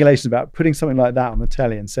rules and regulations about putting something like that on the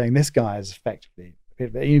telly and saying this guy is effectively,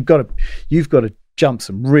 you've got to jump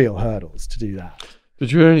some real hurdles to do that.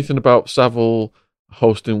 Did you hear anything about Savile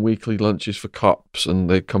hosting weekly lunches for cops, and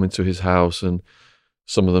they come into his house and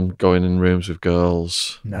some of them going in rooms with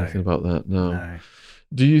girls? No. Anything about that? No.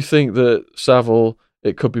 Do you think that Savile,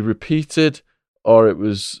 it could be repeated, or it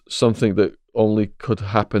was something that only could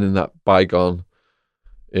happen in that bygone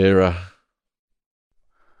era?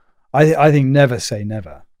 I think never say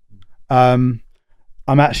never. I'm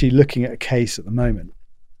actually looking at a case at the moment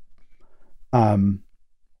of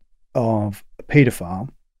a paedophile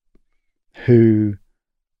who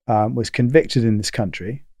was convicted in this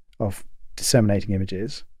country of disseminating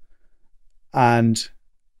images, and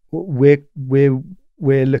we're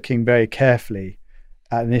looking very carefully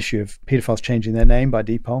at an issue of paedophiles changing their name by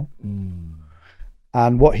deed poll.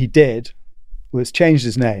 And what he did was changed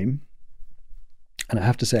his name, and I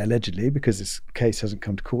have to say allegedly, because this case hasn't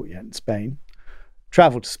come to court yet in Spain,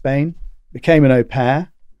 travelled to Spain, became an au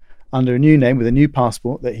pair under a new name with a new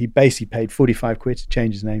passport that he basically paid 45 quid to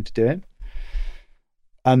change his name to do it,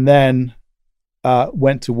 and then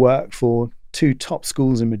went to work for 2 top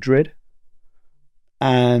schools in Madrid,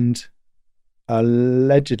 and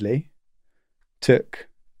allegedly took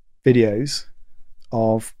videos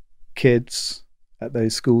of kids at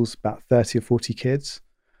those schools, about 30 or 40 kids.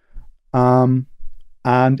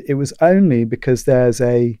 And it was only because there's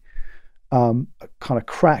a kind of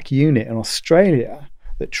crack unit in Australia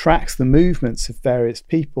that tracks the movements of various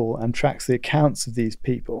people and tracks the accounts of these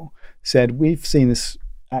people, said, we've seen this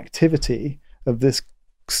activity of this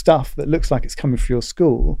stuff that looks like it's coming from your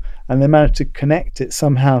school. And they managed to connect it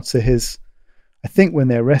somehow to his, I think when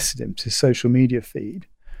they arrested him, to his social media feed,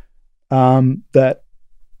 that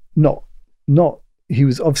not he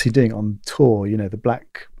was obviously doing it on tour, the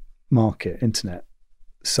black market internet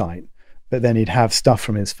site, but then he'd have stuff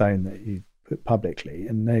from his phone that he put publicly,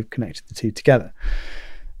 and they've connected the two together.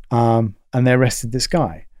 And they arrested this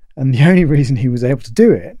guy. And the only reason he was able to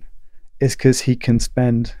do it is because he can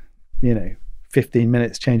spend, 15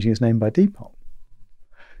 minutes changing his name by deed poll.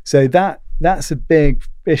 So that's a big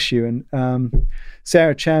issue. And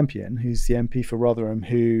Sarah Champion, who's the MP for Rotherham,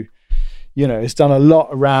 who, has done a lot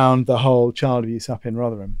around the whole child abuse up in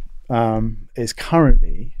Rotherham, is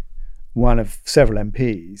currently one of several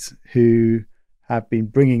MPs who have been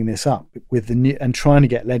bringing this up with the new and trying to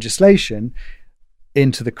get legislation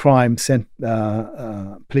into the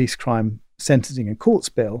police crime sentencing and courts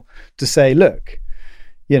bill to say, look,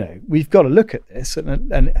 we've got to look at this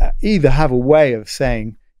and either have a way of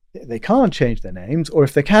saying they can't change their names, or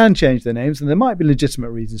if they can change their names, and there might be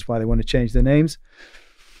legitimate reasons why they want to change their names,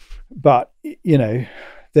 but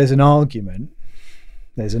there's an argument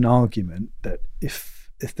that if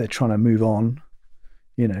they're trying to move on,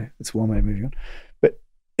 it's one way of moving on. But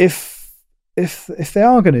if they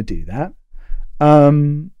are going to do that,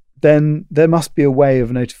 then there must be a way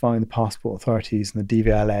of notifying the passport authorities and the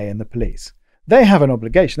DVLA and the police. They have an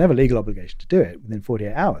obligation, they have a legal obligation to do it within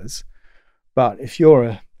 48 hours. But if you're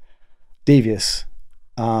a devious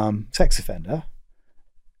sex offender,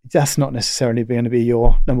 that's not necessarily going to be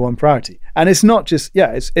your number one priority. And it's not just,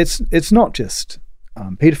 it's not just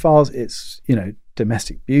pedophiles, it's,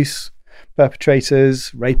 domestic abuse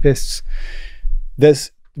perpetrators, rapists.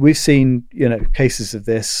 We've seen, cases of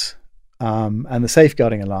this, and the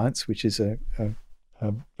Safeguarding Alliance, which is a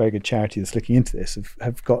very good charity that's looking into this,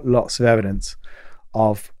 have got lots of evidence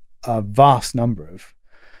of a vast number of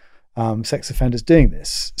sex offenders doing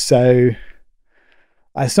this. So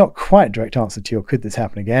it's not quite a direct answer to your could this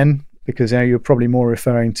happen again, because you're probably more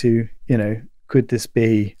referring to, could this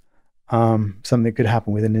be something that could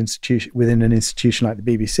happen within an institution like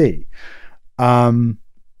the BBC?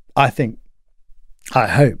 I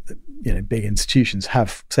hope that big institutions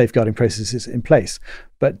have safeguarding processes in place.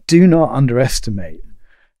 But do not underestimate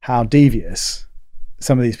how devious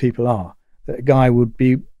some of these people are. That a guy would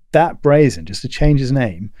be that brazen just to change his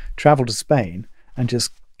name, travel to Spain, and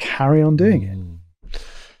just carry on doing it. Do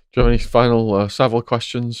you have any final Savile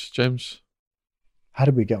questions, James? How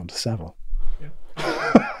did we get onto Savile?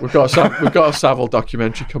 We've got a Savile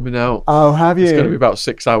documentary coming out. Oh, have you? It's going to be about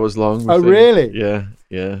 6 hours long. Oh, really?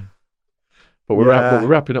 Yeah. But we're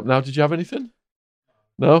wrapping up now. Did you have anything?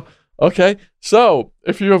 No? Okay. So,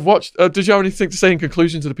 if you have watched... did you have anything to say in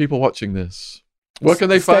conclusion to the people watching this? Where can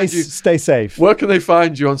they find you? Stay safe. Where can they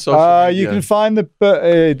find you on social media? You can find the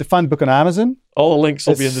book on Amazon. All the links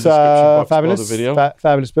will be in the description box fabulous, below the video.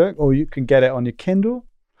 Fabulous book. Or you can get it on your Kindle.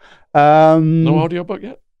 No audiobook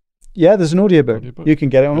yet? Yeah, there's an audiobook. You can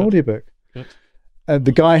get it on audiobook. Good.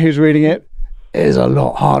 The guy who's reading it is a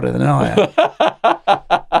lot harder than I am.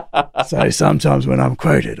 So sometimes when I'm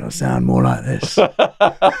quoted, I sound more like this.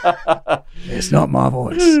 It's not my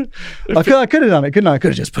voice. I could have done it, couldn't I? I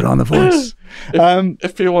could have just put on the voice.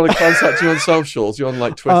 If people want to contact you on socials, you're on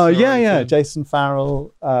like Twitter. Oh, yeah. Jason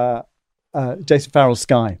Farrell,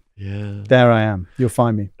 Sky. Yeah. There I am. You'll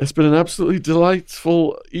find me. It's been an absolutely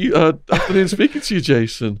delightful afternoon speaking to you,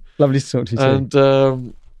 Jason. Lovely to talk to you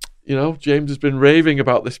too. And, James has been raving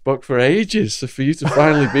about this book for ages. So for you to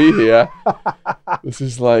finally be here, this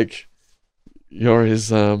is like, you're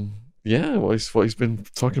his, what he's been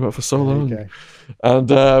talking about for so long. Okay.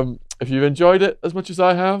 And if you've enjoyed it as much as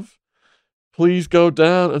I have, please go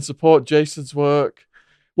down and support Jason's work.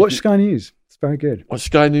 Watch Sky News. It's very good. Watch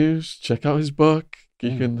Sky News. Check out his book.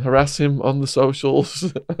 You can harass him on the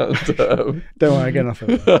socials. And, don't worry, I get enough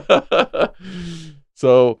of that.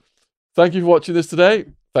 So, thank you for watching this today.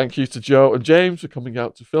 Thank you to Joe and James for coming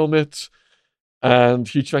out to film it. And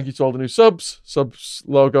huge thank you to all the new subs. Subs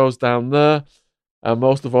logos down there. And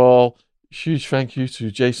most of all, huge thank you to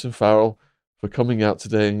Jason Farrell for coming out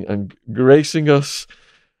today and gracing us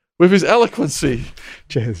with his eloquency.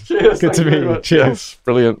 Cheers. Cheers. Good to meet you. Cheers. Yes,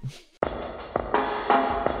 brilliant.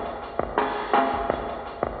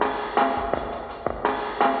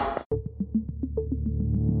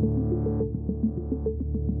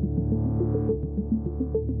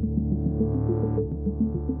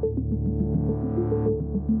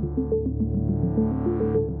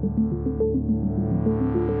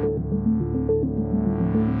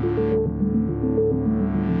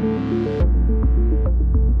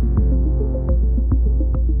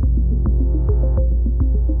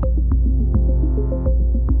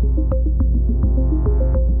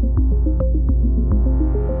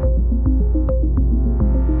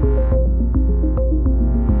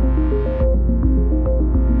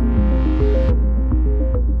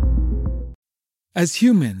 As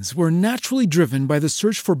humans, we're naturally driven by the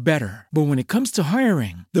search for better. But when it comes to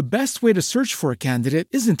hiring, the best way to search for a candidate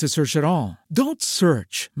isn't to search at all. Don't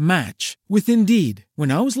search, match with Indeed.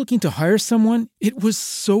 When I was looking to hire someone, it was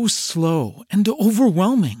so slow and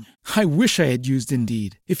overwhelming. I wish I had used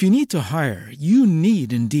Indeed. If you need to hire, you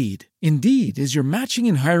need Indeed. Indeed is your matching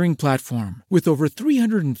and hiring platform with over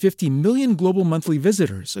 350 million global monthly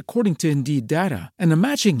visitors, according to Indeed data, and a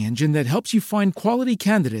matching engine that helps you find quality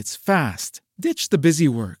candidates fast. Ditch the busy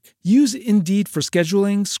work. Use Indeed for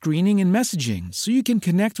scheduling, screening, and messaging so you can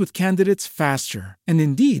connect with candidates faster. And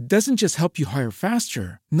Indeed doesn't just help you hire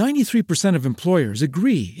faster. 93% of employers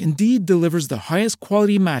agree Indeed delivers the highest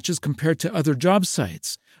quality matches compared to other job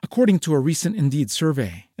sites, according to a recent Indeed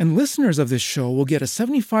survey. And listeners of this show will get a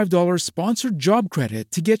 $75 sponsored job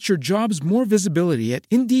credit to get your jobs more visibility at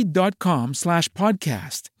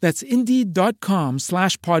Indeed.com/podcast. That's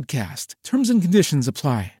Indeed.com/podcast. Terms and conditions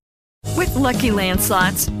apply. With Lucky Land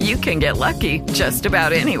Slots, you can get lucky just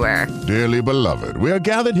about anywhere. Dearly beloved, we are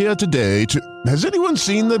gathered here today to... Has anyone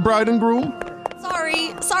seen the bride and groom?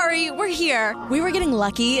 Sorry, we're here. We were getting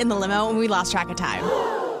lucky in the limo and we lost track of time.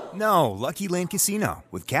 No, Lucky Land Casino,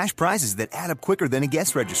 with cash prizes that add up quicker than a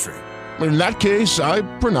guest registry. In that case, I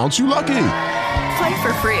pronounce you lucky. Play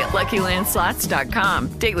for free at LuckyLandSlots.com.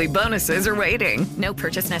 Daily bonuses are waiting. No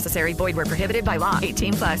purchase necessary. Void where prohibited by law.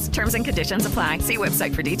 18+. Terms and conditions apply. See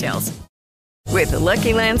website for details. With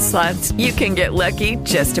Lucky Land Slots, you can get lucky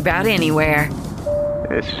just about anywhere.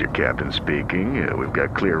 This is your captain speaking. We've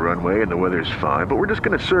got clear runway and the weather's fine, but we're just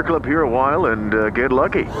going to circle up here a while and get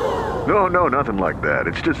lucky. No, nothing like that.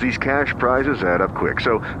 It's just these cash prizes add up quick.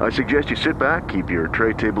 So I suggest you sit back, keep your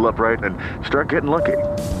tray table upright, and start getting lucky.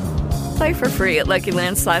 Play for free at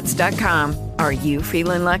LuckyLandSlots.com. Are you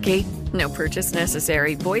feeling lucky? No purchase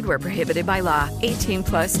necessary. Void where prohibited by law.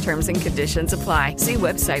 18+ terms and conditions apply. See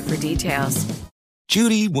website for details.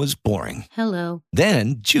 Judy was boring. Hello.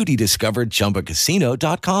 Then Judy discovered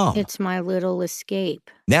ChumbaCasino.com. It's my little escape.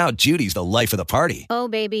 Now Judy's the life of the party. Oh,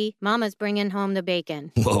 baby, mama's bringing home the bacon.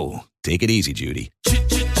 Whoa, take it easy, Judy.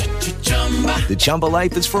 The Chumba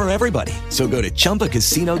life is for everybody. So go to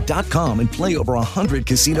ChumbaCasino.com and play over 100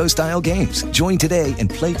 casino-style games. Join today and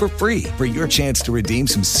play for free for your chance to redeem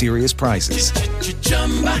some serious prizes.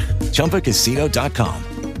 ChumbaCasino.com.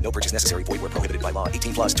 No purchase necessary. Void where prohibited by law.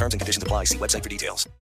 18 plus terms and conditions apply. See website for details.